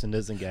the other person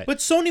doesn't get. But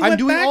Sony I'm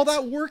doing all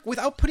that work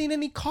without putting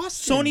any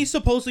costs in. Sony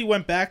supposedly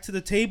went back to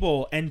the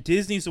table and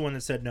Disney's the one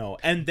that said no.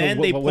 And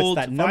then they pulled what's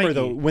that number Feige.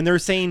 Though? When they're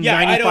saying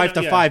 95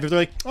 to 5, if they're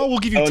like, oh, we'll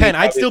give you 10,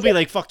 I'd still be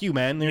like, fuck you,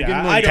 man. They're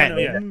giving me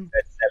 10.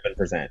 That's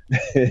 7%.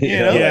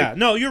 Yeah,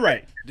 no, you're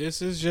right.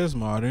 This is just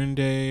modern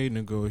day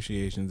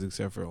negotiations,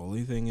 except for the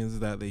only thing is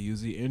that they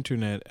use the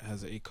internet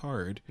as a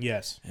card.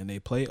 Yes. And they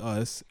play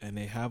us, and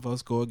they have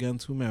us go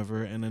against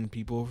whomever, and then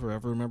people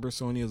forever remember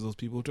Sony as those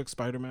people who took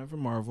Spider-Man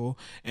from Marvel.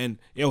 And,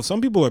 some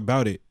people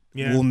about it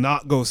will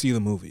not go see the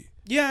movie.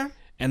 Yeah.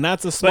 And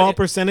that's a small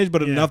percentage,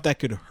 but enough that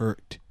could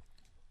hurt.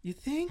 You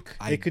think?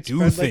 It could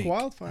spread like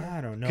wildfire.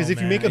 I don't know, Because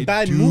if you make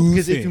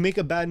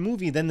a bad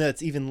movie, then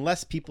that's even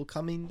less people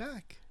coming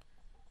back.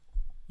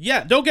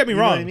 Yeah, don't get me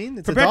wrong. Know what I mean?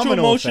 It's perpetual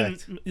motion,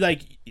 effect.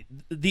 like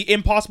the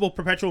impossible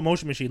perpetual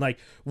motion machine. Like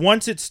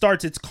once it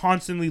starts, it's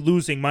constantly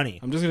losing money.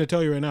 I'm just gonna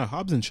tell you right now,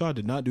 Hobbs and Shaw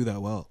did not do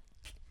that well.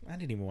 I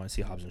didn't even want to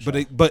see Hobbs and Shaw.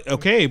 But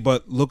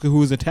look at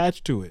who's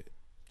attached to it.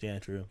 Yeah,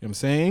 true. You know what I'm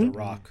saying? The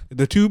Rock.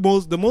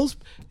 The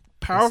most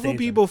powerful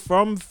people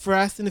from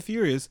Fast and the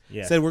Furious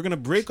said we're gonna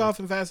break off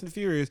in Fast and the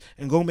Furious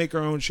and go make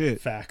our own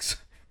shit. Facts.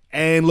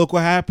 And look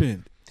what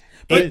happened.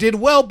 It did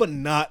well, but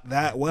not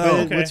that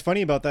well. What's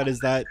funny about that is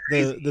that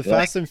the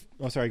Fast and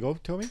sorry, go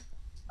Toby.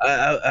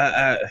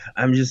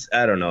 I'm just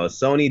I don't know.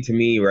 Sony to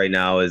me right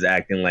now is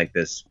acting like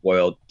this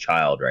spoiled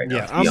child right now.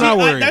 Yeah, I'm not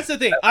worried. That's the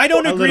thing. I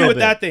don't agree with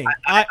that thing.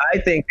 I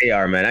think they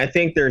are, man. I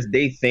think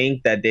they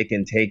think that they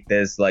can take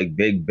this like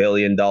big $1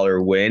 billion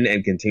win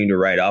and continue to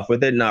ride off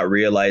with it, not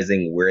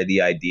realizing where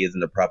the ideas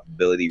and the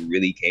profitability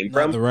really came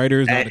from. The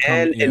writers,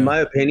 and in my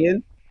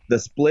opinion, the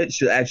split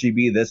should actually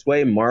be this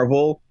way.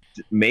 Marvel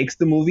makes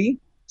the movie,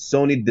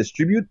 Sony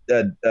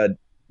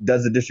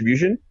does the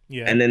distribution,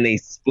 Yeah. and then they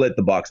split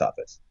the box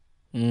office.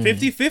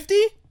 50-50?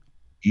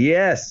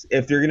 Yes,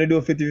 if you're gonna do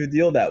a 50-50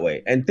 deal that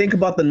way. And think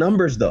about the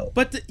numbers though.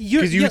 But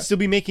you're Because you would still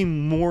be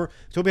making more.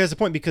 Toby has a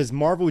point, because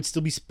Marvel would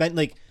still be spent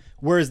like,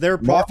 whereas their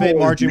profit Marvel is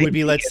margin would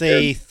be, making let's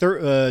it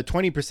say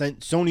 20%.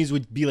 Sony's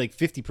would be like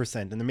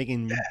 50%, and they're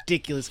making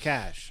ridiculous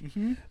cash.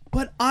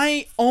 But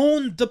I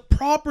own the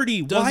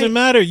property. Doesn't Why?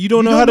 matter. You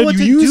don't know You how to what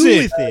use do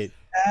it. with it.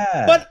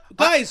 Yeah. But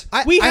guys,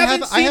 we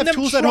haven't I seen have them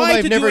tools try at home to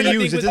I've do never anything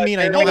used. It with doesn't mean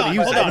I know Hold how to on,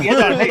 use hold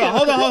it. on,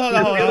 hold on,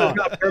 hold on. It's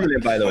not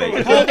permanent, by the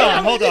way.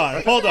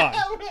 Hold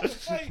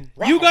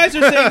on. You guys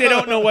are saying they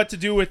don't know what to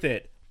do with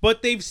it,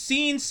 but they've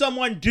seen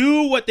someone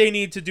do what they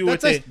need to do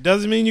with it.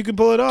 Doesn't mean you can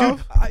pull it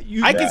off.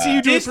 I can see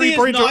you do a Disney is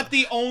 3-point not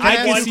the only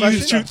I one. can see you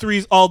shoot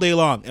threes all day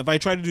long. If I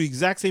try to do the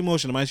exact same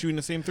motion, am I shooting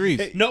the same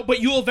threes? No, but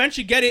you'll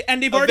eventually get it,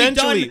 and they've already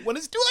Eventually, done when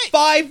it's too late.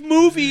 5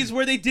 movies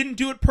where they didn't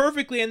do it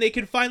perfectly, and they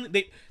can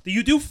finally.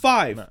 You do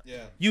 5. Yeah.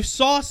 You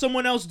saw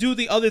someone else do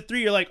the other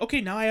 3. You're like, okay,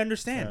 now I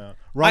understand. Yeah.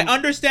 I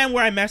understand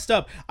where I messed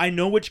up. I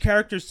know which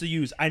characters to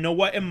use. I know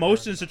what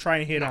emotions to try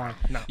and hit on.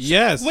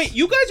 Yes. Wait,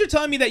 you guys are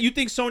telling me that you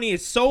think Sony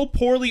is so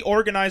poorly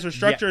organized or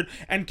structured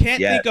and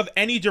can't Yes. think of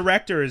any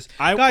directors?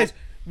 I- guys,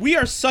 we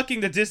are sucking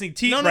the Disney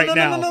teeth No, right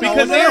now no,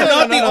 because no, they are no,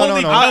 not no, the no,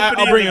 only no.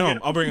 company. I'll bring it doing home.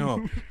 I'll bring it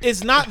home.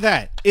 It's not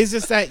that. It's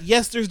just that,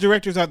 yes, there's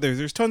directors out there.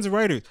 There's tons of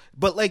writers.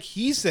 But like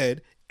he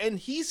said,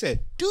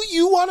 do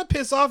you want to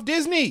piss off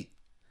Disney?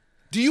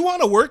 Do you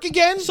want to work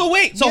again? So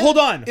wait, so Yeah, hold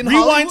on. in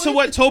Rewind to Hollywood?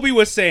 what Toby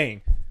was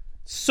saying.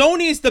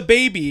 Sony's the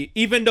baby,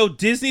 even though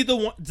Disney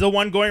the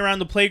one going around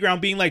the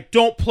playground being like,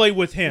 "Don't play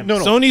with him." No.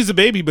 Sony's a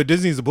baby, but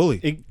Disney's a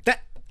bully.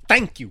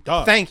 Thank you.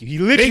 Dog. Thank you. He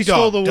literally Big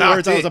stole dog. the Dog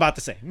words I was did. about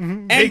to say.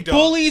 And Big dog.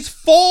 bullies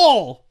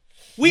fall.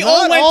 We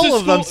all Not went all to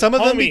of them. school- Some of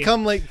them Homie,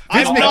 become like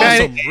I've Vince knocked-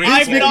 McMahon.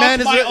 I've Vince knocked McMahon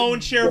is my the- own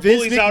share of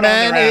Vince bullies out on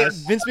their McMahon ass.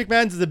 is- Vince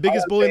McMahon's the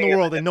biggest bully in the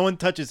world, and no one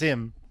touches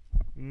him.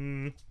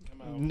 That's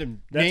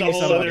Name a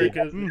whole somebody.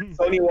 other.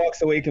 Sony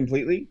walks away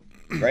completely,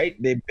 right?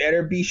 They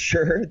better be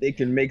sure they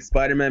can make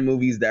Spider-Man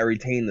movies that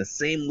retain the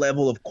same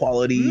level of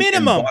quality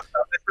Minimum. and box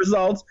office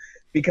results,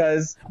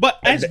 because But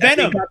as they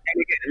Venom, got-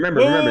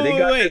 remember, they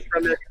got wait. this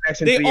from their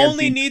connection they to the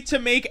only MCU. need to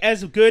make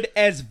as good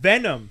as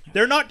Venom.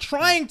 They're not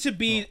trying to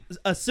be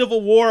a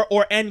Civil War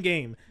or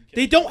Endgame.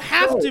 They don't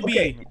have to be.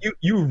 Okay,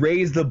 you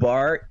raise the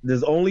bar.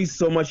 There's only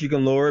so much you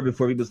can lower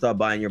before people stop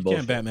buying your bullshit.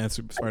 Can't Batman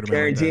Spider-Man. like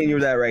Guaranteeing that. you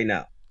that right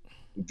now.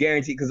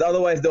 Guarantee, because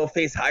otherwise they'll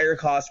face higher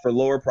costs for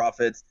lower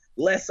profits,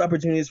 less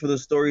opportunities for the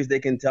stories they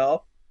can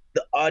tell.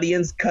 The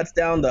audience cuts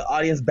down. The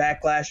audience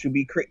backlash would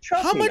be crazy.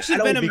 How much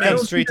did Venom Become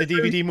make? straight to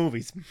DVD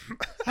movies.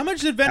 How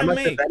much did How Venom much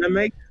make? did Venom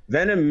make?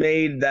 Venom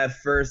made that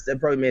first. It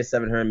probably made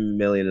 700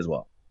 million as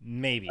well.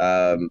 Maybe.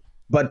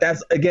 But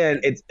that's again,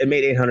 it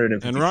made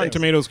 856. And Rotten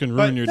Tomatoes can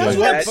ruin your that's day.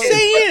 what I'm That is-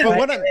 saying. But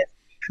what I-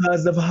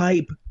 because of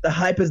hype. The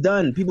hype is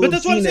done. People But have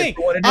that's what I'm seen saying. it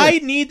for what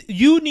it is.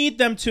 You need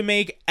them to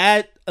make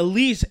at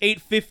least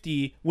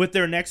 850 with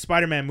their next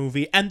Spider-Man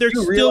movie, and they're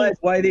You still. realize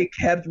why they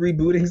kept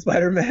rebooting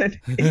Spider-Man?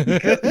 It's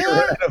because they ran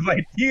out of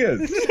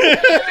ideas.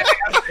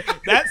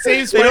 That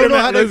same They don't know Spider-Man,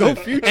 how to go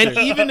listen, future. and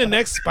even the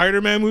next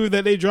Spider-Man movie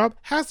that they drop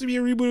has to be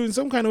a reboot in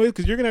some kind of way,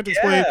 because you're gonna have to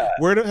explain Yeah.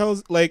 where the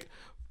hell's like,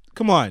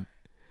 come on,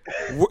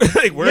 where'd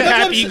that's what I'm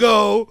Happy saying.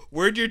 go?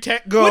 Where'd your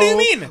tech go? What do you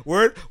mean?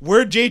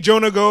 Where'd Jay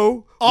Jonah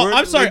go?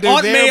 I'm sorry, they're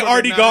Aunt there, May but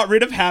already they're got not.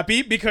 rid of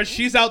Happy because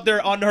she's out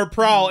there on her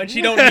prowl and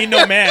she don't need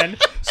no man.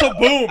 So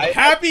boom,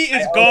 Happy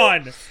is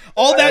gone.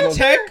 All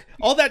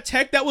that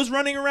tech that was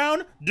running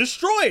around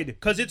destroyed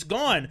because it's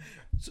gone.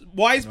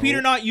 Why is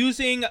Peter not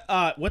using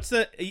what's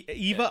the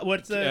Eva?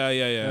 What's the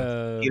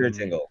Yeah. Peter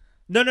Tingle.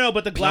 no?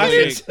 But the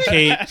glasses.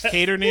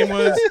 Kate, her name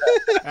was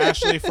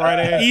Ashley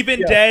Friday.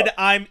 Even dead,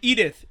 I'm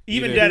Edith.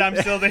 Even Edith. dead, I'm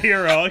still the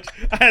hero.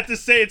 I had to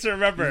say it to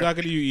remember. He's not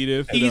gonna use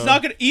Edith.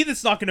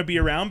 Edith's not gonna be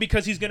around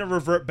because he's gonna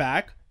revert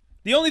back.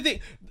 The only thing.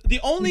 He's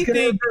gonna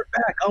revert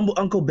back.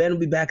 Uncle Ben will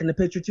be back in the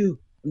picture too.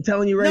 I'm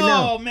telling you right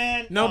now. No,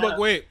 man. No, but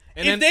wait.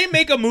 And If then, they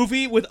make a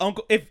movie with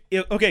Uncle, if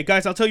okay,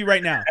 guys, I'll tell you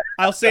right now.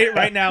 I'll say it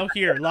right now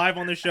here, live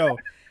on the show.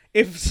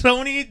 If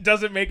Sony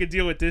doesn't make a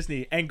deal with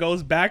Disney and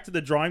goes back to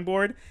the drawing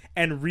board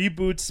and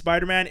reboots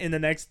Spider-Man in the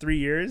next 3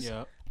 years,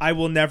 Yeah. I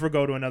will never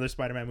go to another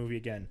Spider-Man movie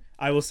again.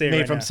 I will say it Made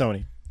right from now.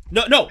 Sony.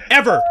 No,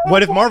 ever.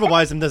 What if Marvel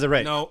buys them, does it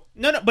right? no,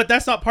 No, but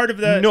that's not part of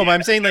the. No, but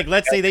I'm saying, like,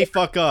 let's say they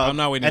fuck up, I'm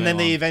not waiting and that then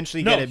they long.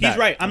 eventually No, get it he's back.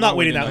 right. I'm not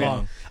waiting that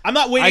long. I'm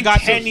not waiting I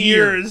got to 10 here.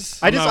 years.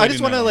 I just waiting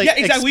want to that like Yeah,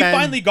 exactly. We expand-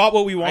 finally got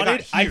what we got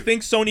wanted. I here.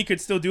 think Sony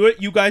could still do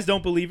it. You guys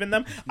don't believe in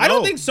them. I don't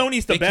No. think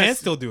Sony's the they best. can't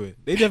still do it.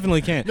 They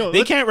definitely can't. No, they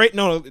let's- can't write.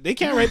 No, they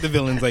can't write the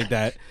villains like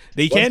that.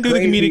 They can't do the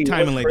crazy- comedic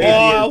timing what's like crazy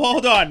that. Oh,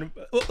 hold on.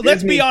 Let's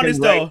Disney be can honest,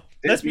 write- though.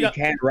 Let's Disney be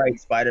can't write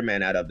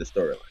Spider-Man out of the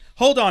storyline.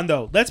 hold on,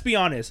 though. Let's be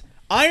honest.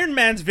 Iron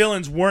Man's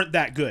villains weren't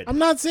that good. I'm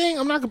not saying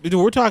I'm not. Dude,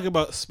 we're talking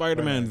about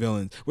Spider-Man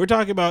villains. We're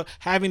talking about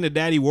having the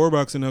daddy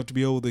Warbucks enough to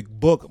be able to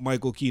book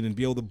Michael Keaton,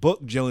 be able to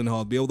book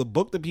Gyllenhaal, be able to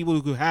book the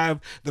people who have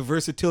the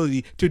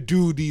versatility to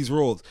do these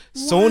roles.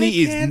 Why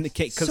Sony can't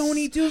is 'cause-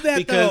 Sony do that,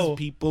 because though?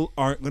 people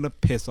aren't gonna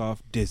piss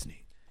off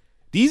Disney.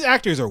 These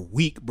actors are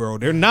weak, bro.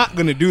 They're not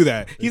gonna do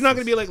that. He's not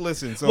gonna be like,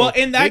 listen. So Well,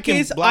 in they that can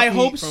case, block I me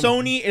hope from-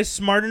 Sony is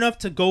smart enough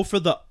to go for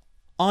the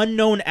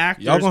unknown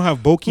actors. Y'all gonna have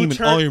Bokeem in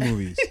turn- all your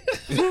movies.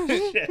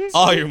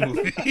 All your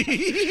movies.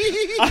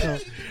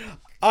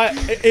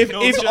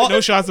 No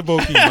shots of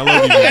Bokeem. I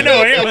love you. I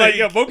know. I'm like,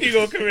 yo, Boki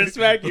gonna come here and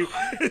smack you.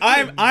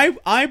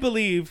 I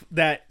believe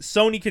that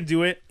Sony can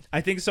do it.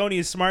 I think Sony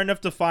is smart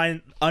enough to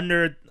find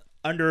unknown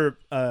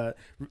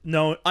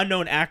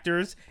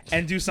actors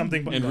and do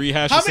something. And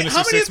rehash how the many, Sinister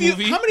how many Six of you?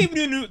 movie. How many of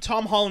you knew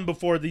Tom Holland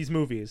before these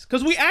movies?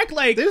 Because we act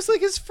like It was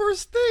like his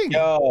first thing.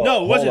 Yo,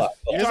 No, what's hold it? up.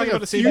 You're There's talking like about a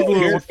the same few people who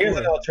Here's, were here's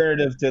an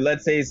alternative to,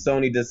 let's say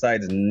Sony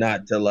decides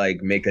not to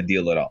like make a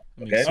deal at all.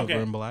 Okay, Silver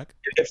Okay. and Black.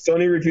 if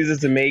Sony refuses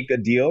to make a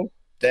deal,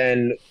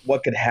 then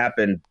what could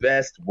happen?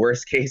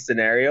 Worst case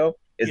scenario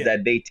is Yeah.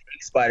 that they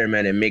take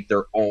Spider-Man and make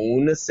their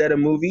own set of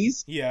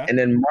movies, yeah. and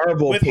then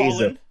Marvel With pays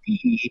Holland? a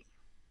fee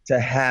to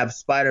have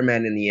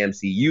Spider-Man in the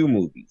MCU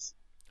movies.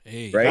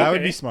 Hey, Right? That would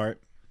Okay. be smart.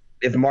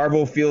 If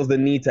Marvel feels the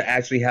need to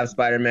actually have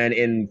Spider-Man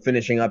in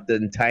finishing up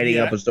and tidying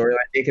Yeah. up a storyline,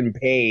 they can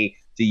pay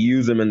to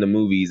use him in the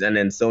movies, and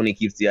then Sony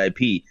keeps the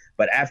IP.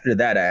 But after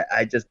that,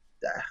 I just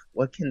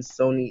what can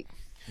Sony?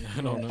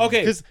 I don't know.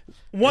 Okay.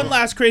 One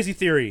last crazy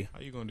theory. How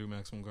you gonna do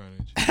Maximum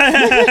Carnage?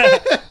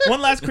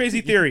 One last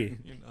crazy theory.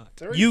 You're not.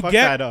 It's already You fucked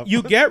get that up.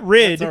 you get It's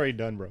rid already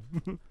done, bro.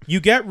 you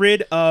get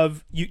rid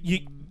of you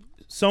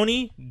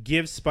Sony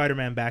gives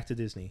Spider-Man back to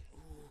Disney.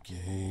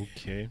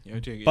 Okay. Yeah,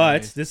 Jake,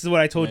 But yeah, this is what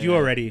I told yeah, you yeah,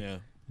 already. Yeah.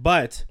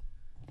 But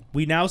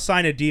we now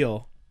sign a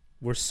deal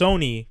where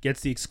Sony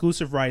gets the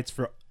exclusive rights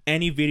for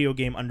any video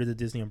game under the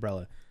Disney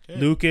umbrella. Okay.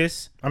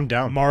 Lucas, I'm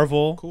down.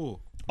 Marvel, Cool.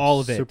 all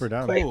of it. Super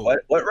down. Wait, Cool.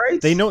 what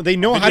rights? They know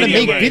how to Video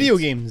make games. video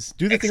games.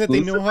 Do the thing that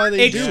they know how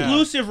they do.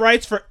 Exclusive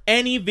rights for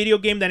any video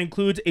game that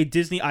includes a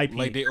Disney IP.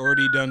 Like they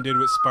already did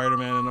with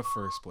Spider-Man in the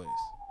first place.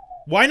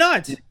 Why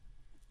not?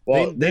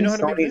 Well, they then know how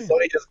to make Sony, games.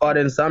 Sony just bought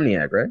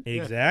Insomniac, right?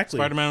 Exactly.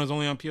 Spider-Man was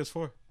only on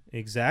PS4.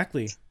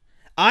 Exactly.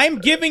 I'm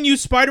giving you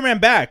Spider-Man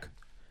back.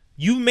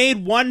 You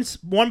made one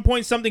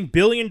point something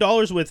billion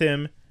dollars with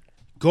him.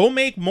 Go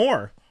make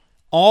more.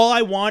 All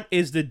I want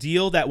is the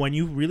deal that when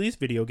you release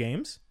video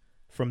games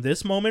from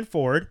this moment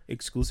forward,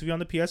 exclusively on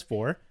the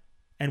PS4,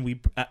 and we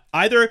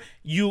either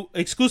you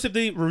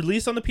exclusively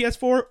release on the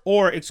PS4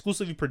 or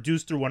exclusively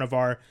produced through one of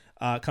our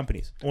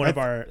companies, one of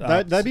our.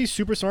 That'd be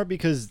super smart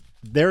because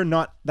they're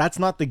not. That's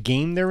not the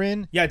game they're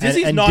in. Yeah,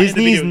 Disney's and not in the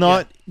Disney's video-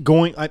 not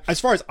going. As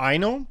far as I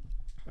know.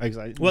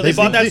 Well, they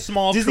bought that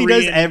small Disney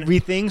Korean- does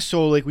everything,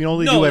 so like we don't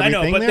really do no, I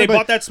everything know, but there. they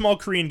bought that small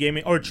Korean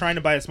gaming or trying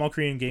to buy a small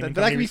Korean gaming.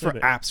 But that could be for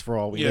company recently. apps for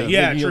all we Yeah. know.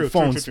 Yeah, Maybe true,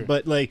 phones. true.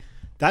 But like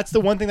that's the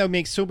one thing that would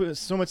make so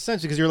much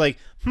sense because you're like,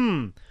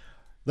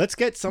 let's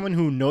get someone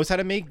who knows how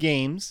to make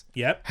games,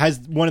 Yep. has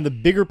one of the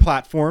bigger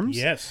platforms,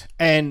 Yes.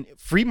 and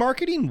free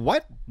marketing.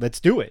 What? Let's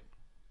do it.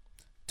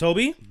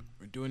 Toby,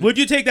 We're doing would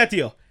you take that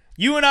deal?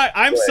 You and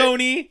I'm Right.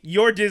 Sony,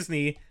 you're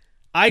Disney.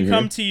 I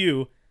come to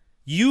you.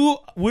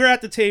 We're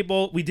at the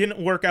table. We didn't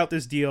work out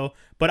this deal,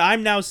 but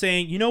I'm now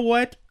saying, you know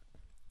what?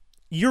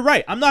 You're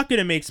right. I'm not going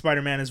to make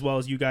Spider-Man as well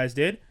as you guys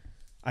did.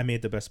 I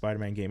made the best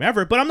Spider-Man game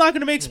ever, but I'm not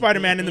going to make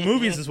Spider-Man in the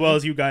movies as well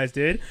as you guys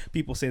did.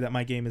 People say that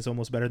my game is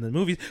almost better than the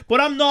movies,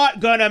 but I'm not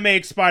going to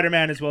make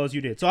Spider-Man as well as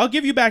you did. So I'll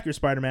give you back your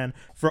Spider-Man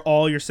for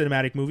all your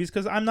cinematic movies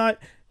because I'm not...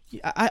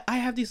 I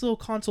have these little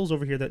consoles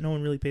over here that no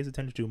one really pays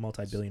attention to,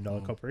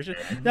 multi-billion-dollar corporation.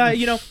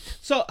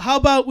 So how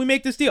about we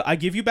make this deal? I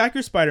give you back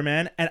your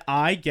Spider-Man, and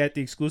I get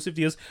the exclusive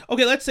deals.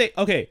 Okay, let's say,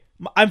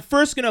 I'm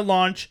first going to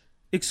launch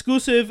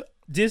exclusive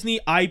Disney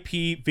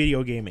IP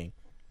video gaming.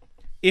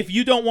 If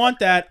you don't want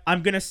that,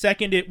 I'm going to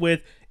second it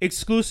with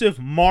exclusive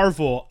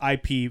Marvel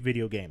IP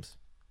video games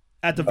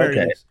at the very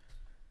Okay. least.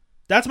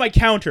 That's my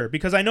counter,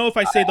 because I know if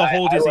I say the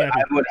whole Disney IP...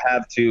 I would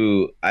have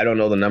to. I don't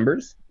know the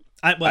numbers.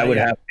 I would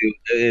have to.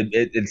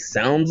 It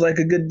sounds like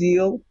a good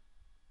deal,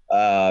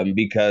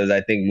 because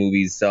I think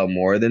movies sell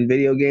more than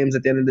video games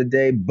at the end of the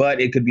day.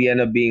 But it could end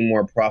up being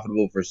more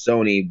profitable for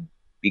Sony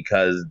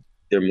because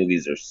their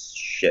movies are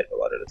shit a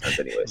lot of the times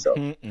anyway.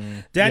 So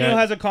Daniel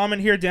has a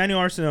comment here. Daniel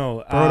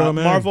Arsenault. Proto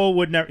Man. Marvel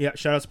would never... Yeah,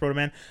 shout out to Proto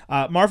Man.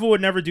 Marvel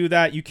would never do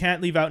that. You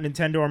can't leave out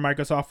Nintendo or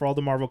Microsoft for all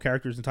the Marvel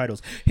characters and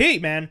titles. Hey,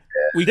 man.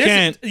 We this-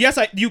 can't. Yes,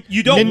 you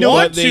don't Nintendo-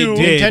 want But they to...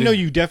 did. Nintendo,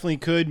 you definitely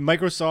could.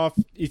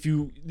 Microsoft, if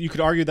you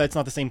could argue that's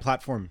not the same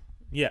platform.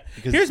 Yeah.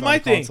 Because Here's it's not my a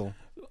thing. console.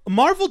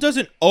 Marvel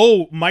doesn't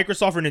owe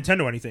Microsoft or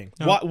Nintendo anything.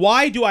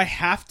 Why do I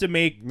have to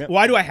make...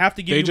 Why do I have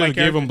to give They you my just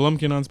gave character? him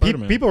Blumkin on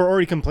Spider-Man. People are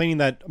already complaining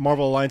that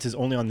Marvel Alliance is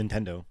only on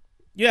Nintendo.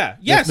 Yeah.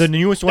 Yes. The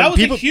newest one. That was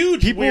people, a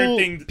huge people, weird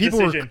thing. People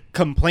decision. were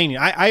complaining.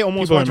 I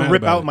almost People are wanted to mad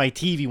rip about out it. my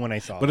TV when I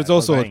saw but that. it's I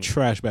was also a banging.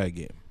 trash bag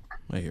game.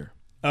 I hear.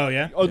 Oh,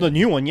 yeah? Oh, the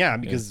new one, yeah,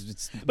 because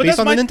it's But based that's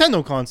on the my-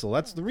 Nintendo console.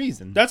 That's the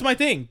reason. That's my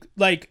thing.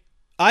 Like,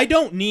 I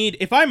don't need...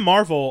 If I'm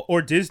Marvel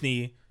or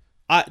Disney...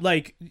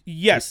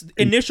 yes,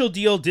 initial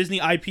deal Disney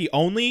IP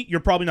only. You're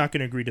probably not going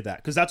to agree to that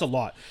because that's a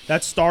lot.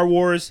 That's Star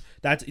Wars.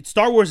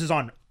 Star Wars is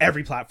on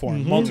every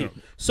platform, multi.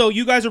 So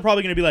you guys are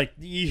probably going to be like,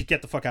 "You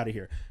get the fuck out of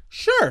here."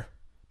 Sure,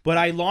 But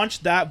I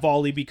launched that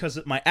volley because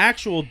my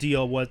actual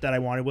deal was that I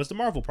wanted was the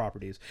Marvel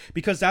properties.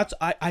 Because that's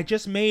I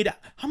just made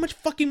how much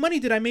fucking money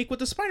did I make with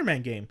the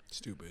Spider-Man game?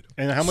 Stupid.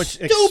 And how much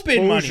Stupid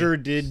exposure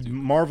money. did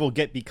Marvel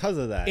get because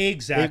of that?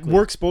 Exactly. It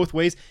works both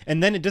ways.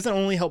 And then it doesn't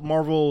only help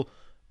Marvel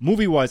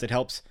movie-wise, it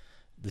helps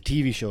the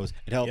TV shows.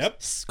 It helps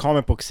Yep.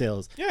 comic book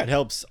sales. Yeah. It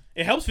helps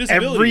It helps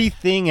visibility.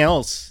 everything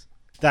else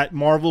that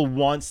Marvel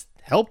wants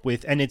help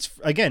with. And it's,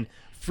 again,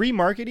 free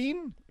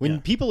marketing.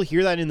 When people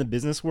hear that in the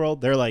business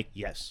world, they're like,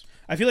 yes.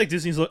 I feel like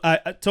Disney's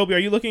Toby, are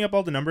you looking up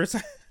all the numbers?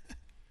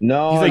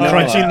 No, He's like no,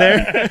 crunching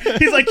there.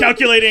 He's like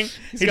calculating.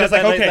 He's got just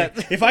like, that- okay,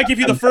 that- if I give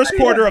you the first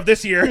quarter of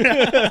this year.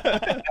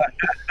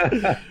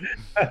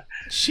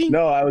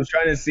 No, I was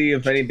trying to see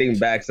if anything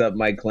backs up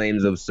my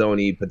claims of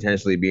Sony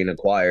potentially being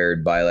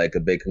acquired by like a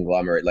big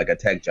conglomerate, like a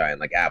tech giant,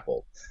 like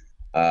Apple.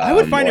 I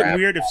would find or it Apple.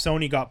 weird if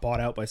Sony got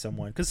bought out by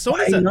someone. Because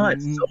Why Sony's not?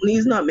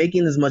 Sony's not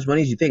making as much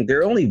money as you think.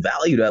 They're only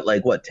valued at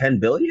like what, 10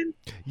 billion?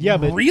 Yeah,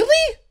 but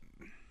really?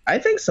 I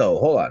think so.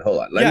 Hold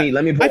on.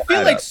 Let me. Pull I feel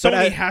that like up.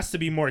 Sony has to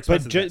be more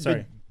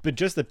expensive. but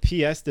just the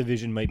PS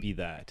division might be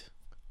that.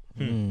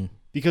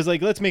 Because,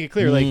 like, let's make it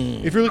clear. Like,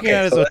 if you're looking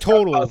at it as so a let's talk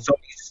total, about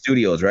Sony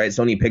Studios, right?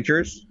 Sony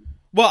Pictures.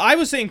 Well, I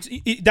was saying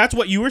that's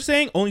what you were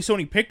saying. Only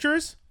Sony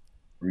Pictures.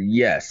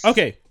 Yes.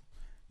 Okay.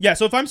 Yeah.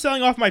 So if I'm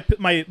selling off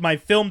my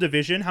film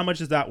division, how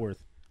much is that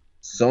worth?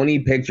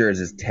 Sony Pictures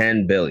is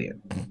 10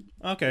 billion.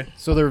 Okay.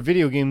 so their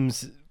video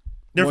games,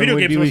 Their one video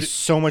would games be was-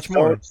 so much So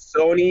more.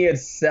 Sony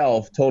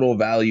itself total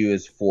value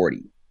is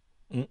 40.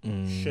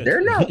 Shit.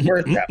 They're not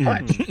worth that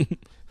much.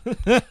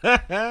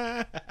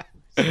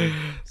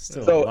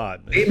 Still So a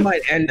lot. man. they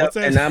might end up, What's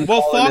that? and I'm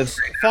Well, calling Fox this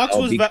right Fox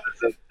now was because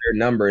of their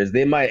numbers.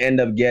 They might end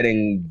up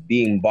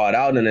being bought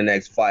out in the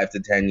next 5 to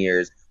 10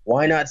 years.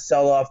 Why not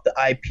sell off the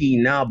IP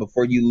now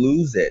before you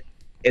lose it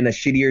in a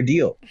shittier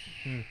deal?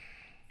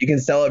 You can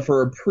sell it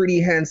for a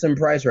pretty handsome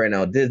price right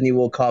now. Disney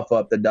will cough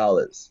up the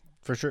dollars.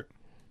 For sure.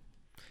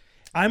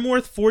 I'm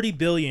worth 40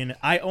 billion.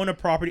 I own a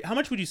property. How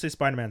much would you say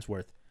Spider-Man's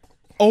worth?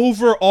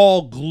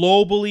 Overall,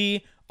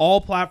 globally, all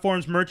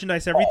platforms,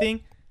 merchandise,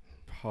 everything.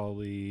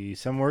 Probably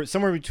somewhere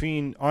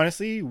between,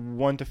 honestly,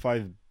 $1 to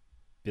 $5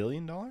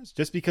 billion.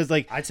 Just because,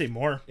 like, I'd say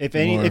more. if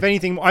More.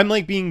 anything, I'm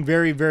like being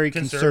very, very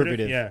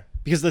conservative. Yeah.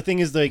 Because the thing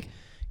is, like,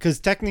 because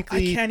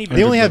technically I can't even-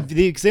 they only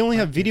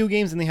have video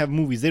games and they have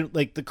movies. They don't,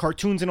 like the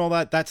cartoons and all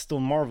that. That's still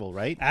Marvel,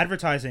 right?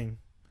 Advertising.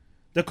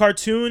 The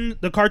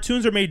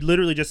cartoons are made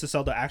literally just to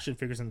sell the action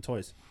figures and the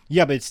toys.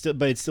 Yeah, but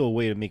it's still a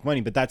way to make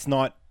money. But that's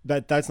not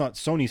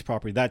Sony's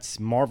property. That's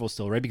Marvel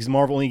still, right? Because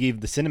Marvel only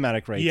gave the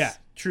cinematic rights. Yeah,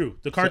 true.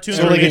 The cartoons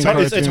So are like made.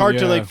 it's hard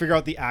to yeah. like figure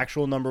out the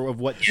actual number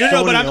of what.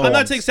 No, but Sony I'm not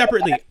owns. saying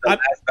separately. The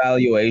last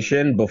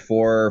valuation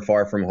before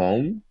Far From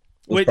Home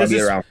was Wait, probably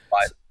this is- around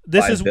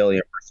this 5 is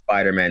billion for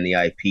Spider-Man the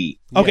IP.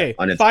 okay.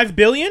 on its- 5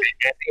 billion.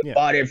 And they Yeah.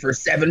 bought it for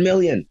 7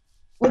 million.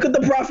 Look at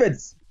the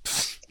profits.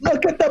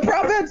 Look at the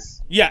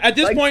profits. Yeah, at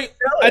this Like,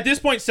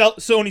 point,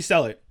 Sony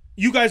sell it.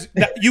 You guys,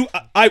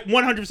 I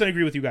 100%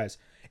 agree with you guys.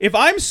 If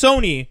I'm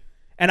Sony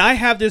and I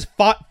have this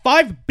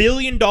 $5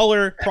 billion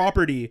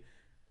property,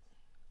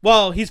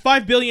 well, he's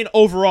 $5 billion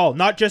overall,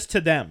 not just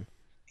to them.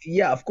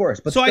 Yeah, of course.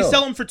 But So I still.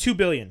 sell him for $2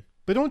 billion.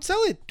 But don't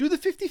sell it. Do the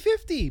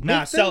 50-50. Nah,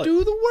 Make sell them it.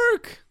 do the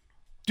work.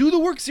 Do the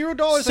work.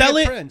 $0. Sell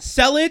I it, get friends.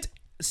 sell it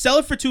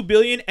for $2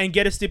 billion and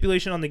get a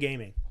stipulation on the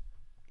gaming.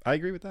 I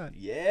agree with that.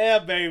 Yeah,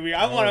 baby.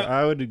 I I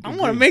would. want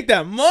agree. to make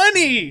that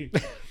money.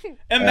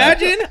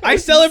 Imagine I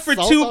sell it for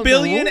Salt $2 on the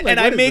billion moon? and Like,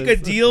 I what is make a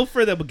this? deal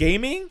for the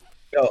gaming.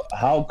 Yo,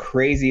 how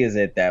crazy is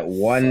it that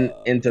one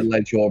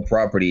intellectual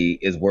property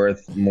is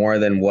worth more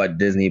than what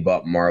Disney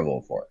bought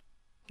Marvel for?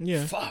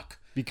 Yeah. Fuck.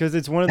 Because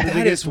it's one of the That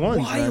biggest is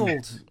ones. man.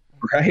 wild.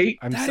 Right?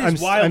 That is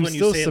wild I'm when you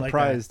still say it like that.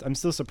 surprised. I'm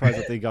still surprised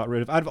that they got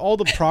rid of. Out of all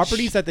the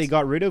properties that they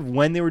got rid of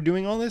when they were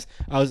doing all this,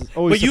 I was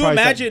always. But you surprised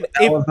that- imagine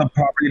That if was the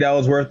property that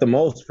was worth the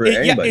most for yeah,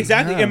 anybody.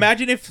 exactly. Yeah.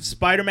 Imagine if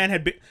Spider-Man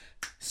had been.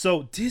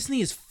 So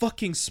Disney is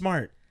fucking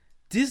smart.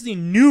 Disney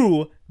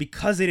knew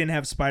because they didn't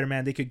have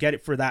Spider-Man, they could get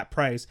it for that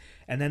price,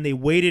 and then they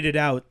waited it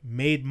out,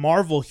 made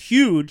Marvel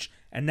huge,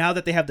 and now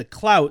that they have the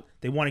clout,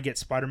 they want to get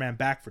Spider-Man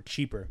back for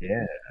cheaper.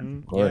 Yeah,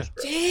 of course.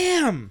 bro.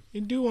 Damn.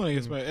 You do want to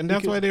get Spider, and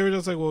that's why they were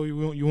just like, "Well,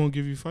 you won't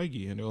give you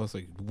Feige," and they was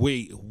like,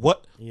 "Wait,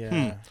 what?"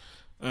 Yeah.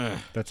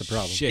 That's a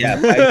problem. Shit. Yeah,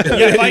 Yeah,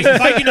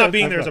 Feige not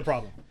being there is a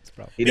problem.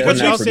 he What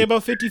doesn't y'all have say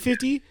about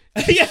 50-50?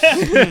 Yeah,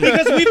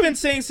 because we've been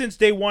saying since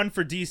day one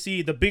for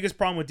DC, the biggest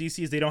problem with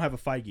DC is they don't have a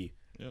Feige.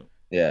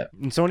 Yeah,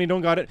 And Sony don't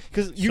got it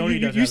because Sony you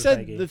doesn't you have a said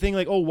Feige. the thing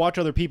like, oh, watch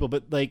other people,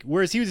 but like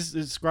whereas he was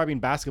describing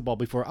basketball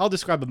before, I'll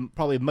describe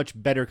probably a much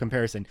better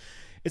comparison.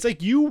 It's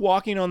like you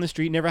walking on the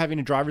street, never having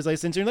a driver's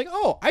license, and you're like,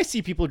 oh, I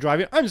see people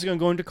driving. I'm just gonna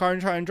go into a car and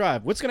try and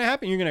drive. What's gonna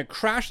happen? You're gonna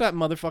crash that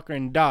motherfucker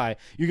and die.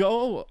 You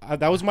go, oh,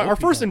 that was our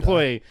first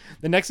employee.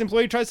 The next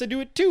employee tries to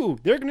do it too.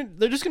 They're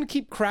just gonna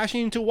keep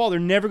crashing into a wall. They're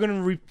never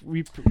gonna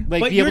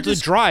But be you're able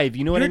to drive.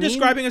 You know what You're I mean?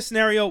 describing a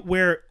scenario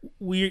where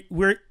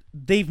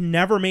they've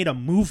never made a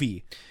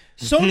movie.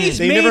 Sony's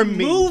They've made never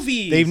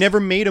movies. They've never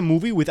made a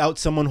movie without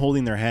someone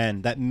holding their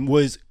hand. That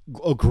was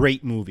a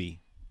great movie.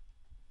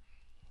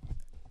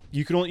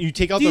 You can only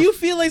take out Do the. you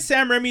feel like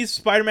Sam Raimi's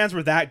Spider-Mans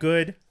were that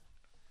good?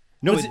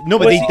 No, was but, it- no,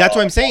 but was they, he- that's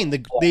what I'm saying.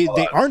 They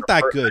aren't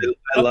that good.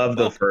 I love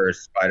the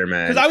first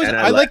Spider-Man. 'Cause I was- and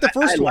I like the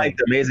first I one. like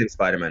the Amazing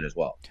Spider-Man as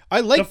well.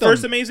 I The like them.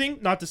 first Amazing,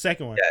 not the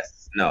second one.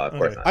 Yes. No, of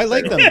course Okay. not. I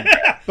like them, Second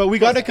one. but we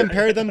got to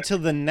compare them to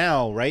the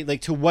now, right?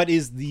 Like to what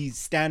is the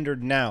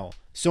standard now.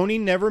 Sony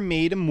never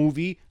made a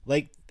movie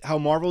like how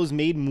Marvel has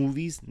made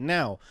movies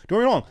now. Don't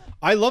get me wrong.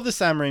 I love the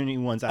Sam Raimi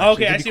ones. Actually,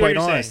 Okay, to I be see what quite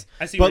you're saying. honest.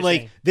 I see but what you're like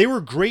saying. they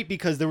were great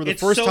because they were the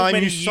It's first so time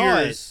many you saw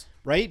it, years.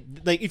 right?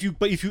 Like if you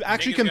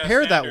actually Niggas got compare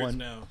that standards one,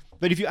 now.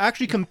 but if you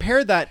actually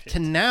compare that to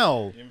now,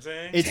 You know what I'm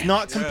saying? it's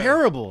not Yeah.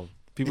 comparable.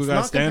 People It's got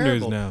not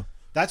standards comparable. now.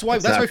 That's why.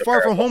 It's That's not why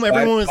Far From comparable. Home,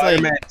 everyone was like,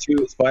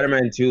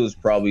 Spider-Man 2 is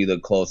probably the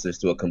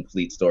closest to a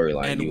complete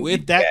storyline. And you with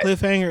would that get.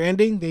 cliffhanger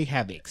ending, they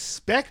have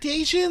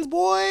expectations,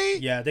 boy.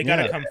 Yeah, they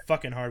gotta Yeah. come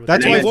fucking hard with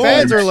that's it. why They won't.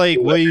 fans are like,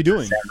 "What are you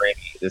doing?"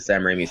 The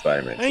Sam Raimi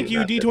Spider-Man. Thank 2, you,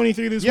 not the-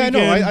 D23 this Yeah,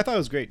 weekend. no, I thought it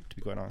was great. To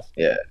be quite honest.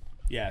 Yeah.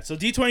 Yeah, so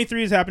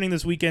D23 is happening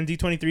this weekend.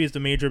 D23 is the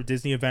major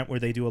Disney event where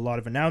they do a lot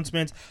of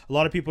announcements. A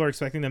lot of people are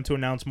expecting them to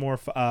announce more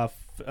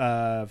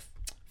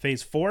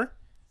Phase 4.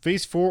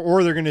 Phase 4,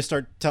 or they're going to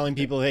start telling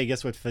people, "Hey,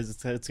 guess what?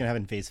 It's going to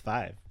happen in Phase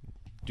 5."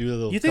 Do a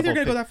little. You think they're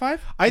couple going to go pi- that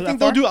 5? I think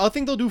they'll do. I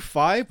think they'll do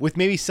 5 with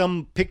maybe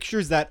some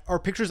pictures that are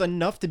pictures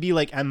enough to be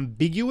like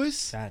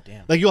ambiguous. God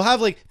damn. Like you'll have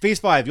like Phase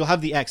 5, you'll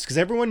have the X because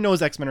everyone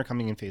knows X-Men are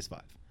coming in Phase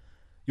 5.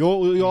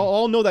 You'll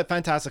all know that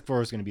Fantastic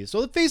Four is going to be.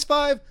 So Phase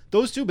 5,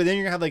 those two, but then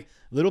you're going to have like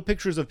little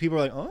pictures of people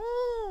like,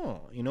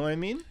 "Oh, you know what I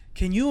mean?"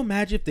 Can you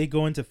imagine if they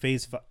go into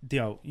Phase 5?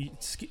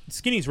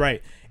 Skinny's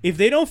right. If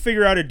they don't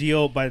figure out a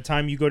deal by the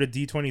time you go to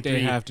D23,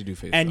 They have to do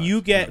Phase and 5.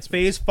 you get That's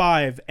Phase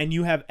 5 and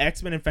you have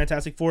X-Men and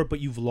Fantastic Four, but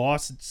you've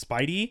lost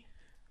Spidey,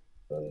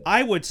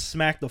 I would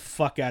smack the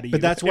fuck out of you.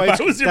 But that's if why I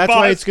it's- was your that's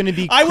why boss. it's gonna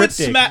be I would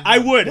cryptic. smack. I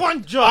would.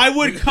 One job. I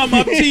would come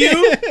up to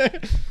you,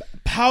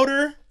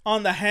 powder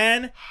on the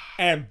hand,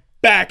 and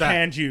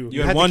backhand you. You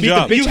had had to one keep the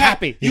job. bitch You had,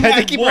 happy. you had had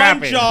to keep one her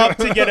happy. job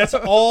to get us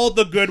all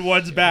the good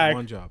ones back.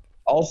 One job.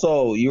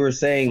 Also, you were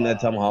saying that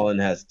Tom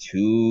Holland has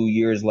 2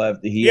 years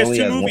left. He has only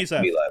 2 has movies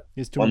one movie left.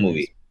 He has 2 One movies.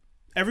 movie.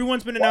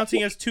 Everyone's been announcing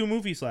he has 2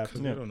 movies left.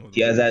 I don't know.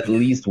 He has at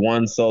least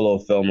one solo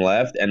film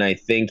left, and I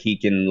think he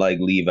can like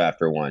leave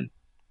after one.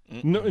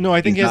 No,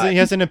 I think He's he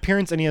has an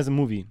appearance and he has a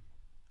movie.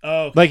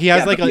 Oh, Like he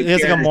has Yeah, like but he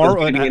has like a appearance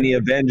Marvel. is in the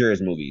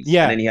Avengers movies.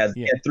 Yeah, and then he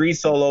had 3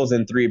 solos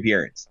and 3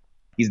 appearances.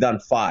 He's done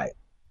 5.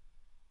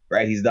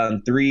 Right, he's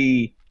done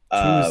 3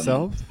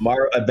 himself?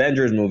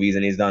 Avengers movies,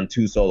 and he's done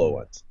 2 solo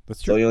ones.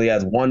 That's So he only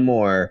has one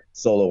more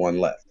solo one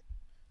left.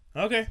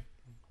 okay.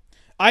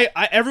 I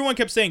everyone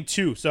kept saying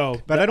 2, so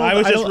But I don't. I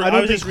was just, I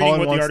don't was think just reading Holland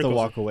what the wants to article.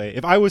 walk away.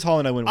 If I was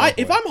Holland, I wouldn't. Walk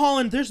If away. I'm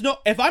Holland,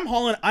 if I'm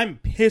Holland, I'm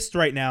pissed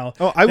right now.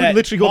 Oh, I would that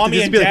literally go up to mommy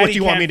this and and be like, "What daddy do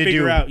you want me can't to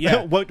figure do? out-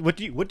 yeah.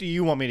 What do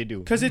you want me to do?"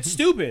 Because it's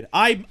stupid.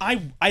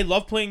 I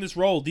love playing this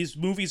role. These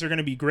movies are going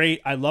to be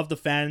great. I love the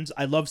fans.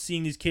 I love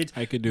seeing these kids.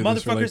 I could do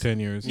this for like Motherfuckers- 10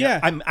 years.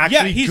 Yeah, I'm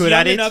actually he's good young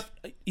at it. enough.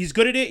 He's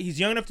good at it. He's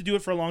young enough to do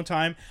it for a long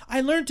time.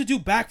 I learned to do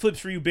backflips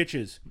for you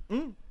bitches.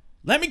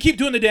 Let me keep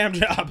doing the damn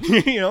job.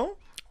 you know.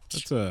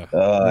 That's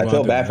I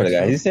feel bad for the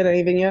guy. Has he said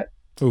anything yet?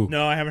 Ooh.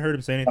 No, I haven't heard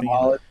him say anything. Tom yet.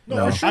 Holland?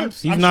 No, for sure.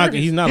 he's not.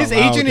 He's not. His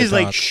allowed agent to is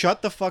like, talk.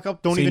 "Shut the fuck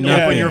up! Don't Say even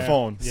nothing. open your Yeah.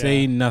 phone." Yeah.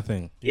 Say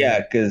nothing. Yeah,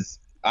 because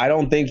I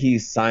don't think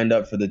he's signed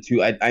up for the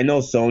 2. I know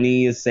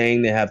Sony is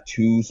saying they have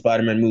 2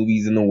 Spider-Man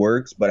movies in the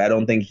works, but I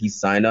don't think he's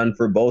signed on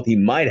for both. He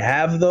might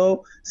have,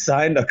 though,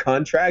 signed a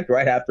contract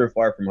right after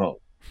Far From Home.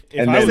 If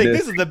And I was then like,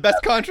 this- "This is the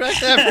best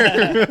contract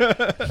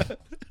ever,"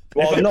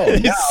 Well, no,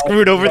 he's now,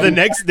 screwed over the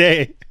next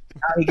day.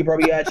 now he could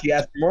probably actually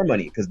ask for more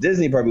money because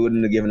Disney probably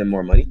wouldn't have given him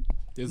more money.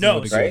 Disney No,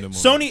 would've given right? him more.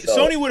 Sony So-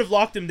 Sony would have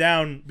locked him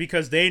down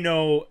because they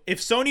know if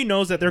Sony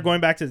knows that they're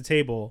going back to the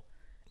table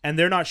and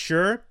they're not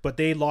sure, but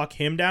they lock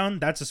him down.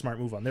 That's a smart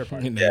move on their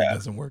part. And then Yeah. it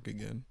doesn't work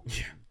again.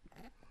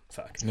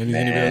 Fuck. And then he's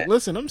gonna be like,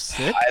 "Listen, I'm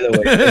sick. Either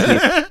way,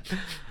 Disney,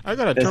 I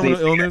got a Disney terminal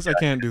figured illness. I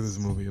can't do this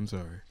movie. I'm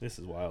sorry." This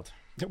is wild.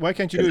 Why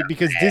can't you do it?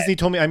 Because Disney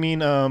told me. I mean,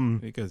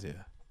 Because yeah.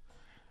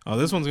 Oh,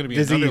 this one's gonna be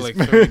Disease. another like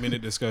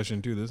 30-minute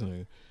discussion too. This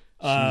one.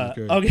 Jesus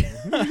Christ. Okay.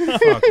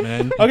 Fuck,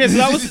 man. Okay, so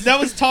that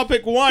was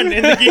topic 1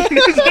 in the game.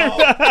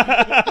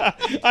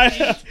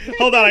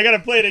 Hold on, I gotta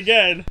play it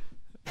again.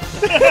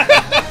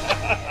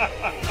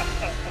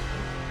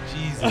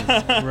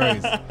 Jesus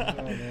Christ.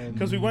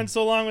 Because we went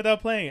so long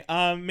without playing.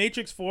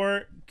 Matrix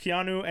 4,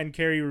 Keanu and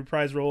Carrie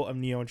reprise role of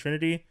Neo and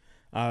Trinity.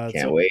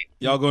 can't wait.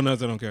 Y'all go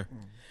nuts. I don't care.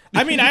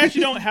 I mean, I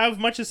actually don't have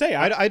much to say.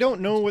 I don't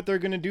know what they're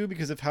gonna do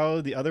because of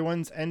how the other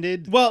ones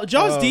ended. Well,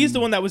 Jaws D is the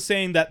one that was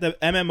saying that the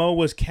MMO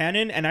was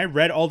canon, and I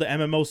read all the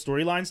MMO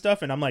storyline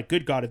stuff, and I'm like,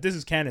 good God, if this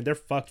is canon, they're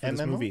fucked for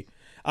this MMO? movie.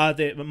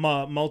 The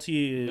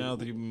multi... Now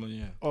that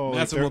yeah. Oh,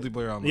 That's a they're-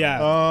 multiplayer online. Yeah.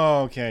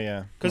 Oh, okay,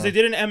 yeah. Because they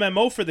did an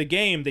MMO for the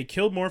game. They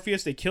killed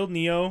Morpheus. They killed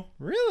Neo.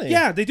 Really?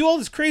 Yeah, they do all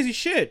this crazy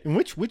shit. In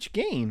which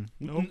game?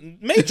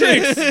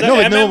 Matrix, the No,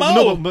 MMO.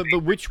 no, but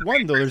but which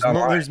one though?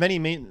 There's many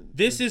main.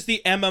 This is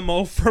the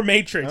MMO for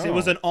Matrix. It Oh.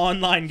 was an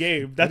online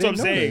game. That's I what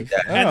I'm didn't know saying.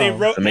 this. And they Oh.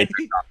 wrote... The Matrix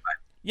Online.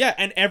 Yeah,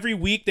 and every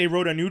week they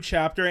wrote a new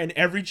chapter, and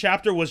every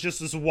chapter was just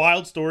this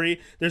wild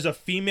story. There's a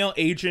female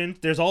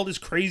agent. There's all this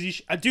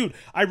crazy dude,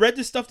 I read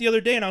this stuff the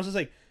other day, and I was just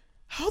like,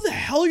 how the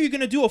hell are you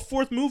going to do a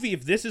fourth movie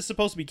if this is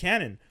supposed to be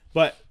canon?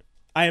 But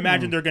I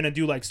imagine they're going to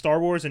do like Star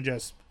Wars and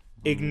just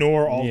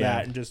ignore all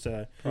that and just...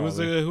 Who's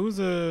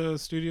the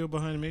studio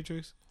behind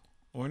Matrix?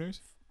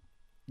 Warner's?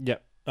 Yeah.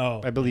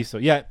 Oh. I believe so.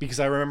 Yeah, because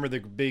I remember the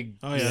big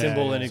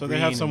symbol and so green. they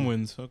have some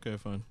wins. Okay,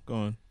 fine. Go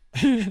on.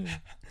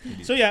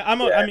 So yeah, I'm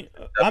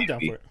down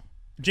for it.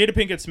 Jada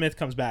Pinkett Smith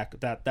comes back.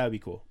 That would be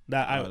cool.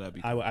 That'd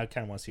be cool. I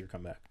kind of want to see her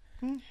come back.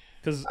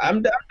 Because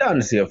I'm down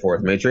to see a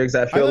fourth Matrix.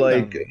 I feel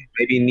like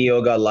maybe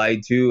Neo got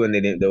lied to, and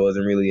there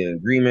wasn't really an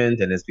agreement,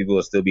 and his people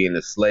were still being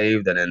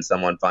enslaved, and then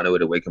someone found a way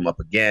to wake him up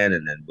again,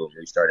 and then boom,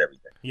 restart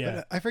everything. yeah,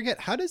 But I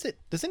forget, how does it...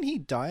 Doesn't he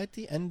die at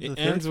the end of It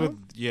the ends third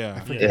with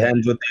film? It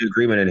ends with the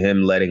agreement and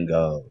him letting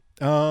go.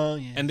 Oh,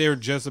 yeah. and they're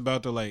just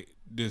about to like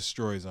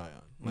destroy Zion.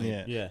 Like,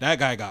 Yeah. that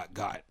guy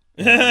got.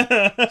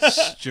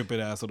 Stupid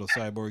ass little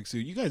cyborg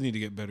suit. You guys need to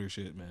get better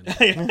shit, man.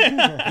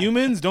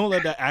 Humans, don't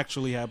let that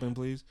actually happen,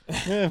 please.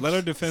 Let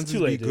our defenses too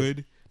be late, dude.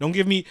 good. Don't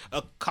give me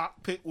a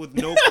cockpit with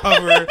no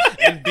cover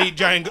and big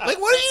giant. Like,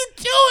 what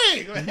are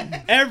you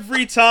doing?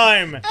 Every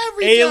time,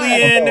 Every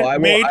Alien, I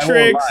won't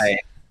Matrix. lie.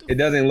 It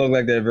doesn't look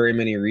like there are very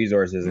many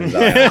resources in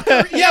Zion.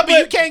 Yeah, but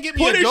you can't get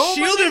me Put a dome,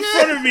 shield my in nigga?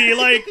 front of me.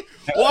 Like,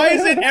 why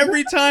is it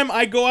every time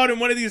I go out in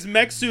one of these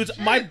mech suits,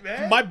 my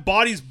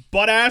body's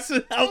butt ass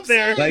out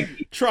there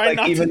Like, trying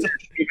not even to?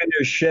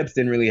 their ships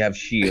didn't really have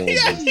shields.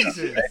 Jesus.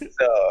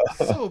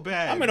 So So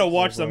bad. I'm gonna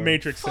watch The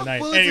Matrix Fuck tonight.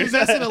 bullets Anyways.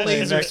 invest in a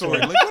laser sword.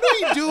 Like, what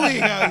are you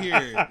doing out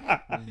here?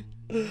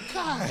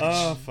 Gosh.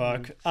 Oh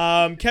fuck.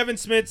 Kevin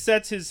Smith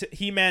sets his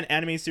He-Man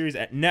anime series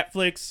at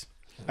Netflix.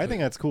 I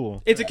think that's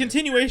cool. It's a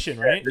continuation,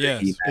 right?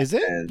 Yes. Is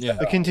it? fans. Yeah.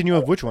 A continue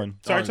of which one?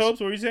 Sorry, Ours. Tobes,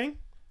 what were you saying?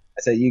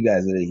 I said you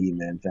guys are the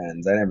He-Man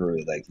fans. I never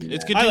really liked He-Man.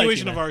 It's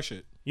continuation He-Man. of our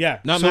shit. Yeah.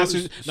 Not So-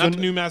 Masters, so not the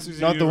new Masters.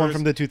 of Not the one Universe.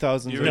 from the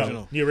 2000s. The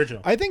original. No, the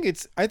original. I think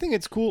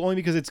it's cool only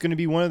because it's going to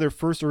be one of their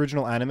first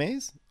original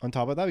animes. On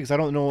top of that, because I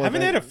don't know.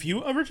 Haven't they if had a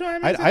few original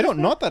animes? I don't.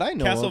 Not that I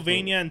know. of.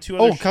 Castlevania and two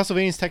Oh, other.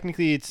 Castlevania's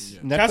technically it's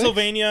Netflix?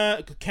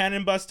 Castlevania,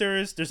 Cannon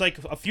Busters. There's like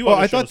a few. Oh,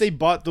 other I thought shows. they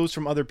bought those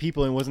from other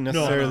people and it wasn't no,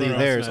 necessarily no,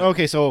 theirs. it's not.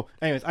 Okay, so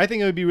anyways, I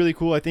think it would be really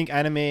cool. I think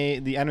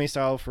the anime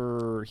style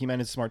for He-Man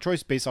is a smart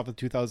choice based off of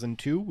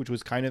 2002, which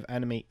was kind of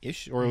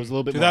anime-ish, or it was a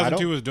little bit more 2002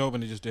 adult. was dope,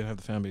 and it just didn't have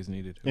the fan base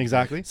needed.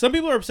 Exactly. Some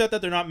people are upset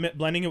that they're not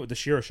blending it with the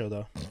Shira show,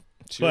 though.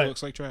 Shit But-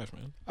 looks like trash,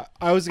 man.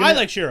 I was. I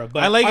like Shira,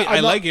 but I like it. I'm I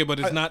not- like it, but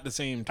it's not the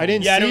same. I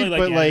didn't Yeah, I see don't it, really like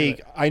but the anime,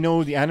 like I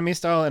know the anime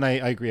style, and I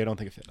agree. I don't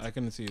think it fits. I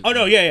couldn't see it. Oh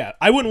no, yeah.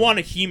 I wouldn't want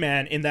a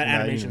He-Man in that No,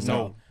 animation no.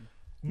 style.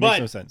 Makes But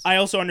no sense. I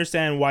also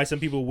understand why some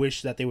people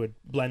wish that they would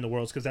blend the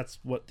worlds because that's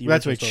what the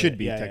That's what original it story should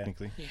be is. Yeah,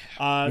 technically.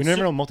 Yeah. You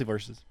never know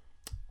multiverses.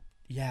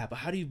 Yeah, but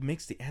how do you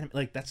mix the anime?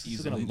 Like that's just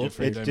Easily gonna look.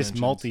 different. It's just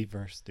dimensions.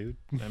 multiverse, dude.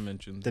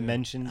 Dimensions.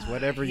 Dimensions,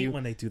 whatever I hate you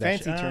when they do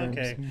that. fancy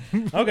shit.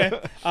 terms.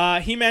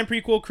 Okay. He-Man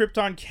prequel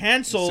Krypton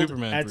canceled.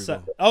 Superman at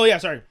prequel. Oh yeah,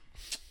 sorry.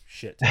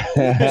 Shit.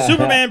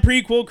 Superman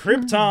prequel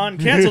Krypton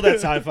canceled at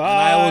Sci-Fi.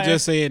 And I will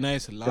just say a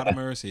nice lot of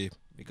mercy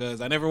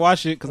because I never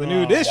watched it because I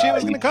knew this shit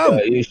was gonna come.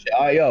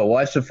 Yo,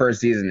 watch the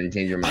first season and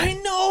change your I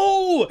mind.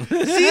 know.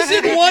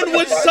 Season 1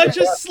 was such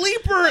a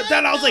sleeper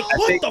that I was like,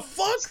 what think- the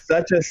fuck?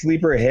 Such a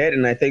sleeper hit,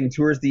 and I think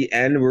towards the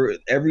end,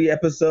 every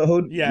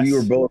episode, Yes. we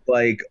were both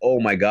like, "Oh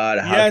my god,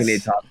 how Yes. can they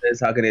top this?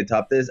 How can they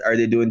top this? Are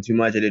they doing too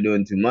much? Are they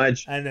doing too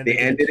much?" And then they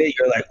ended it.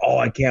 You're like, "Oh,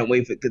 I can't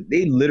wait for," because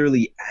they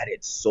literally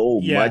added so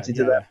Yeah, much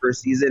into yeah. that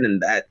first season,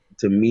 and that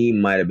to me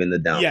might have been the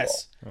downfall.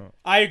 Yes.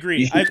 I You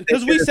agree. should-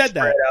 Because they we should've said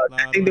that. spread out. Lot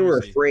I of think they were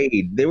mercy.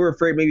 afraid. They were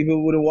afraid maybe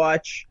people wouldn't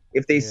watch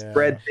if they Yeah.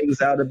 spread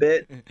things out a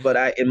bit.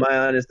 But in my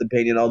honest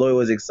opinion, although it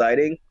was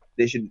exciting,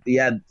 they should. You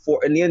had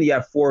four. In the end, you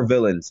have four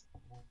villains.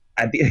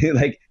 At the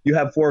like, you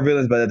have four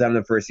villains by the time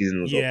the first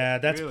season was over. Yeah,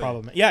 that's Really? a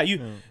problem. Yeah,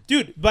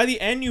 dude. By the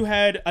end, you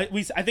had. I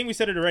think we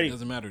said it It already.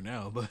 doesn't matter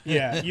now, but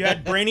Yeah, you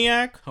had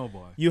Brainiac. oh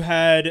boy. You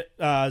had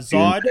Zod.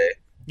 Doomsday.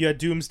 You had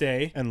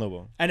Doomsday, And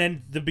Lobo. and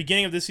then the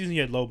beginning of this season,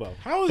 you had Lobo.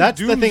 How is That's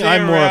the thing Doomsday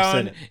I'm more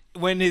around upset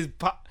when his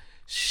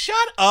shut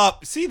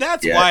up. See,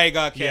 that's Yeah. why it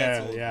got Yeah,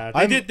 canceled. yeah.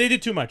 I'm- They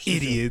did too much.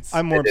 Idiots.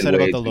 I'm more They did upset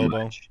way about the too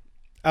Lobo. much.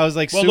 I was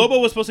like, Well, Lobo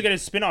was supposed to get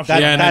his spin-off show.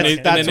 Yeah, and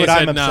then that's they what said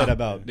I'm upset nah.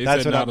 about. They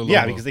That's said what nah I'm, to yeah,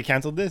 Lobo. because they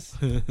canceled this.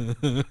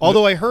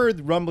 Although I heard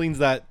rumblings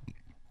that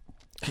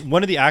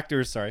one of the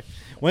actors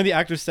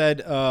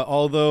said,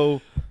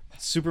 although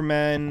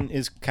Superman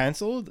is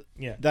canceled,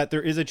 Yeah. that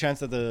there is a chance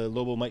that the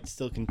Lobo might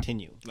still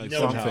continue. Like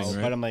No something, chance.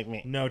 right? But I'm like,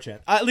 meh. No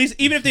chance. At least,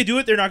 even if they do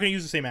it, they're not going to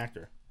use the same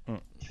actor.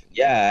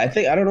 Yeah,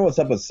 I don't know what's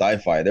up with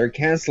sci-fi. They're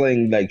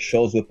canceling like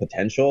shows with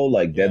potential,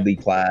 like Deadly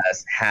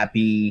Class,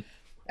 Happy,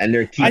 and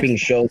they're keeping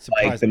shows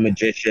like surprised The me.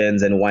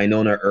 Magicians and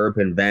Winona Earp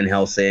and Van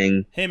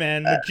Helsing. Hey,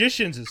 man,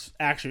 Magicians is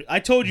actually. I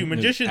told you,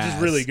 Magicians is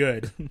ass. really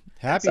good.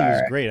 Happy Sorry.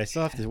 was great. I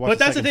still have to watch But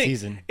the that's the second thing.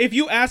 season. If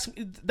you ask,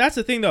 that's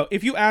the thing though.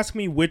 If you ask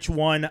me which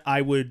one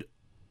I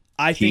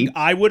think Keep?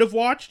 I would have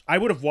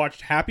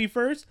watched Happy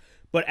first.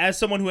 But as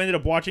someone who ended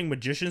up watching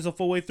Magicians the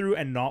full way through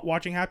and not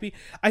watching Happy,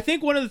 I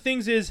think one of the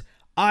things is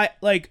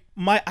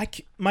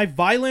my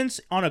violence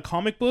on a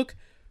comic book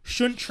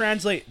shouldn't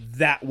translate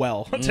that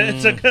well.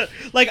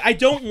 Like I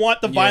don't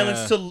want the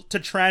violence to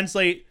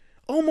translate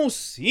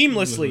almost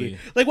seamlessly.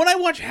 Like when I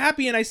watch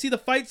Happy and I see the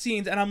fight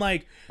scenes and I'm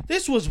like,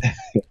 this was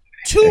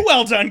too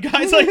well done,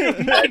 guys. Like, oh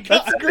my God.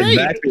 That's great.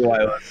 Exactly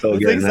why it was so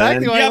That's good,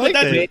 exactly man. why I but liked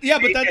that's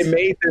it. but that's It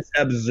made this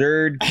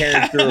absurd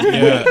character of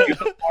Yeah.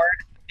 unicorn.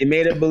 It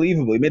made it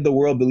believable. It made the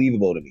world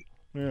believable to me.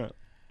 Yeah.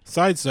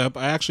 Sidestep,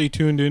 I actually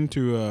tuned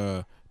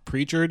into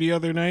Preacher the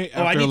other night.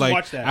 Oh, I need to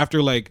watch that.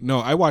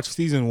 I watched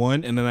season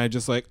 1 and then I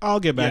just like, I'll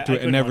get back Yeah, to I it and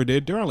couldn't never watch-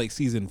 did. They're on like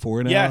season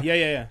 4 now.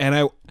 yeah. And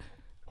I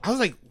was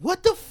like,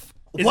 what the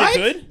Is what? it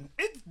good?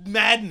 It's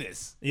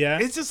madness. Yeah.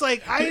 It's just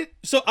like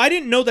So I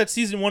didn't know that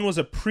season 1 was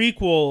a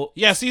prequel.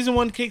 yeah, season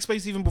 1 takes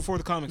place even before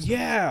the comics.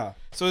 Yeah.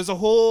 So there's a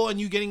whole and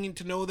you getting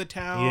to know the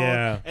town.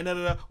 Yeah.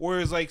 And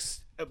whereas like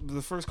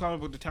the first comic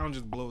book, the town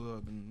just blows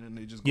up and then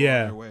they just go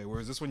Yeah. on their way.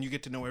 Whereas this one, you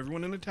get to know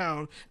everyone in the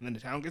town and then the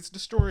town gets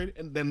destroyed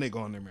and then they go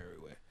on their merry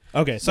way.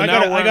 Okay, so I now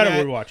gotta where I'm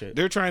at, rewatch it.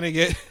 They're trying to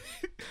get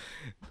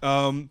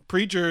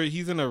Preacher.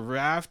 He's in a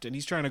raft and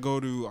he's trying to go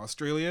to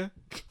Australia.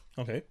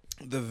 Okay.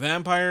 The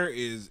vampire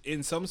is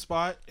in some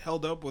spot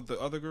held up with the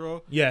other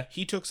girl. Yeah.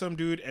 He took some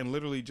dude and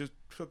literally just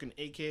took an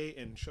AK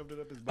and shoved it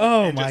up his butt.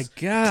 Oh and my just-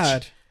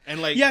 God. And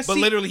like, Yeah, but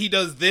see- literally he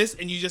does this,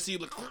 and you just see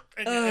like,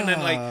 and then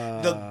like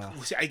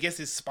I guess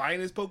his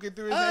spine is poking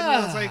through his head.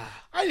 And it's like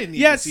I didn't need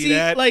Yeah, to see, see,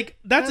 that. like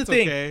that's the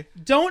thing. okay.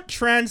 Don't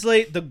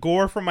translate the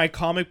gore from my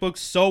comic book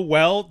so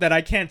well that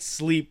I can't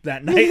sleep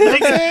that night.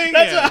 Like,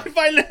 that's Yeah. what I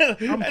find.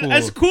 I'm cool.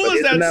 As cool But as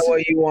isn't that's. that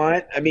what you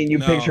want? I mean, you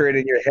No. picture it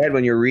in your head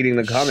when you're reading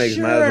the comics.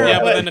 Might as Sure. well. Yeah,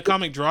 but but- then the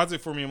comic draws it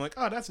for me. I'm like,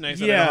 oh, that's nice.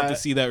 That I Yeah. don't have to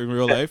see that in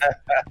real life.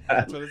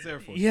 That's what it's there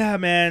for. Yeah,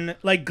 man.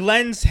 Like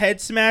Glenn's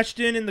head smashed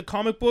in the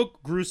comic book,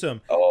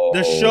 gruesome. Oh.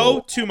 The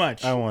show, too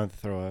much. I want to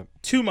throw up.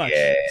 Too much.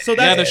 Yeah. So Yeah,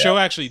 that's the show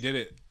actually did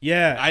it.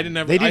 yeah. I didn't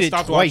ever. They did I it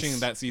stopped twice. watching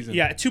that season.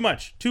 Yeah, too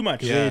much. Too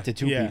much. Yeah. Say it to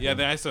two Yeah. people.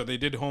 Yeah, I saw they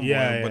did Homeboy,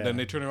 Yeah, but yeah. then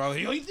they turned around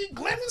like, oh, you think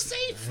Glenn was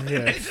safe?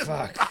 Yeah,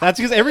 fuck. That's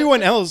because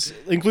everyone else,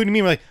 including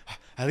me, were like,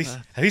 at least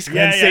Glenn's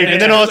yeah, safe. yeah,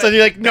 And then yeah. all of a sudden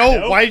you're like, no,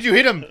 Nope. why did you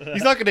hit him?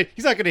 He's not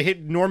gonna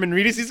hit Norman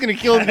Reedus. He's gonna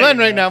kill Glenn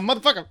right now,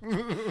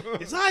 motherfucker.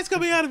 His eyes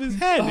coming out of his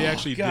head. They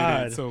actually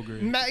God. did it so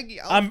great.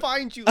 Maggie, I'll I'm-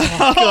 find you.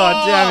 Oh,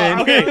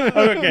 God damn it.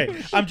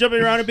 Okay. I'm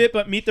jumping around a bit,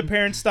 but Meet the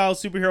Parents style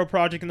superhero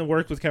project in the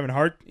works with Kevin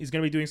Hart. He's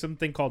going to be doing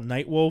something called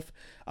Night Wolf.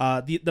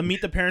 The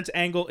Meet the Parents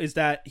angle is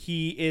that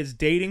he is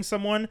dating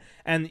someone,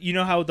 and you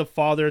know how the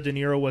father De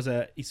Niro was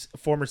a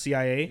former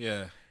CIA.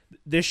 Yeah.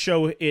 This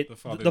show,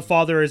 the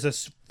father is a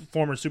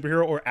former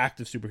superhero or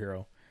active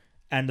superhero,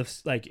 and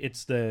that's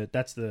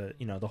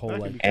the whole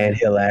like. And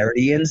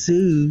hilarity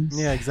ensues.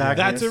 Yeah,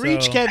 exactly. That's a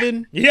reach, So-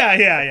 Kevin.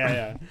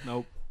 Yeah.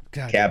 Nope.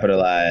 God.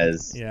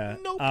 Capitalize. Yeah.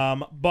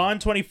 Nope. Bond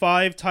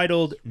 25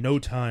 titled No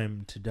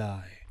Time to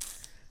Die.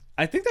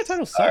 I think that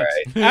title sucks.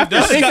 right. After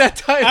I think that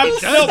title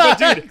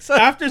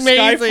after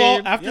amazing.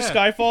 Skyfall, after Yeah.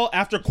 Skyfall,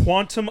 after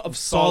Quantum of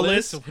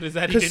Solace, What does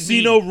that even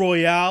Casino mean?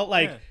 Royale,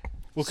 like Yeah.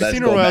 Well, Let's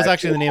Casino go Royale is back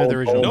actually to the name of the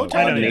old original. No Bond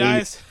time to naming.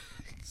 die.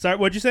 sorry,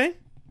 what'd you say?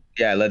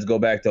 Yeah, let's go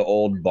back to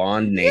old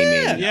Bond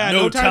naming. Yeah,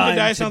 No no time Time to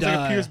die to sounds like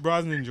Die. a Pierce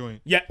Brosnan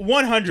joint. Yeah,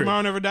 100.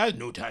 Tomorrow never dies.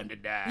 No time to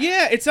die.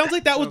 Yeah, it sounds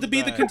like that was to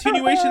be the bad.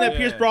 continuation that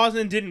Pierce Yeah.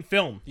 Brosnan didn't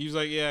film. He was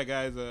like, yeah,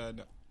 guys. No.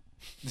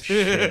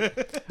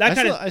 That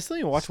kind I still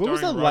need to watch. What was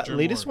the Starring Roger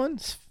latest Moore. one?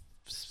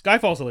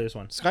 Skyfall's the latest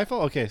one.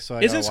 Skyfall? Okay, so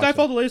I Isn't gotta watch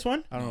Skyfall it. the latest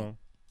one? I don't know.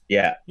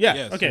 Yeah. Yeah.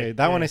 Yes. Okay. Okay,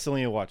 that one I still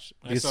need to watch.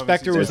 I Because still haven't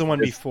Spectre seen was the it. one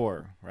This-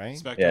 before, right?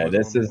 Spectre Yeah, was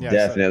this the one is before.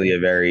 Yeah, definitely a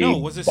very No,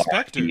 was it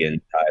Spectre?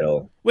 Bondian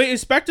title. Wait,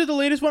 is Spectre the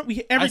latest one?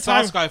 Every I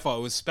saw time. Skyfall.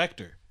 It was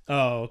Spectre.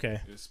 Oh,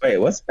 okay. It was Spectre.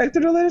 Wait, what's Spectre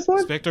the latest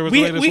one? Spectre was the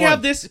We latest one.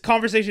 have this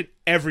conversation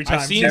every time.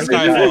 I've seen Every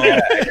Skyfall.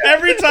 time.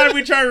 Every time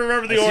we try to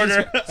remember the I've seen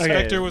order.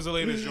 Spectre was the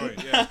latest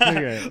joint. Yeah.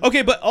 Okay.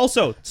 Okay, but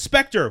also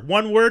Spectre,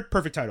 one word,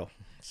 perfect title.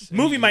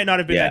 Movie might not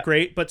have been Yeah. that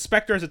great, but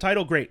Spectre as a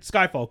title, great.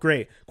 Skyfall,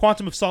 great.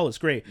 Quantum of Solace,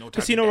 great. No Time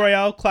Casino to Die.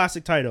 Royale,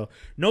 classic title.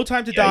 No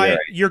Time to Yeah, Die, you're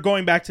you're, right.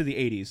 going back to the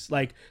 80s.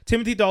 Like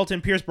Timothy Dalton,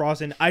 Pierce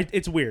Brosnan,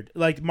 it's weird.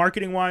 Like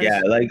marketing wise.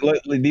 Yeah, like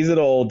these are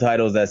the old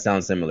titles that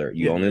sound similar.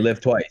 You only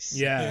live twice.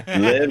 Yeah.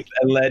 Live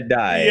and let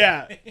die.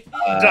 Yeah.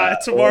 Uh,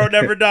 Tomorrow or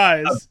never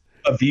dies.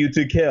 A View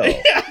to Kill.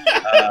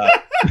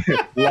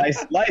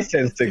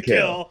 License to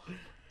Kill.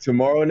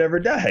 Tomorrow Never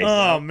Dies. Oh,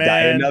 Die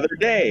man. Another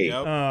Day.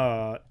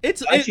 Yep.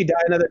 Actually, Die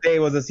Another Day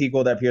was a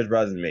sequel that Pierce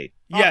Brosnan made.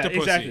 yeah, Octopussy.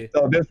 exactly.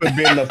 So this would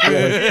be in the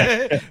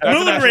fourth.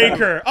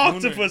 Moonraker,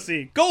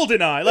 Octopussy,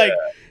 Goldeneye,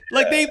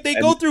 like they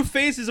go through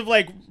phases of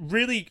like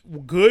really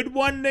good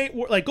one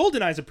name. Like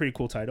Goldeneye's a pretty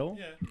cool title.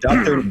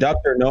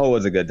 Doctor No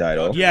was a good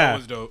title. Yeah. That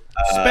was dope.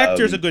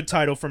 Spectre's a good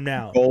title from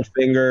now.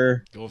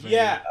 Goldfinger. Goldfinger.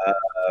 Yeah,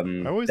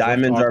 I always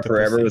Diamonds loved Are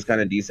Forever Octopussy. was kind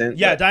of decent.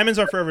 yeah. Diamonds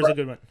Are Forever is a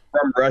good one.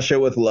 From Russia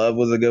with Love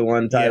was a good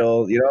one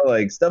title. You know,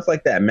 like stuff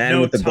like that. Man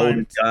No with the Time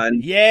Golden Gun.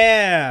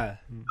 Yeah.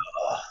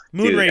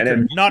 Dude, Moonraker, and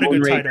then not a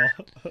good Moonraker.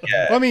 title.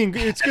 Yeah. Well, I mean,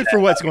 it's good for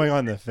what's going on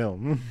in the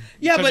film.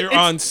 Yeah, Because but you're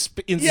it's,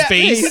 on in yeah,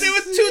 space. but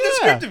it was too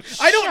Yeah. descriptive.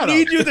 I don't Shut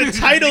need up. you to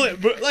title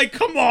it. But, like,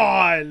 come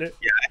on. I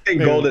think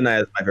Maybe.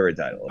 GoldenEye is my favorite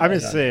title. I'm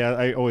just saying,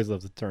 I always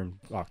love the term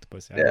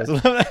octopus. I Yeah. always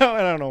love that.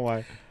 I don't know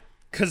why.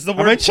 Because the I'm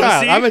a word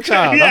child. pussy- I'm a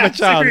child. Yeah, I'm a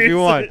child. If you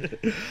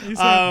seriously.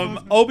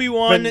 want.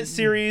 Obi-Wan But-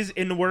 series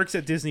in the works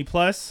at Disney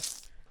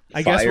Plus.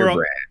 I guess we're all,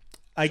 Firebrand.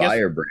 I guess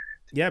Firebrand.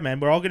 yeah, man,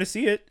 we're all gonna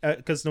see it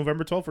because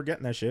November 12th we're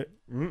getting that shit.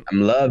 I'm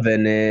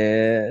loving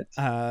it.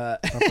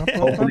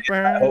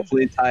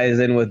 Hopefully it ties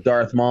in with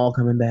Darth Maul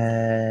coming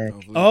back.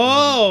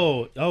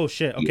 oh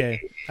shit.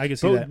 Okay, I can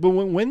see that. But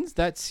when's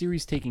that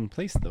series taking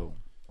place though?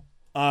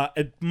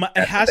 It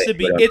has to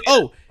be.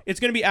 It's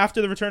gonna be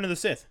after the Return of the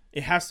Sith.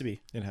 It has to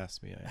be. It has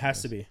to be. It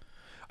has to be.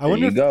 I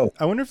wonder. you go.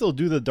 I wonder if they'll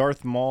do the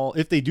Darth Maul.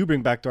 If they do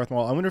bring back Darth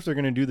Maul, I wonder if they're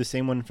gonna do the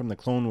same one from the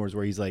Clone Wars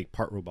where he's like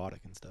part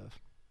robotic and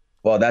stuff.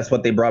 Well, that's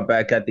what they brought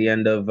back at the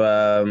end of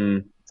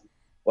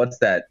what's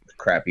that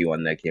crappy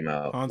one that came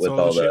out Han with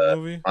Solo all shit the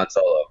movie. Han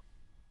Solo.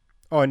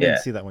 Oh, I didn't Yeah.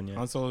 see that one yet.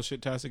 Han Solo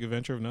shit-tastic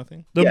adventure of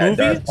nothing. The movie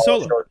Darth Maul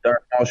Solo.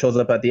 Darth Maul shows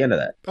up at the end of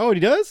that. Oh, he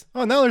does.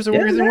 Oh, now there's a Yeah.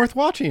 reason worth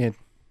watching it.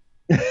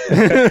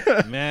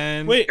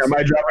 Man, Wait, Am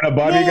I dropping a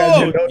bomb? No! You guys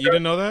didn't know you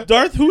didn't know that?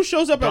 Darth who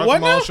shows up Darth at what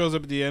Maul now? shows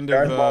up at the end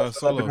Darth of Maul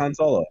shows up in Solo. Han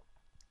Solo.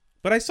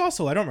 But I saw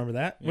Solo. I don't remember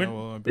that. Yeah, When-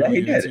 well, Yeah, apparently he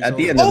you didn't did. see At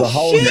the Solo. end, there's a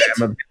Oh, shit!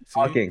 hologram of him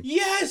talking.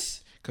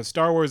 yes, Because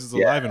Star Wars is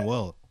alive and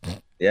well.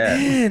 Yeah.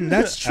 man,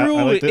 that's true.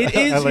 I like It that.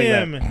 is I like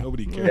that. him.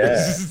 Nobody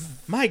cares.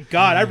 My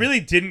God, I really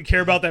didn't care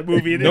about that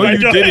movie. No, you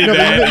didn't, No,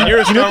 man. but You're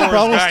a you know Star what the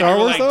problem with Wars guy. Star You're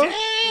Wars, like,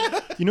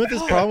 though? You know what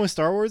this problem with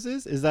Star Wars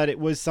is that it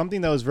was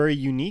something that was very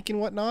unique and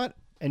whatnot,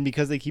 and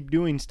because they keep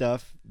doing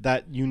stuff,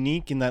 that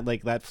unique and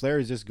that flair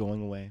is just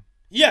going away.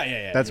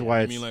 Yeah. That's why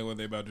I it's mean, like what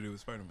they about to do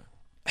with Spider-Man.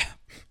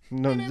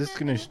 no. This is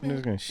gonna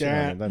shit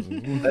on it.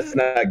 That's- Let's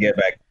not get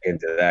back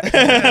into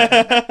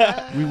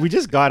that. we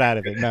just got out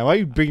of it, man. Why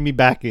you bring me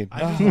back in?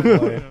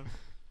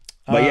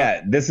 But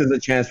yeah, this is a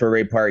chance for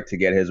Ray Park to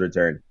get his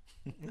return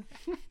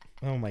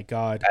Oh my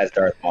God. as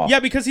Darth Maul.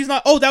 Yeah, because he's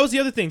not. Oh, that was the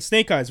other thing.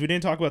 Snake Eyes. We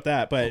didn't talk about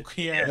that, but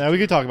Yeah. Now we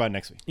could talk about it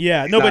next week.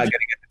 yeah, He's no, not but gonna get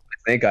the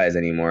Snake Eyes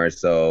anymore.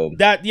 So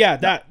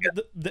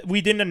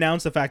we didn't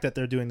announce the fact that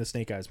they're doing the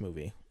Snake Eyes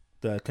movie,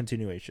 the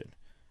continuation.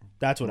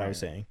 That's what I was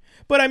saying.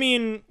 But I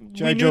mean, we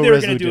G.I. knew Joe they were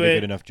Resolute going to do did a it.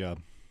 good enough job.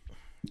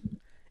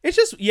 It's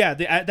just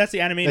that's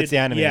the animated. That's the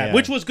animated, yeah.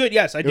 which was good.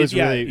 Yes, I It did. was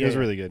really, yeah, it was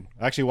really good.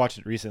 I actually watched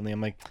it recently.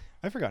 I'm like,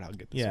 I forgot how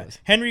good this Yeah, was.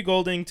 Henry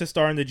Golding to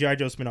star in the G.I.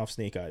 Joe spinoff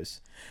Snake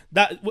Eyes.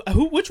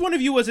 Which one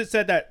of you was it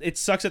said that it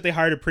sucks that they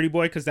hired a pretty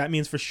boy because that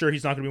means for sure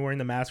he's not going to be wearing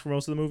the mask for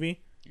most of the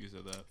movie? You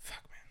said that.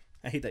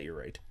 I hate that you're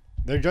right.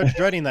 They're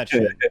dreading that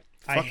shit.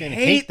 I Fucking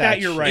hate that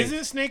shit. you're right.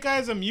 Isn't Snake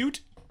Eyes a mute?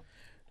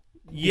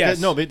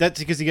 Yes. No, but that's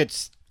because he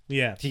gets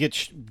Yeah.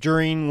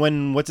 during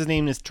when what's his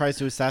name tries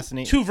to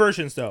assassinate. Two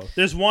versions though.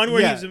 There's one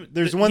where Yeah, he's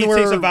there's one he takes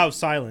where- a vow of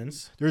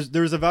silence.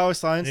 There's a vow of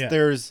silence. Yeah.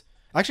 There's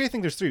actually I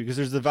think there's three because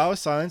there's the vow of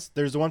silence.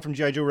 There's the one from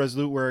G.I. Joe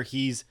Resolute where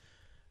he's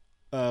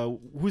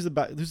who's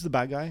the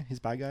bad guy? His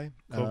bad guy?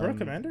 Cobra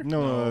Commander?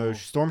 No,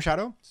 Storm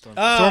Shadow. Storm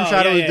Storm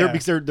Shadow. Yeah, They're yeah.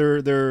 because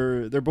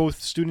they're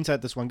both students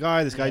at this one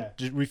guy. This guy Yeah.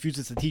 just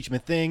refuses to teach him a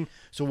thing.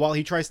 So while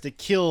he tries to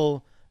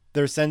kill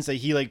their sensei,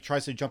 he like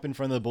tries to jump in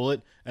front of the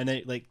bullet and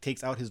it like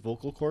takes out his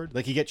vocal cord.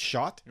 Like he gets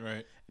shot,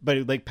 Right. but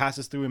it like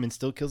passes through him and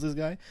still kills this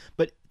guy.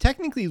 But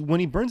technically, when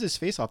he burns his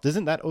face off,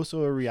 isn't that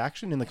also a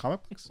reaction in the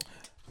comic books?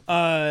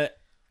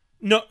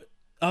 No.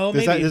 Oh,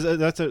 maybe.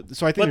 That's a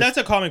so I think But that's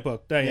a comic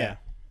book. Yeah.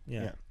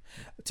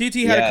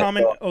 TT had Yeah, a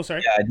comment. so- Oh,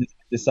 sorry. Yeah, I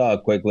just saw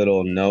a quick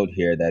little note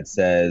here that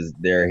says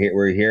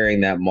we're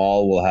hearing that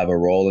Maul will have a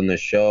role in the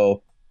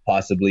show,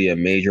 possibly a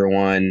major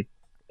one.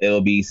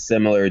 It'll be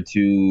similar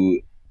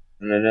to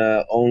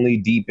only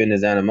deepen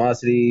his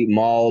animosity.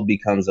 Maul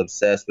becomes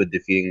obsessed with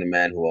defeating the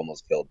man who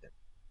almost killed him.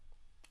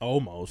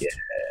 Almost.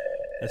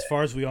 As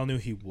far as we all knew,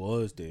 he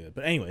was dead.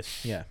 But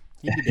anyways, yeah.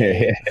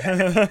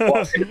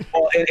 well,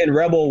 in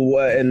Rebel,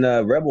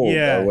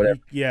 Yeah. or whatever,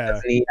 Yeah.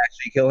 doesn't he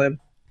actually kill him?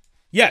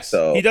 Yes,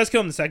 So- he does kill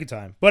him the second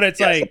time, but it's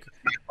Yeah, like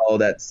Follow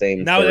that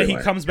same. now that he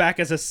storyline. comes back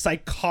as a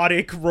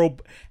psychotic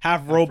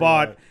half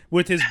robot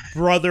with his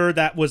brother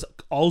that was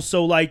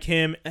also like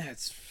him.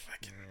 It's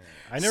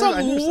fucking.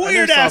 Some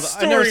weird-ass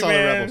I never story, saw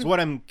man. the Rebels. What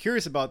I'm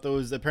curious about though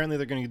is apparently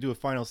they're going to do a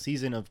final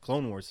season of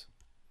Clone Wars.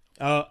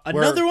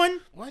 Another one?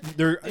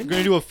 They're going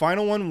to do a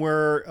final one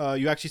where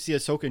you actually see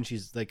Ahsoka and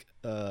she's like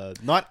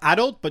not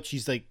adult, but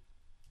she's like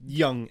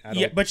young adult.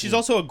 Yeah, but she's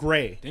also a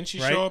gray. Didn't she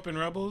right? show up in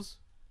Rebels?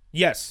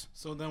 Yes.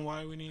 So then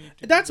why we need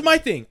to That's my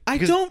thing. I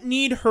Because- don't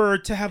need her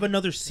to have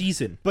another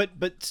season. But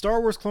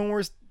Star Wars Clone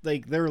Wars,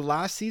 like their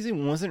last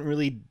season wasn't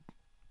really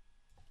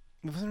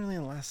the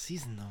last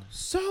season though.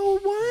 So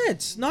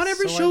what? Not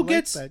every So I show like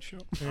gets. that show.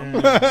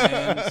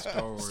 Man,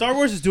 Star Wars. Star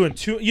Wars is doing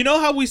too. You know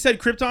how we said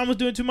Krypton was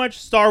doing too much?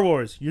 Star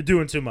Wars, you're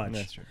doing too much.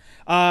 That's true.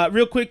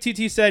 Real quick,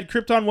 TT said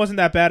Krypton wasn't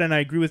that bad, and I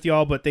agree with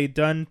y'all. But they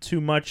done too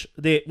much.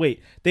 They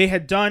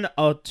had done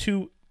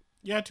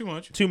Yeah, too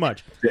much. too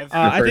much. The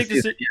I first think the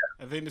season,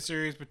 I think the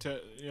series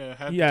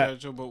had Yeah.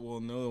 potential, but we'll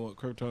know what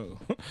Krypton.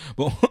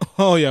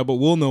 but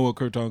we'll know what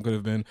Krypton could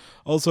have been.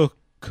 Also,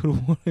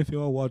 could one of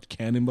y'all watch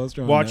Cannon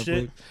Buster on Watched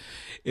Netflix? it.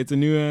 It's a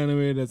new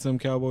anime that's some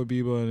Cowboy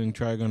Bebop and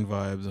Trigun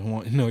vibes. I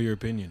want to know your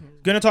opinion.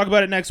 Gonna talk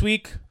about it next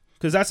week.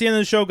 because that's the end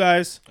of the show,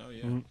 guys. Oh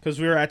yeah.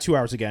 Because we were at 2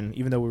 hours again,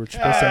 even though we were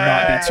supposed to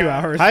not be 2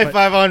 hours. High but-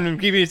 five on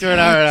keeping it to an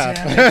hour and a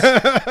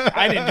half.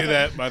 I didn't do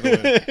that, by the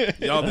way.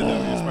 Y'all did that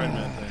with your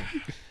Spider-Man thing.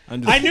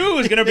 I knew it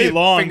was gonna be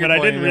long, Finger but I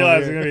didn't pointing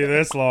realize it over was gonna be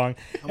this long.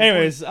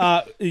 Anyways,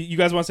 you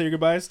guys want to say your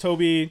goodbyes?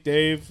 Toby,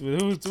 Dave,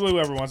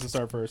 whoever wants to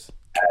start first.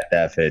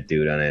 That fit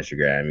dude on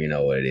Instagram. You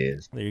know what it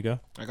is. There you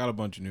go. I got a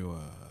bunch of new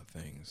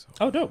things.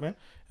 Oh, dope, man.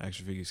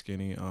 Action figure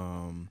skinny.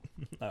 Louder.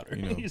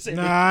 You know, You say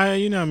nah,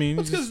 you know what I mean.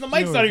 That's because Just- the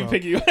mic's you know not what even I'm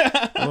picking you.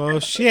 Well,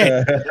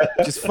 shit.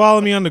 Just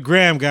follow me on the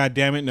gram,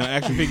 goddammit. No,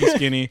 Action Figure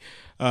Skinny.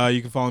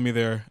 You can follow me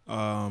there.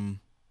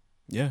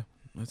 Yeah,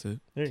 that's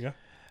it. There you go.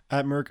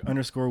 At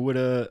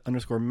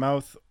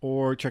Merc_Wida_mouth,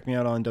 or check me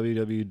out on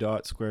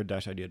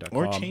www.squared-idea.com.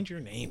 Or change your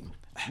name.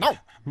 No.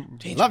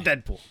 Love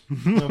Deadpool.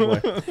 Oh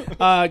boy.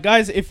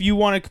 Guys, if you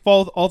want to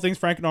follow all things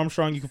Franklin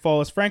Armstrong, you can follow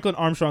us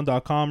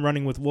franklinarmstrong.com,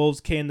 Running with Wolves,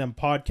 K&M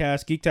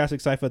Podcast,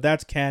 Geektastic Cypher,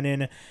 that's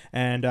canon,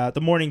 and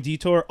The Morning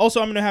Detour.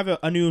 Also, I'm going to have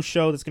a new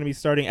show that's going to be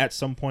starting at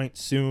some point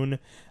soon.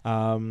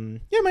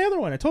 My other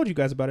one, I told you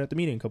guys about it at the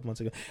meeting a couple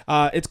months ago.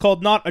 It's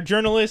called Not a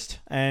Journalist,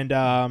 and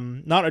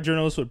Not a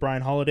Journalist with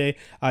Brian Holiday.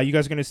 You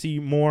guys are going to see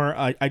more.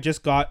 I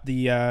just got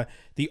the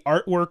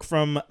artwork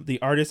from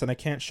the artist, and I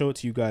can't show it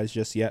to you guys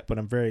just yet, but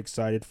I'm very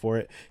excited for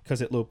it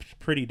because it looked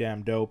pretty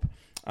damn dope.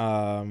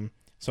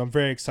 So I'm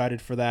very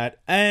excited for that.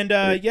 And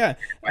Camera,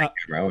 I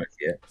wanna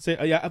see it.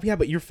 so yeah,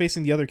 but you're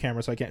facing the other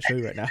camera, so I can't show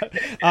you right now.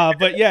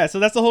 But yeah, so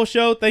that's the whole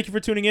show. Thank you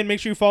for tuning in. Make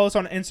sure you follow us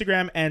on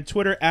Instagram and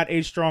Twitter at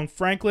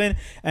AgeStrongFranklin,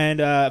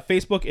 and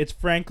Facebook. It's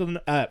Franklin.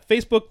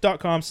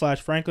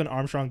 Facebook.com/Franklin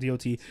Armstrong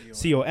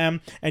DOTCOM,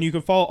 and you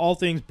can follow all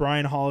things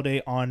Brian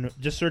Holiday on.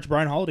 Just search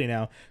Brian Holiday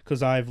now,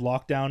 because I've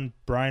locked down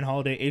Brian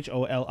Holiday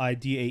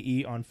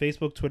HOLIDAE on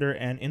Facebook, Twitter,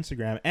 and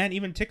Instagram, and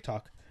even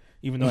TikTok.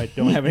 Even though I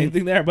don't have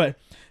anything there, but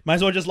might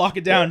as well just lock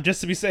it down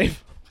just to be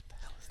safe.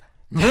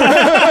 So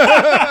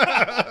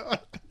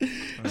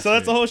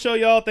that's the whole show,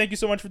 y'all. Thank you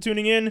so much for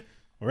tuning in.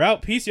 We're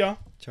out. Peace, y'all.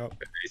 Ciao.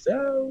 Peace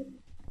out.